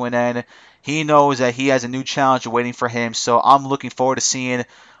coming to an end. He knows that he has a new challenge waiting for him, so I'm looking forward to seeing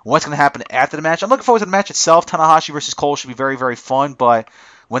what's going to happen after the match. I'm looking forward to the match itself. Tanahashi versus Cole should be very, very fun, but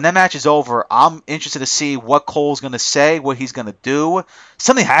when that match is over, I'm interested to see what Cole's going to say, what he's going to do.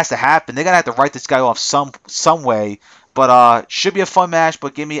 Something has to happen. They're going to have to write this guy off some way. But should be a fun match,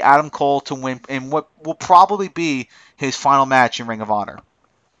 but give me Adam Cole to win in what will probably be his final match in Ring of Honor.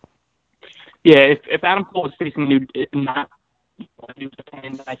 Yeah, if Adam Cole was facing New Japan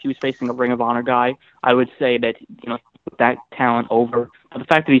guy, he was facing a Ring of Honor guy, I would say that, put that talent over. But the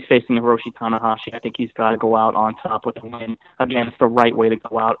fact that he's facing Hiroshi Tanahashi, I think he's got to go out on top with a win. Again, it's the right way to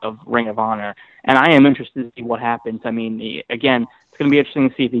go out of Ring of Honor. And I am interested to see what happens. I mean, again, it's going to be interesting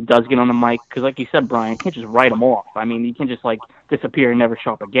to see if he does get on the mic. Because like you said, Brian, you can't just write him off. I mean, you can just, disappear and never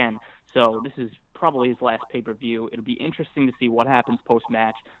show up again. So this is probably his last pay-per-view. It'll be interesting to see what happens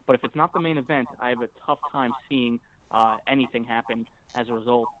post-match. But if it's not the main event, I have a tough time seeing anything happen as a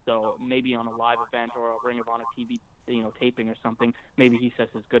result. So maybe on a live event or a Ring of Honor TV taping or something, maybe he says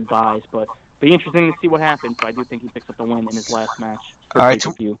his goodbyes. But be interesting to see what happens. But I do think he picks up the win in his last match. All right,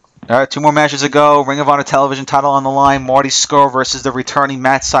 All right, 2 more matches to go. Ring of Honor television title on the line. Marty Scurll versus the returning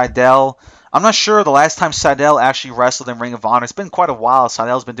Matt Sydal. I'm not sure the last time Sydal actually wrestled in Ring of Honor. It's been quite a while.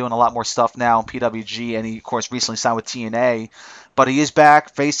 Sydal's been doing a lot more stuff now in PWG, and he, of course, recently signed with TNA. But he is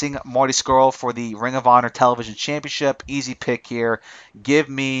back facing Marty Scurll for the Ring of Honor Television Championship. Easy pick here. Give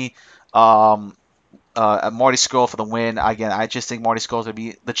me Marty Scurll for the win. Again, I just think Marty Scurll is going to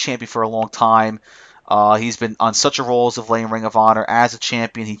be the champion for a long time. He's been on such a roll as of late in Ring of Honor as a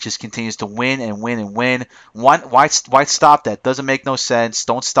champion. He just continues to win and win and win. Why stop that? Doesn't make no sense.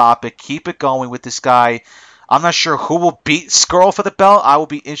 Don't stop it. Keep it going with this guy. I'm not sure who will beat Scurll for the belt. I will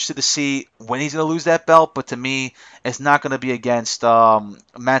be interested to see when he's going to lose that belt. But to me, it's not going to be against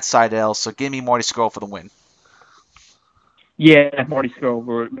Matt Sydal. So give me Marty Scurll for the win. Yeah, Marty Scurll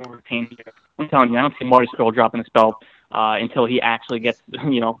will retain here. I'm telling you, I don't see Marty Scurll dropping this belt until he actually gets,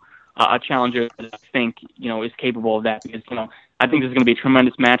 a challenger that I think, is capable of that. Because, I think this is going to be a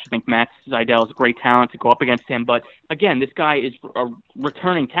tremendous match. I think Matt Sydal is a great talent to go up against him. But again, this guy is a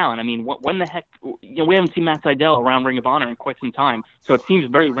returning talent. I mean, when the heck, we haven't seen Matt Sydal around Ring of Honor in quite some time. So it seems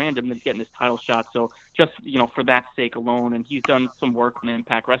very random that he's getting this title shot. So just, for that sake alone, and he's done some work on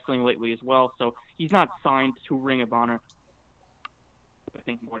Impact Wrestling lately as well. So he's not signed to Ring of Honor. I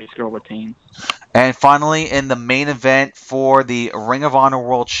think Marty Scurll retains. And finally, in the main event for the Ring of Honor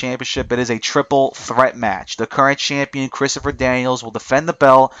World Championship, it is a triple threat match. The current champion, Christopher Daniels, will defend the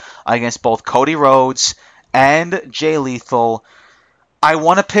belt against both Cody Rhodes and Jay Lethal. I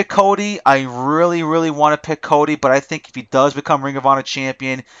want to pick Cody. I really, really want to pick Cody, but I think if he does become Ring of Honor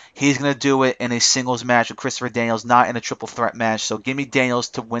champion, he's going to do it in a singles match with Christopher Daniels, not in a triple threat match. So give me Daniels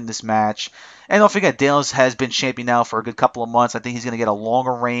to win this match. And don't forget, Daniels has been champion now for a good couple of months. I think he's going to get a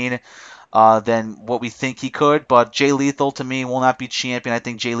longer reign than what we think he could. But Jay Lethal, to me, will not be champion. I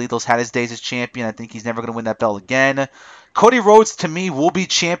think Jay Lethal's had his days as champion. I think he's never going to win that belt again. Cody Rhodes, to me, will be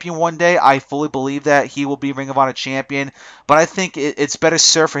champion one day. I fully believe that he will be Ring of Honor champion. But I think it's better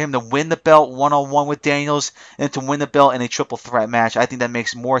served for him to win the belt one-on-one with Daniels and to win the belt in a triple threat match. I think that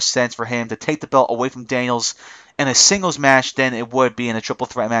makes more sense for him to take the belt away from Daniels in a singles match than it would be in a triple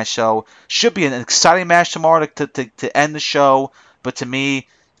threat match. So should be an exciting match tomorrow to end the show. But to me,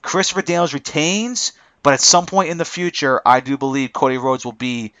 Christopher Daniels retains, but at some point in the future, I do believe Cody Rhodes will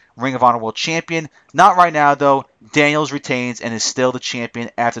be Ring of Honor World Champion. Not right now, though. Daniels retains and is still the champion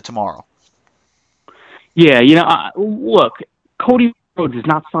after tomorrow. Yeah, look, Cody Rhodes is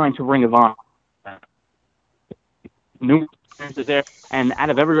not signed to Ring of Honor. New experiences there, and out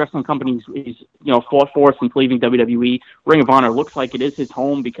of every wrestling company he's fought for since leaving WWE, Ring of Honor looks like it is his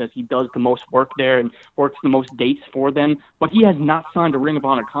home because he does the most work there and works the most dates for them. But he has not signed a Ring of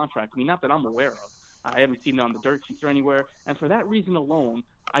Honor contract. I mean, not that I'm aware of. I haven't seen it on the dirt sheets or anywhere. And for that reason alone,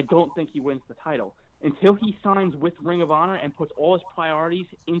 I don't think he wins the title. Until he signs with Ring of Honor and puts all his priorities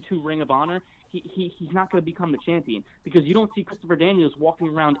into Ring of Honor, he's not going to become the champion because you don't see Christopher Daniels walking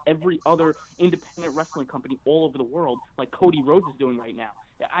around every other independent wrestling company all over the world like Cody Rhodes is doing right now.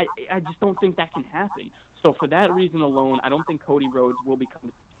 I just don't think that can happen. So for that reason alone, I don't think Cody Rhodes will become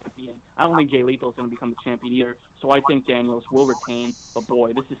the champion. I don't think Jay Lethal is going to become the champion either. So I think Daniels will retain. But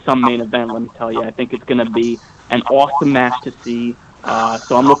boy, this is some main event, let me tell you. I think it's going to be an awesome match to see.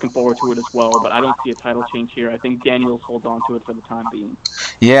 So I'm looking forward to it as well, but I don't see a title change here. I think Daniels holds on to it for the time being.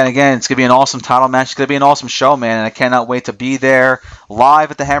 Yeah, and again, it's going to be an awesome title match. It's going to be an awesome show, man, and I cannot wait to be there live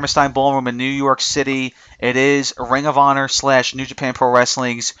at the Hammerstein Ballroom in New York City. It is Ring of Honor / New Japan Pro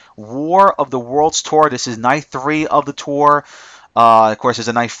Wrestling's War of the Worlds Tour. This is night 3 of the tour. Of course, there's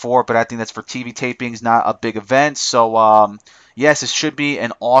a night 4, but I think that's for TV tapings, not a big event. So, yes, it should be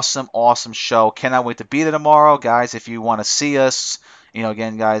an awesome, awesome show. Cannot wait to be there tomorrow. Guys, if you want to see us,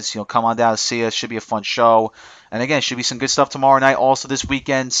 again, guys, come on down and see us. Should be a fun show. And again, should be some good stuff tomorrow night. Also this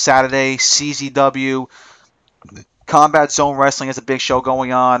weekend, Saturday, CZW, Combat Zone Wrestling has a big show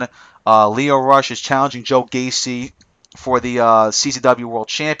going on. Leo Rush is challenging Joe Gacy for the CZW World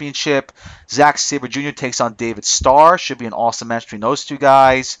Championship. Zack Sabre Jr. takes on David Starr. Should be an awesome match between those two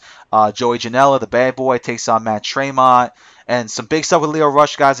guys. Joey Janela, the bad boy, takes on Matt Tremont. And some big stuff with Leo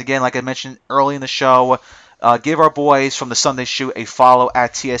Rush, guys. Again, like I mentioned early in the show, give our boys from the Sunday Shoot a follow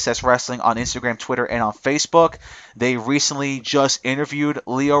at TSS Wrestling on Instagram, Twitter, and on Facebook. They recently just interviewed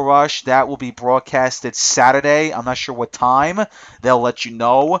Leo Rush. That will be broadcasted Saturday. I'm not sure what time. They'll let you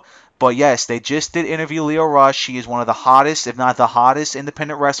know. But yes, they just did interview Leo Rush. He is one of the hottest, if not the hottest,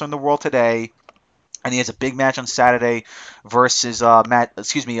 independent wrestler in the world today. And he has a big match on Saturday versus Joe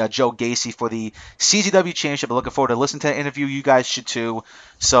Gacy for the CZW Championship. I'm looking forward to listening to that interview. You guys should too.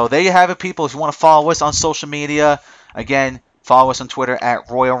 So there you have it, people. If you want to follow us on social media, again, Follow us on Twitter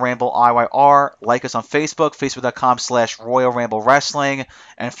at Royal Ramble IYR. Like us on Facebook, facebook.com/Royal Ramble Wrestling.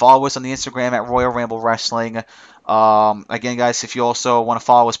 And follow us on the Instagram at Royal Ramble Wrestling. Again, guys, if you also want to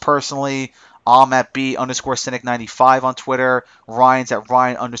follow us personally, I'm at B_Cynic95 on Twitter. Ryan's at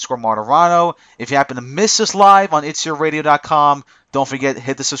Ryan_Martirano. If you happen to miss us live on itsyourradio.com, don't forget to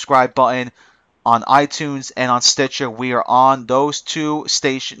hit the subscribe button on iTunes and on Stitcher. We are on those two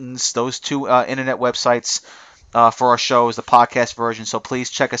stations, those two internet websites for our shows, the podcast version. So please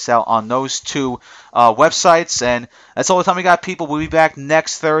check us out on those two websites. And that's all the time we got, people. We'll be back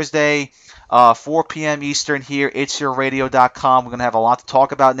next Thursday, 4 p.m. Eastern here, itsyourradio.com. We're going to have a lot to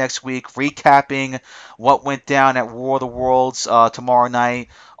talk about next week, recapping what went down at War of the Worlds tomorrow night.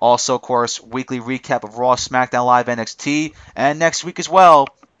 Also, of course, weekly recap of Raw, SmackDown Live, NXT. And next week as well,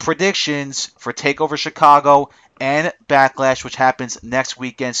 predictions for TakeOver Chicago and Backlash, which happens next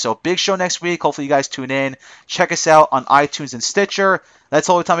weekend. So big show next week. Hopefully you guys tune in. Check us out on iTunes and Stitcher. That's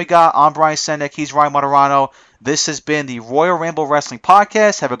all the time we got. I'm Brian Sendek. He's Ryan Martirano. This has been the Royal Ramble Wrestling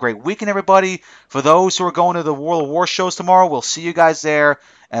Podcast. Have a great weekend, everybody. For those who are going to the World of War shows tomorrow, we'll see you guys there.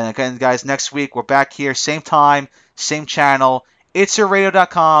 And again, guys, next week we're back here, same time, same channel. It's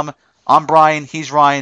yourradio.com. I'm Brian. He's Ryan.